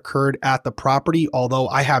incident occurred at the property, although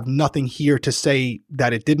I have nothing here to say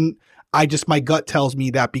that it didn't. My gut tells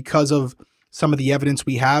me that because of some of the evidence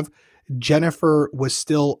we have, Jennifer was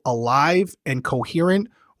still alive and coherent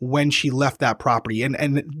when she left that property.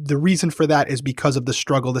 And the reason for that is because of the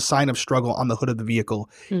struggle, the sign of struggle on the hood of the vehicle.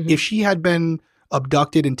 If she had been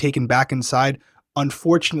abducted and taken back inside,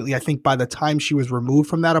 unfortunately, I think by the time she was removed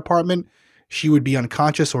from that apartment, she would be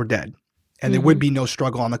unconscious or dead. And there would be no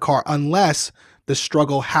struggle on the car unless the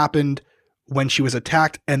struggle happened when she was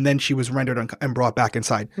attacked and then she was rendered and brought back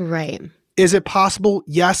inside. Right. Is it possible?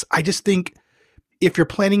 Yes. I just think if you're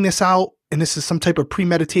planning this out and this is some type of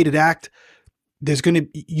premeditated act,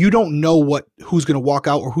 you don't know who's going to walk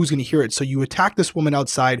out or who's going to hear it. So you attack this woman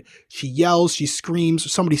outside. She yells, she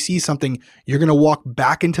screams, somebody sees something. You're going to walk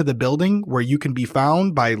back into the building where you can be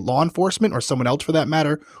found by law enforcement or someone else for that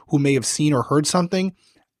matter who may have seen or heard something.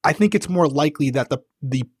 I think it's more likely that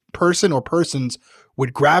the person or persons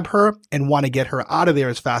would grab her and want to get her out of there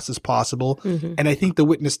as fast as possible. Mm-hmm. And I think the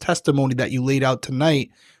witness testimony that you laid out tonight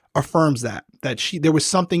affirms that there was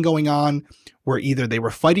something going on where either they were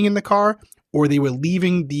fighting in the car or they were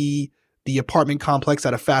leaving the apartment complex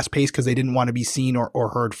at a fast pace because they didn't want to be seen or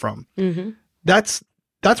heard from. Mm-hmm. That's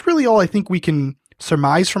really all I think we can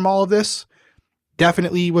surmise from all of this.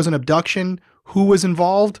 Definitely was an abduction. Who was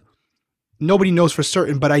involved? Nobody knows for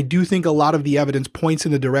certain, but I do think a lot of the evidence points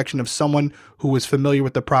in the direction of someone who was familiar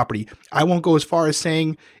with the property. I won't go as far as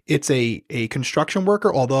saying it's a construction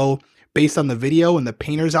worker, although based on the video and the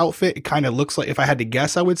painter's outfit, it kind of looks like, if I had to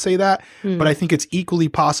guess, I would say that. But I think it's equally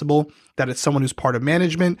possible that it's someone who's part of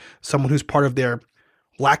management, someone who's part of their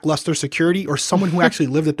lackluster security, or someone who actually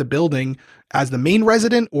lived at the building as the main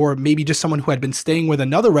resident, or maybe just someone who had been staying with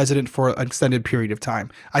another resident for an extended period of time.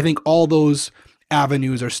 I think all those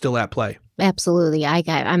avenues are still at play. Absolutely.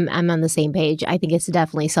 I'm on the same page. I think it's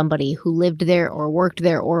definitely somebody who lived there or worked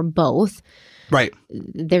there or both. Right.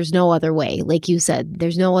 There's no other way. Like you said,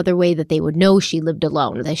 there's no other way that they would know she lived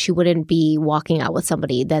alone, that she wouldn't be walking out with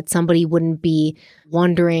somebody, that somebody wouldn't be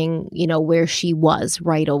wondering, where she was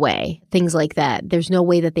right away. Things like that. There's no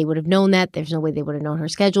way that they would have known that. There's no way they would have known her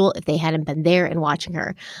schedule if they hadn't been there and watching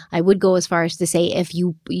her. I would go as far as to say, if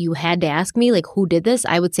you had to ask me, like, who did this,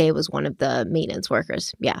 I would say it was one of the maintenance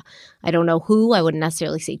workers. Yeah. I don't know who. I wouldn't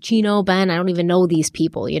necessarily say Chino, Ben. I don't even know these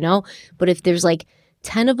people, But if there's like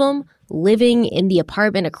 10 of them living in the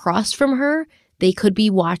apartment across from her, they could be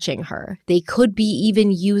watching her. They could be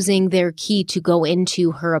even using their key to go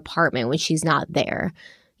into her apartment when she's not there.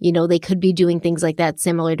 They could be doing things like that,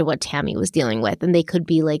 similar to what Tammy was dealing with. And they could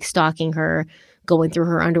be like stalking her, going through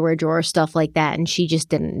her underwear drawer, stuff like that. And she just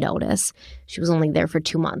didn't notice. She was only there for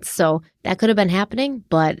 2 months. So that could have been happening.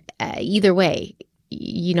 But either way,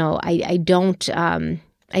 I don't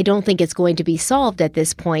think it's going to be solved at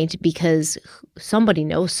this point because somebody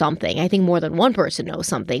knows something. I think more than one person knows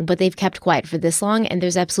something, but they've kept quiet for this long, and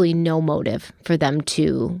there's absolutely no motive for them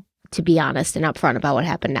to be honest and upfront about what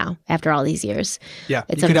happened now after all these years. Yeah,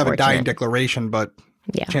 you could have a dying declaration, but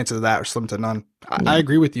chances of that are slim to none. I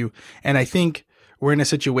agree with you. And I think we're in a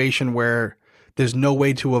situation where there's no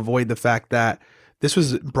way to avoid the fact that this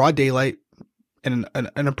was broad daylight in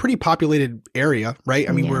a pretty populated area, right?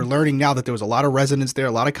 I mean, we're learning now that there was a lot of residents there,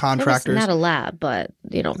 a lot of contractors. Not a lot, but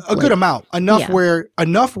a good amount. Enough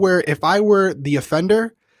where if I were the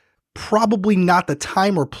offender, probably not the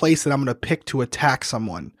time or place that I'm going to pick to attack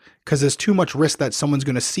someone, because there's too much risk that someone's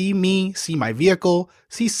going to see me, see my vehicle,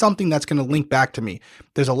 see something that's going to link back to me.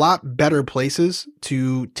 There's a lot better places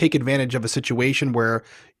to take advantage of a situation where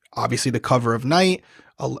obviously the cover of night,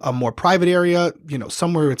 a more private area,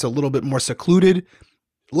 somewhere it's a little bit more secluded,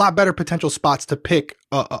 a lot better potential spots to pick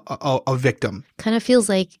a victim. Kind of feels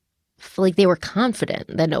like they were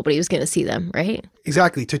confident that nobody was going to see them, right?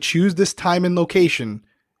 Exactly. To choose this time and location,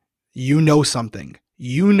 something.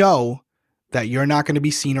 That you're not going to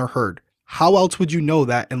be seen or heard. How else would you know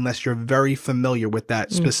that unless you're very familiar with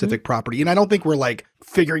that specific property? And I don't think we're like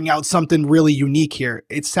figuring out something really unique here.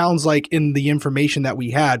 It sounds like in the information that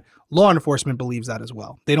we had, law enforcement believes that as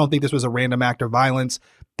well. They don't think this was a random act of violence.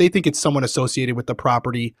 They think it's someone associated with the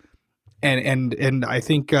property. And I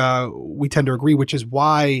think we tend to agree, which is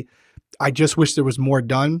why I just wish there was more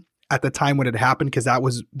done at the time when it happened, because that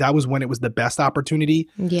was when it was the best opportunity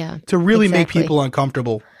to really make people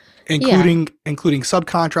uncomfortable. Including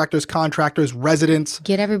subcontractors, contractors, residents.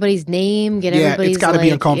 Get everybody's name. Everybody's. It's got to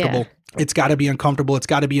be uncomfortable. Yeah. It's got to be uncomfortable. It's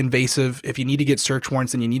got to be invasive. If you need to get search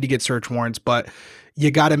warrants, then you need to get search warrants. But you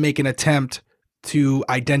got to make an attempt to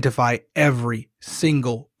identify every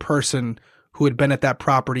single person who had been at that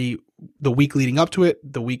property the week leading up to it,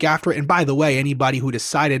 the week after. And by the way, anybody who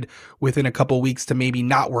decided within a couple of weeks to maybe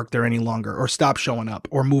not work there any longer or stop showing up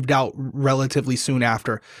or moved out relatively soon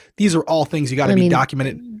after. These are all things you got to be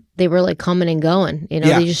documented. They were like coming and going, they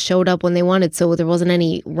just showed up when they wanted. So there wasn't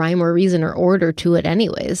any rhyme or reason or order to it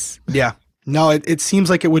anyways. Yeah. No, it seems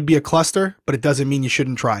like it would be a cluster, but it doesn't mean you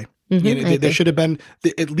shouldn't try. There should have been,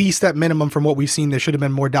 at least at minimum from what we've seen, there should have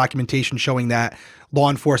been more documentation showing that law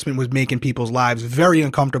enforcement was making people's lives very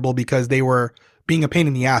uncomfortable because they were being a pain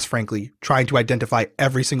in the ass, frankly, trying to identify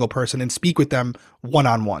every single person and speak with them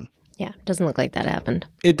one-on-one. Yeah, it doesn't look like that happened.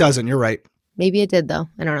 It doesn't. You're right. Maybe it did, though.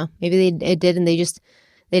 I don't know. Maybe it did and they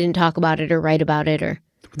didn't talk about it or write about it or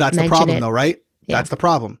That's the problem, though, right? Yeah. That's the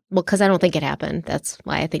problem. Well, because I don't think it happened. That's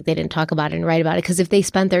why I think they didn't talk about it and write about it. Because if they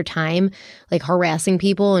spent their time like harassing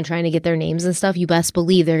people and trying to get their names and stuff, you best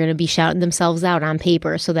believe they're going to be shouting themselves out on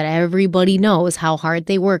paper so that everybody knows how hard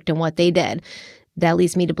they worked and what they did. That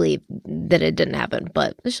leads me to believe that it didn't happen.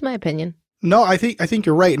 But this is my opinion. No, I think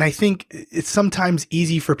you're right. And I think it's sometimes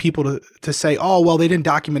easy for people to say, oh, well, they didn't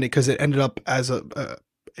document it because it ended up as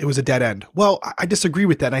it was a dead end. Well, I disagree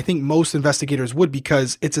with that. And I think most investigators would,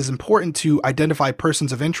 because it's as important to identify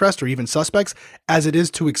persons of interest or even suspects as it is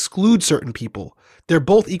to exclude certain people. They're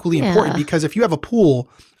both equally important, because if you have a pool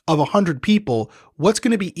of 100 people, what's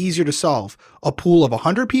going to be easier to solve? A pool of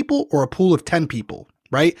 100 people or a pool of 10 people,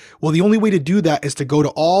 right? Well, the only way to do that is to go to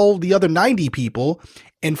all the other 90 people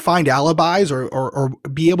and find alibis or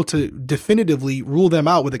be able to definitively rule them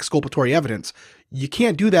out with exculpatory evidence. You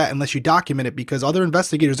can't do that unless you document it, because other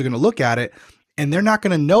investigators are going to look at it and they're not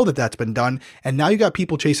going to know that that's been done. And now you got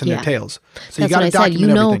people chasing their tails. So you got to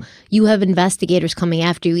document everything. You have investigators coming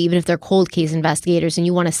after you, even if they're cold case investigators, and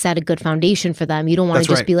you want to set a good foundation for them. You don't want to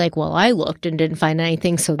just be like, well, I looked and didn't find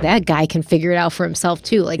anything, so that guy can figure it out for himself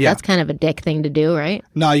too. Like that's kind of a dick thing to do, right?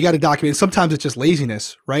 No, you got to document. Sometimes it's just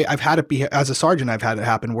laziness, right? I've had it be, as a sergeant, I've had it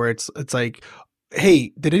happen where it's like,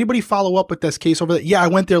 hey, did anybody follow up with this case over there? Yeah, I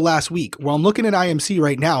went there last week. Well, I'm looking at IMC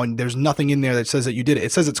right now, and there's nothing in there that says that you did it.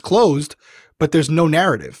 It says it's closed, but there's no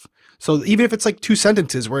narrative. So even if it's like 2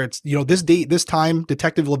 sentences where it's, this date, this time,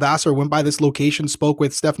 Detective Lavasser went by this location, spoke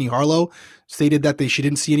with Stephanie Harlow, stated that she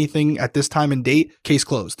didn't see anything at this time and date, case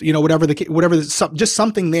closed. Just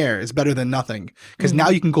something there is better than nothing, because now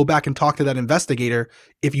you can go back and talk to that investigator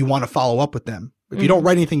if you want to follow up with them. If you don't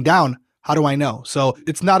write anything down, how do I know? So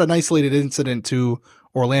it's not an isolated incident to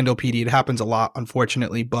Orlando PD. It happens a lot,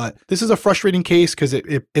 unfortunately, but this is a frustrating case because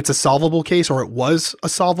it's a solvable case, or it was a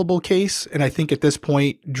solvable case. And I think at this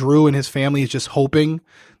point, Drew and his family is just hoping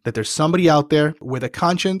that there's somebody out there with a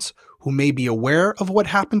conscience who may be aware of what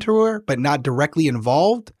happened to her, but not directly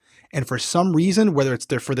involved. And for some reason, whether it's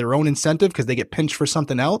for their own incentive because they get pinched for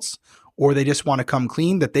something else, or they just want to come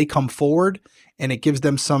clean, that they come forward and it gives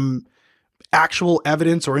them some actual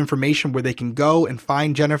evidence or information where they can go and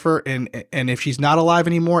find Jennifer, and if she's not alive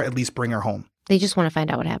anymore, at least bring her home. They just want to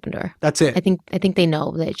find out what happened to her. That's it. I think they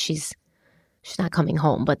know that she's not coming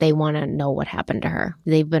home, but they want to know what happened to her.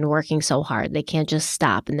 They've been working so hard. They can't just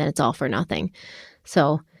stop and then it's all for nothing.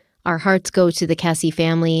 So our hearts go to the Kesse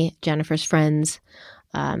family, Jennifer's friends,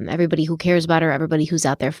 everybody who cares about her, everybody who's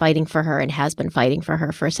out there fighting for her and has been fighting for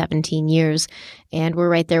her for 17 years. And we're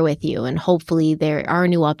right there with you. And hopefully there are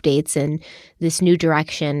new updates and this new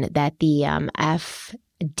direction that the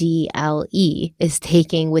FDLE is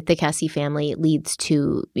taking with the Kesse family leads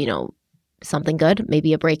to, something good,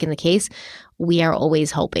 maybe a break in the case. We are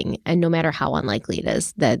always hoping, and no matter how unlikely it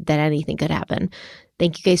is, that anything could happen.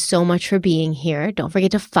 Thank you guys so much for being here. Don't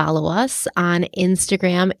forget to follow us on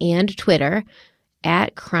Instagram and Twitter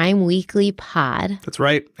at Crime Weekly Pod. That's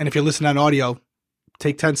right. And if you're listening on audio,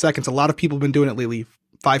 take 10 seconds. A lot of people have been doing it lately.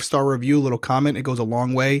 5-star review, little comment. It goes a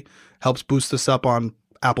long way. Helps boost us up on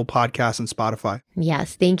Apple Podcasts and Spotify.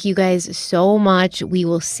 Yes. Thank you guys so much. We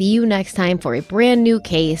will see you next time for a brand new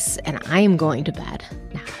case. And I am going to bed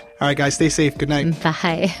now. All right, guys. Stay safe. Good night.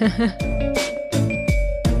 Bye.